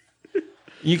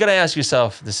 You got to ask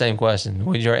yourself the same question.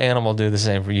 Would your animal do the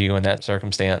same for you in that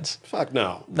circumstance? Fuck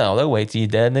no. No, they'll wait till you're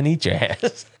dead and then eat your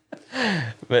ass.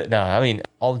 But no, I mean,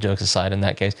 all jokes aside in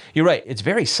that case, you're right. It's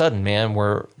very sudden, man,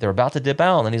 where they're about to dip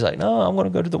out and then he's like, no, I'm going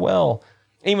to go to the well.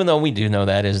 Even though we do know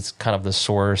that is kind of the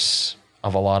source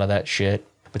of a lot of that shit.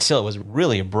 But still, it was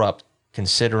really abrupt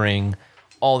considering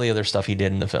all the other stuff he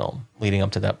did in the film leading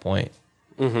up to that point.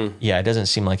 Mm-hmm. Yeah, it doesn't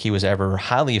seem like he was ever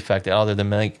highly affected other than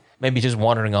like maybe just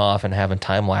wandering off and having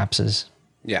time lapses.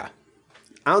 Yeah.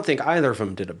 I don't think either of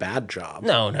them did a bad job.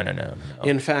 No.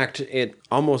 In fact, it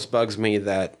almost bugs me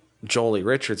that Jolie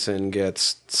Richardson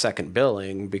gets second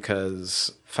billing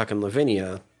because fucking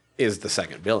Lavinia is the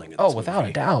second billing in this without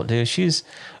movie. a doubt, dude. She's,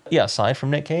 aside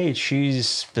from Nick Cage,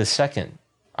 she's the second.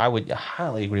 I would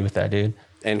highly agree with that, dude.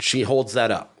 And she holds that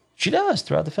up. She does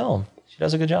throughout the film. She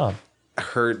does a good job.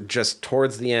 Her just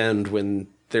towards the end when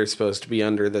they're supposed to be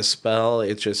under this spell,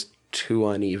 it's just too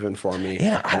uneven for me.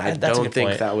 Yeah, and I that's don't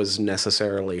think that was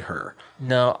necessarily her.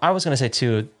 No, I was going to say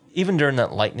too, even during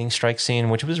that lightning strike scene,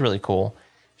 which was really cool,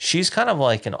 she's kind of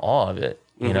like in awe of it,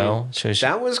 you know? So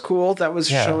that was cool. That was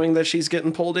showing that she's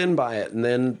getting pulled in by it. And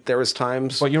then there was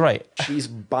times... But you're right. She's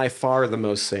by far the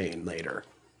most sane later.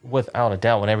 Without a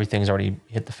doubt, when everything's already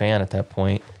hit the fan at that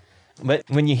point. But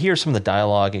when you hear some of the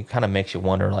dialogue, it kind of makes you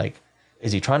wonder, like,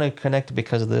 is he trying to connect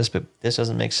because of this, but this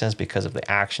doesn't make sense because of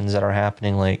the actions that are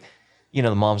happening? Like, you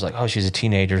know, the mom's like, oh, she's a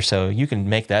teenager, so you can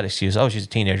make that excuse. Oh, she's a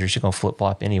teenager, she's going to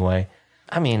flip-flop anyway.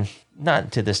 I mean,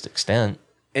 not to this extent.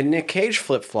 And Nick Cage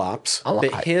flip-flops,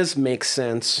 but his makes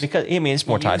sense. Because, I mean, it's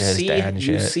more tied to his dad and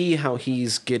shit. You see how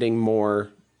he's getting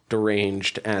more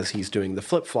deranged as he's doing the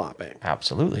flip-flopping.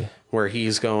 Absolutely. Where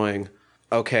he's going,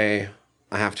 okay,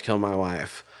 I have to kill my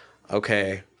wife.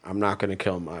 Okay, I'm not going to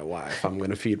kill my wife. I'm going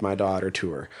to feed my daughter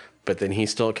to her. But then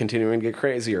he's still continuing to get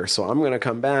crazier. So I'm going to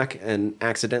come back and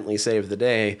accidentally save the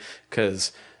day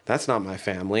because that's not my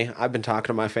family. I've been talking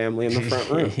to my family in the front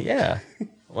room. Yeah.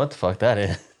 What the fuck that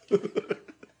is.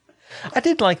 I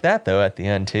did like that, though, at the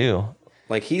end, too.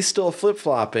 Like, he's still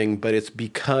flip-flopping, but it's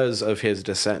because of his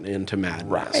descent into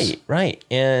madness. Right.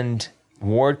 And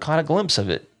Ward caught a glimpse of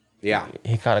it. Yeah.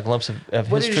 He caught a glimpse of his truth.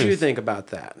 What did you think about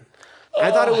that? I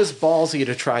thought it was ballsy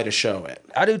to try to show it.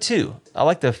 I do too. I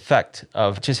like the effect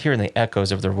of just hearing the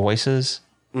echoes of their voices,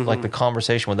 like the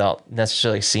conversation without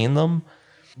necessarily seeing them.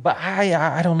 But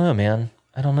I don't know, man.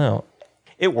 I don't know.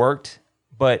 It worked,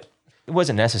 but it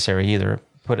wasn't necessary either,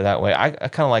 put it that way. I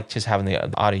kind of like just having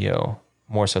the audio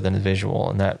more so than the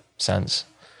visual in that sense.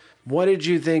 What did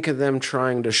you think of them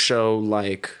trying to show,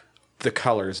 like, the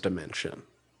colors dimension?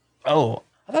 Oh,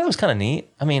 I thought it was kind of neat.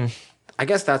 I mean... I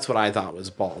guess that's what I thought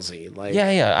was ballsy. Like,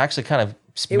 yeah. Actually, kind of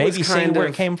maybe say where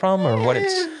it came from or what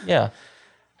it's. Yeah,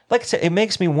 like I said, it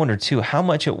makes me wonder too how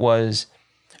much it was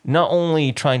not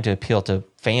only trying to appeal to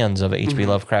fans of H.P.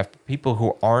 Lovecraft, people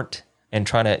who aren't, and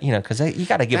trying to, because you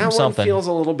got to give them That one something. feels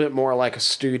a little bit more like a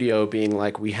studio being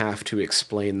like, we have to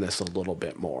explain this a little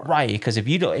bit more. Right, because if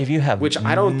you have... Which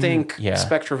I don't think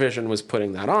Spectrovision was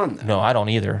putting that on them. No, I don't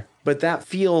either. But that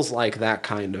feels like that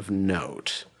kind of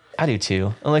note. I do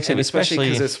too. And like I said, especially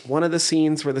because it's one of the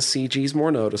scenes where the CG's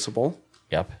more noticeable.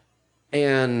 Yep.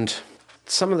 And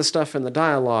some of the stuff in the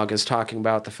dialogue is talking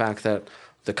about the fact that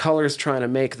the color's trying to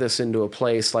make this into a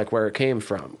place like where it came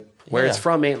from. Where it's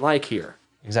from ain't like here.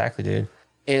 Exactly, dude.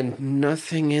 And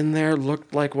nothing in there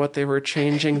looked like what they were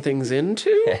changing things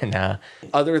into? Nah.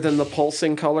 Other than the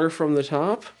pulsing color from the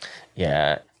top?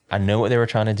 Yeah, I know what they were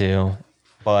trying to do,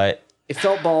 but... It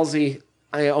felt ballsy.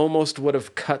 I almost would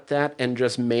have cut that and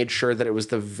just made sure that it was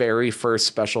the very first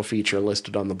special feature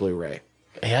listed on the Blu-ray.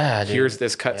 Yeah, dude. Here's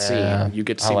this cut scene. You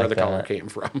get to see where the color came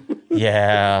from.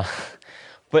 Yeah.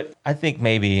 But I think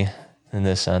maybe in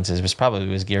this sense, it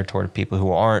was geared toward people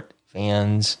who aren't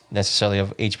fans necessarily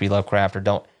of H.P. Lovecraft or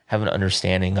don't have an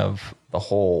understanding of the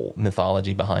whole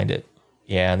mythology behind it.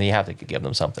 Yeah, and you have to give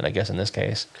them something, I guess, in this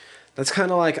case. That's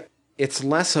kind of like, it's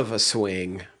less of a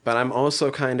swing, but I'm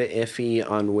also kind of iffy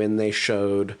on when they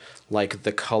showed like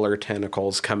the color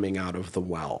tentacles coming out of the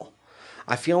well.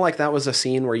 I feel like that was a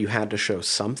scene where you had to show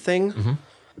something,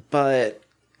 but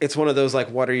it's one of those like,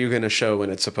 what are you going to show when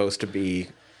it's supposed to be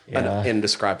an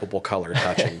indescribable color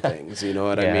touching things? You know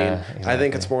what I mean? Exactly. I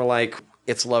think it's more like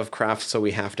it's Lovecraft, so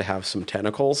we have to have some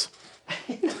tentacles.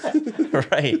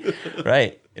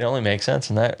 Right. It only makes sense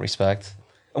in that respect.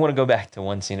 I want to go back to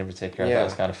one scene in particular. I thought it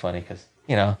was kind of funny because,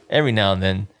 every now and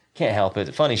then, can't help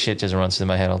it. Funny shit just runs through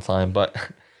my head all the time. But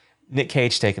Nick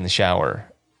Cage taking the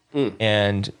shower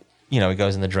and, he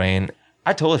goes in the drain.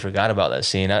 I totally forgot about that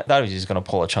scene. I thought he was just going to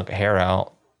pull a chunk of hair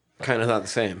out. Kind of not the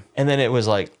same. And then it was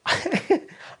like...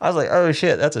 I was like, oh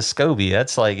shit, that's a SCOBY.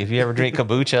 That's like, if you ever drink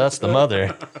kombucha, that's the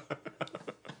mother.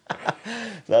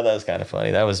 So that was kind of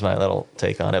funny. That was my little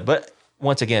take on it. But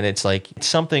once again, it's like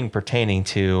something pertaining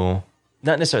to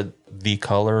not necessarily the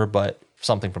color, but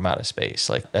something from outer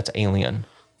space. Like that's alien.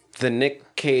 The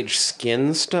Nick Cage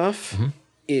skin stuff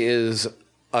is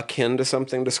akin to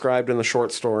something described in the short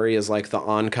story as like the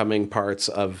oncoming parts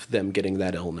of them getting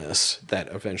that illness that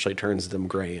eventually turns them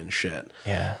gray and shit.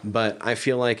 Yeah. But I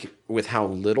feel like with how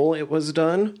little it was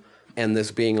done, and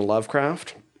this being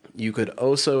Lovecraft, you could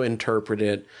also interpret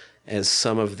it as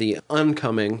some of the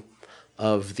oncoming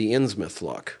of the Innsmouth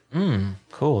look.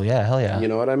 Cool. Yeah. Hell yeah. You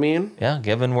know what I mean? Yeah.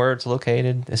 Given where it's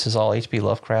located, this is all H.P.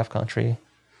 Lovecraft country.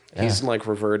 Yeah. He's like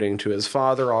reverting to his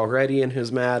father already in his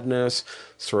madness.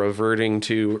 So reverting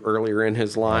to earlier in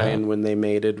his line when they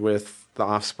mated with the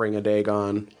offspring of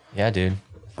Dagon. Yeah, dude.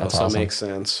 That's also awesome. makes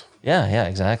sense. Yeah,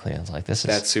 exactly. It's like this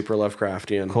is that's super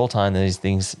Lovecraftian. Cool time these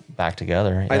things back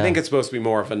together. Yeah. I think it's supposed to be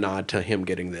more of a nod to him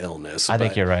getting the illness. I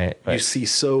think you're right. You see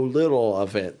so little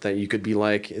of it that you could be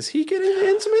like, is he getting the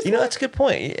Innsmouth? That's a good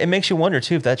point. It makes you wonder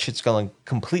too if that shit's going to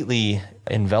completely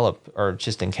envelop or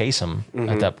just encase him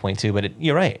at that point too. But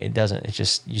you're right. It doesn't. It's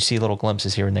just you see little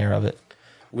glimpses here and there of it.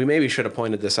 We maybe should have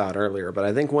pointed this out earlier, but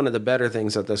I think one of the better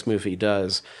things that this movie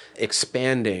does,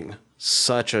 expanding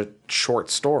such a short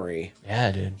story,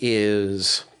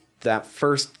 is that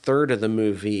first third of the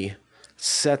movie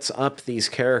sets up these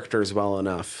characters well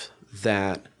enough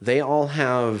that they all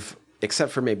have,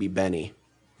 except for maybe Benny,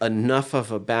 enough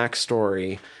of a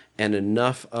backstory and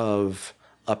enough of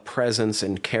a presence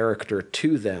and character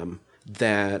to them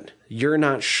that you're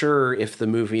not sure if the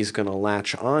movie's going to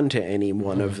latch on to any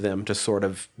one of them to sort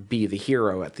of be the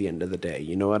hero at the end of the day.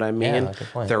 You know what I mean? Yeah, good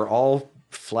point. They're all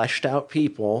fleshed out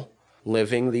people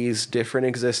living these different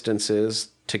existences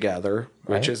together,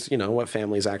 which is, what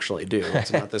families actually do.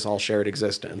 It's not this all shared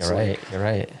existence. You're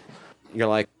right. You're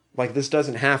like this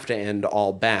doesn't have to end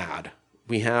all bad.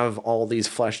 We have all these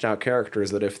fleshed out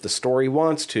characters that if the story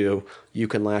wants to, you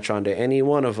can latch onto any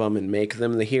one of them and make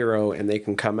them the hero, and they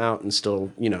can come out and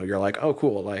still, you're like, oh,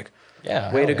 cool. Like,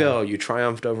 way to go. You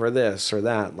triumphed over this or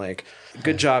that. Like,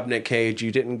 good job, Nick Cage.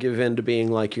 You didn't give in to being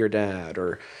like your dad.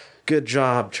 Or good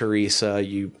job, Teresa.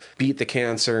 You beat the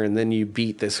cancer and then you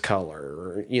beat this color.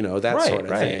 Or, that sort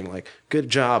of thing. Like, good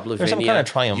job, Lavinia. There's some kind of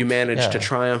triumph. You managed to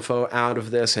triumph out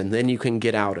of this, and then you can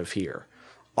get out of here.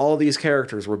 All these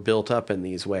characters were built up in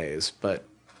these ways, but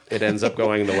it ends up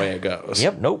going the way it goes.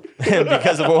 Yep, nope.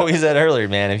 Because of what we said earlier,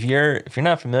 man. If you're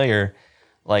not familiar,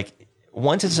 like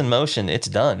once it's in motion, it's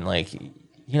done. Like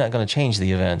you're not going to change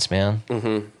the events, man.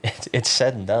 Mm-hmm. It's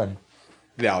said and done.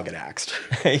 They all get axed.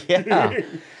 Yeah,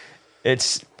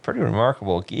 it's pretty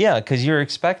remarkable. Yeah, because you're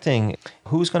expecting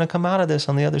who's going to come out of this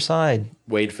on the other side.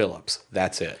 Wade Phillips.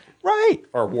 That's it. Right.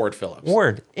 Or Ward Phillips.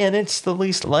 Ward. And it's the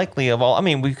least likely of all. I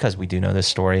mean, because we do know this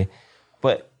story.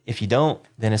 But if you don't,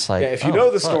 then it's like... Yeah, if you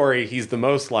know the story, he's the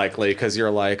most likely because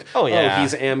you're like, oh, yeah.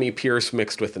 He's Amy Pierce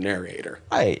mixed with the narrator.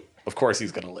 Right. Of course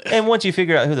he's going to live. And once you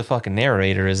figure out who the fucking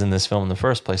narrator is in this film in the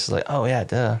first place, it's like, oh, yeah,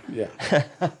 duh. Yeah.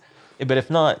 But if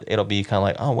not, it'll be kind of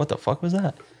like, oh, what the fuck was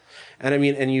that? And I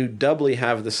mean, and you doubly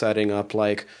have the setting up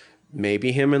like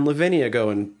maybe him and Lavinia go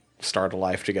and start a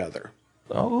life together.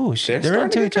 Oh, shit. They're They're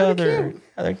into each starting to get other. kinda cute.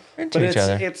 Yeah, they're into But each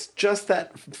other. it's just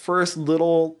that first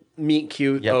little meet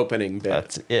cute Yep. opening bit.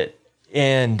 That's it.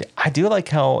 And I do like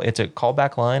how it's a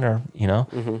callback line, or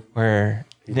where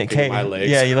Nick Think of Cage. my legs.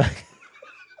 Yeah, you like.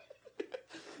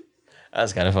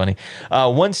 That's kind of funny.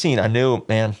 One scene I knew,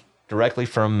 man, directly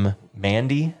from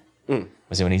Mandy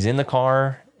was when he's in the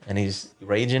car and he's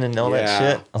raging and all that Yeah.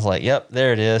 shit. I was like, "Yep,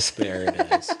 there it is." There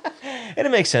it is. And it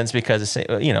makes sense because it's,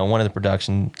 one of the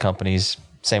production companies,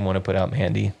 same one to put out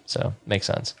Mandy, so makes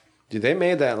sense. Dude, they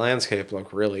made that landscape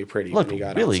look really pretty Looked when you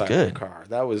got really outside good. the car.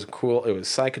 That was cool. It was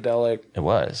psychedelic, It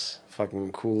was.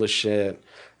 fucking cool as shit.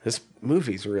 This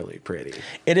movie's really pretty.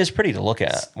 It is pretty to look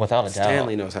at, without a doubt.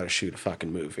 Stanley knows how to shoot a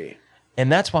fucking movie. And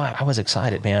that's why I was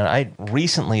excited, man. I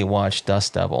recently watched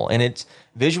Dust Devil, and it's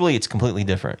visually it's completely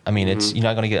different. I mean, it's you're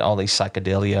not going to get all these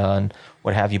psychedelia and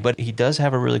what have you, but he does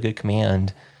have a really good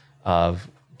command of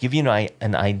giving you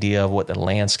an idea of what the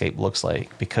landscape looks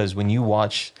like. Because when you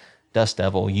watch Dust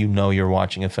Devil, you know you're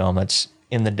watching a film that's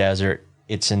in the desert.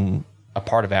 It's in a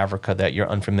part of Africa that you're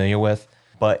unfamiliar with,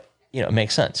 but it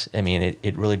makes sense. I mean,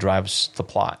 it really drives the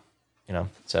plot.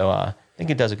 So I think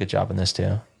it does a good job in this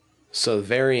too. So the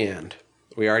very end,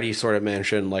 we already sort of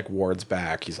mentioned like Ward's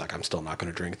back. He's like, I'm still not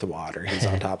going to drink the water. He's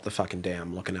on top of the fucking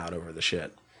dam looking out over the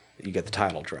shit. You get the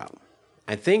title drop.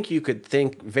 I think you could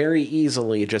think very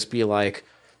easily just be like,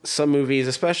 some movies,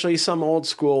 especially some old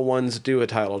school ones, do a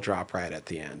title drop right at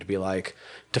the end. Be like,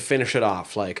 to finish it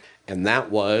off, like, and that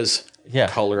was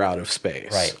Color Out of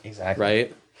Space. Right, exactly.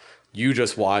 Right? You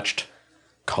just watched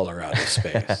Color Out of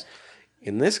Space.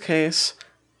 In this case,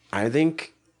 I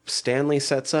think Stanley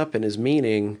sets up in his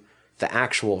meaning the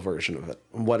actual version of it,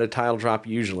 what a title drop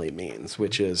usually means,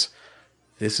 which is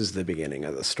this is the beginning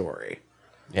of the story.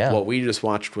 Yeah. What we just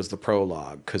watched was the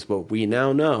prologue, because what we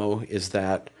now know is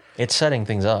that It's setting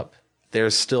things up.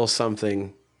 there's still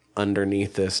something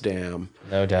underneath this dam.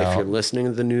 No doubt. If you're listening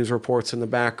to the news reports in the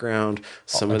background,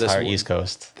 some of this entire East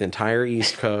Coast. the entire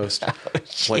East Coast.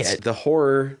 What's Shit. the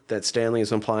horror that Stanley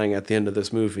is implying at the end of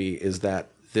this movie is that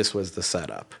this was the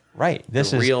setup. Right.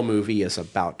 This The is real movie is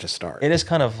about to start. It is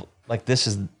kind of like this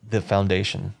is the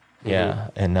foundation. Yeah.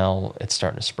 And now it's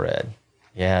starting to spread.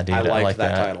 Yeah, dude. I I liked like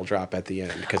that title drop at the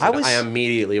end because I I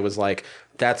immediately was like,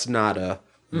 that's not a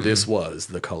this was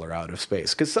the Color Out of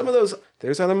Space. Because some of those,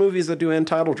 there's other movies that do end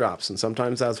title drops, and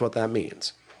sometimes that's what that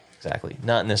means. Exactly.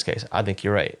 Not in this case. I think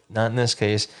you're right. Not in this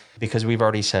case because we've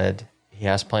already said he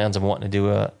has plans of wanting to do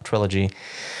a trilogy.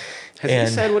 Has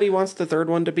he said what he wants the third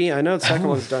one to be? I know the second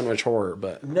one's done with horror,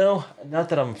 but No, not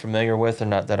that I'm familiar with or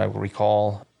not that I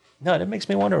recall. No, it makes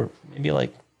me wonder. Maybe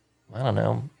like, I don't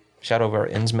know, Shadow over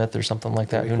Innsmouth or something like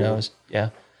that. Who knows?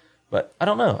 Yeah. But I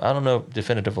don't know. I don't know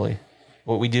definitively.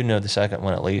 Well, we do know the second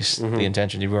one at least, the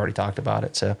intention. You've already talked about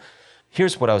it. So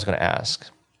here's what I was going to ask.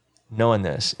 Knowing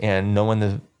this and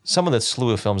knowing some of the slew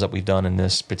of films that we've done in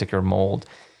this particular mold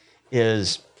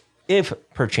is if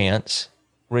perchance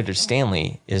Richard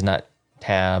Stanley is not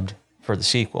tabbed for the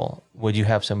sequel, would you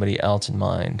have somebody else in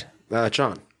mind?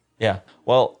 John. Yeah.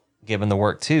 Well, given the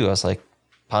work too, I was like,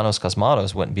 Panos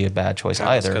Cosmatos wouldn't be a bad choice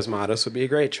either. Cosmatos would be a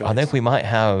great choice. I think we might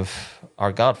have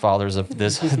our godfathers of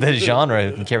this genre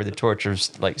who can carry the torch of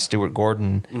like Stuart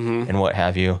Gordon and what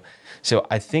have you. So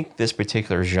I think this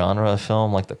particular genre of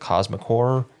film, like the cosmic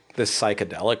horror, this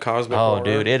psychedelic cosmic oh, horror.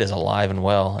 dude, it is alive and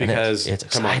well. And Because it's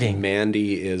come on, exciting.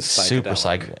 Mandy is psychedelic. Super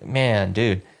psychedelic. Man,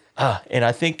 dude. And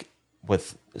I think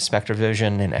with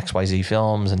Spectrovision and XYZ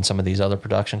Films and some of these other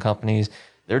production companies,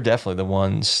 they're definitely the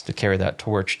ones to carry that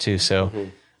torch too. So,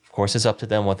 of course, it's up to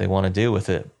them what they want to do with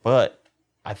it. But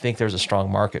I think there's a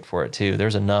strong market for it too.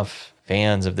 There's enough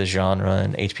fans of this genre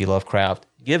and H.P. Lovecraft,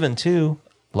 given to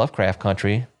Lovecraft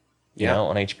Country, you know,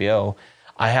 on HBO.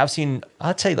 I have seen,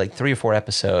 I'd say like 3 or 4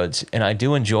 episodes, and I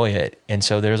do enjoy it. And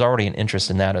so there's already an interest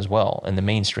in that as well in the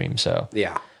mainstream. So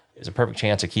Yeah. it's a perfect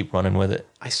chance to keep running with it.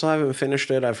 I still haven't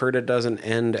finished it. I've heard it doesn't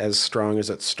end as strong as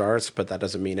it starts, but that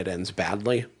doesn't mean it ends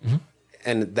badly.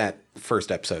 And that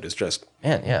first episode is just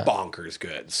Man, yeah. bonkers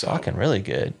good. So Fucking really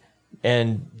good.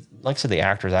 And like I said, the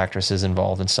actors, actresses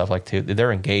involved and stuff like too,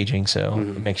 they're engaging, so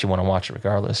it makes you want to watch it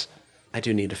regardless. I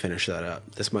do need to finish that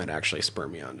up. This might actually spur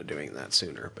me on to doing that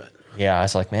sooner, but Yeah, I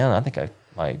was like, man, I think I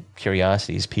my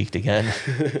curiosity's peaked again.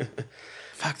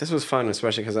 Fuck, this was fun,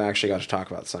 especially because I actually got to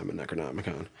talk about Simon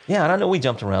Necronomicon. Yeah, and I know we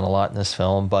jumped around a lot in this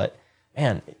film, but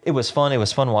man, it was fun. It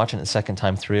was fun watching it the second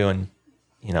time through, and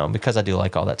because I do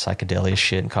like all that psychedelia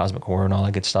shit and cosmic horror and all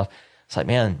that good stuff. It's like,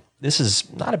 man, this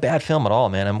is not a bad film at all,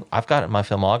 man. I've got it in my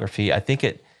filmography. I think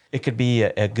it could be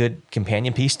a good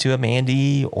companion piece to a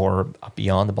Mandy or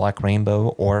Beyond the Black Rainbow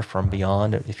or From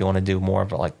Beyond if you want to do more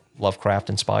of a like Lovecraft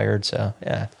inspired. So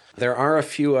yeah. There are a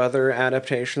few other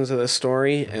adaptations of this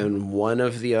story, and one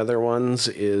of the other ones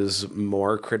is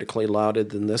more critically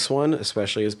lauded than this one,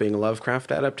 especially as being a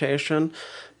Lovecraft adaptation.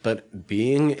 But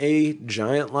being a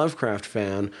giant Lovecraft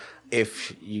fan,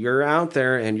 if you're out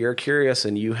there and you're curious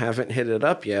and you haven't hit it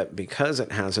up yet because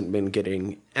it hasn't been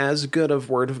getting as good of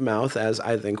word of mouth as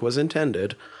I think was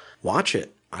intended, watch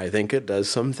it. I think it does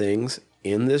some things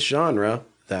in this genre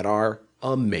that are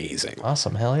amazing.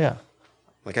 Awesome. Hell yeah.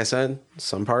 Like I said,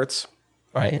 some parts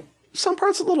Right.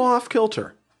 a little off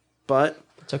kilter, but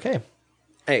It's okay.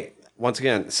 hey, once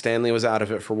again, Stanley was out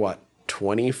of it for what,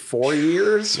 24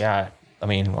 years? Yeah. I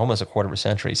mean, almost a quarter of a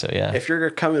century. So yeah. If you're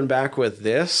coming back with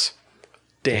this,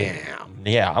 damn.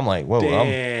 Yeah. I'm like, whoa, I'm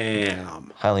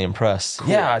Damn. highly impressed.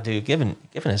 Yeah, dude. Given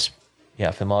his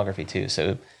filmography too.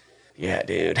 So yeah,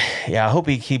 dude. Yeah, I hope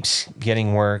he keeps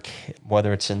getting work,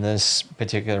 whether it's in this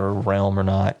particular realm or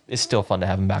not. It's still fun to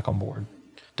have him back on board.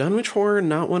 Dunwich Horror,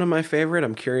 not one of my favorite.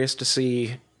 I'm curious to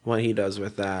see what he does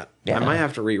with that. Yeah. I might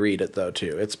have to reread it though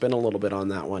too. It's been a little bit on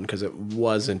that one because it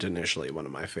wasn't initially one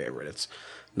of my favorite. It's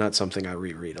not something I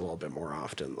reread a little bit more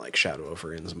often, like Shadow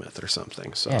over Innsmouth or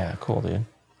something. So Yeah, cool, dude.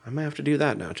 I might have to do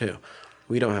that now too.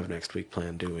 We don't have next week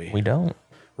planned, do we? We don't.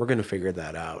 We're gonna figure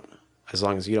that out. As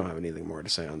long as you don't have anything more to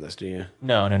say on this, do you?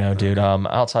 No, dude.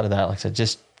 Outside of that, like I said,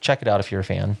 just check it out if you're a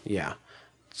fan. Yeah.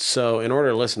 So in order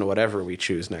to listen to whatever we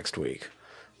choose next week,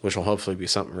 which will hopefully be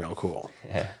something real cool,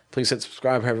 Yeah. please hit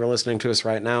subscribe however you're listening to us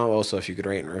right now. Also, if you could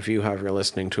rate and review however you're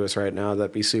listening to us right now,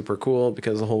 that'd be super cool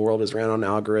because the whole world is ran on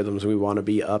algorithms. We want to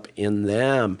be up in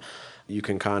them. You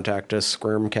can contact us,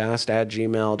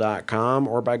 squirmcast@gmail.com,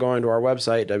 or by going to our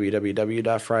website,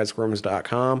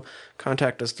 www.friedsquirms.com.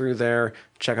 Contact us through there.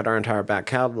 Check out our entire back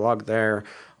catalog there.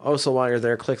 Also, while you're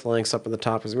there, click the links up at the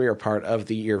top as we are part of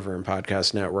the Earworm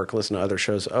Podcast Network. Listen to other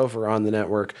shows over on the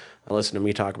network. Listen to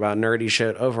me talk about nerdy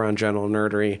shit over on General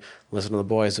Nerdery. Listen to the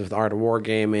boys of the Art of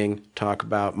Wargaming talk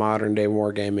about modern-day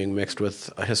wargaming mixed with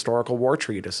historical war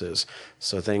treatises.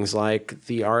 So things like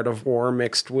The Art of War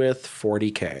mixed with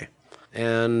 40K.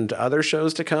 And other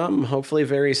shows to come, hopefully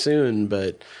very soon,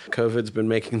 but COVID's been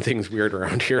making things weird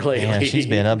around here lately. Man, she's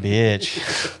been a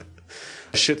bitch.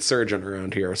 Shit surgeon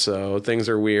around here, so things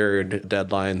are weird.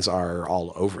 Deadlines are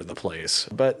all over the place,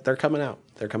 but they're coming out.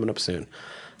 They're coming up soon.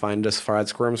 Find us, Fried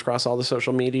Squirms, across all the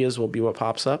social medias will be what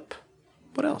pops up.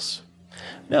 What else?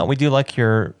 No, we do like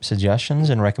your suggestions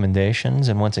and recommendations.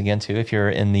 And once again, too, if you're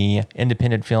in the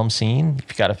independent film scene, if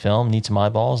you got a film, need some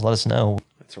eyeballs, let us know.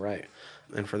 That's right.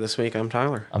 And for this week, I'm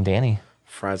Tyler. I'm Danny.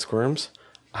 Fried Squirms.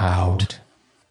 Out.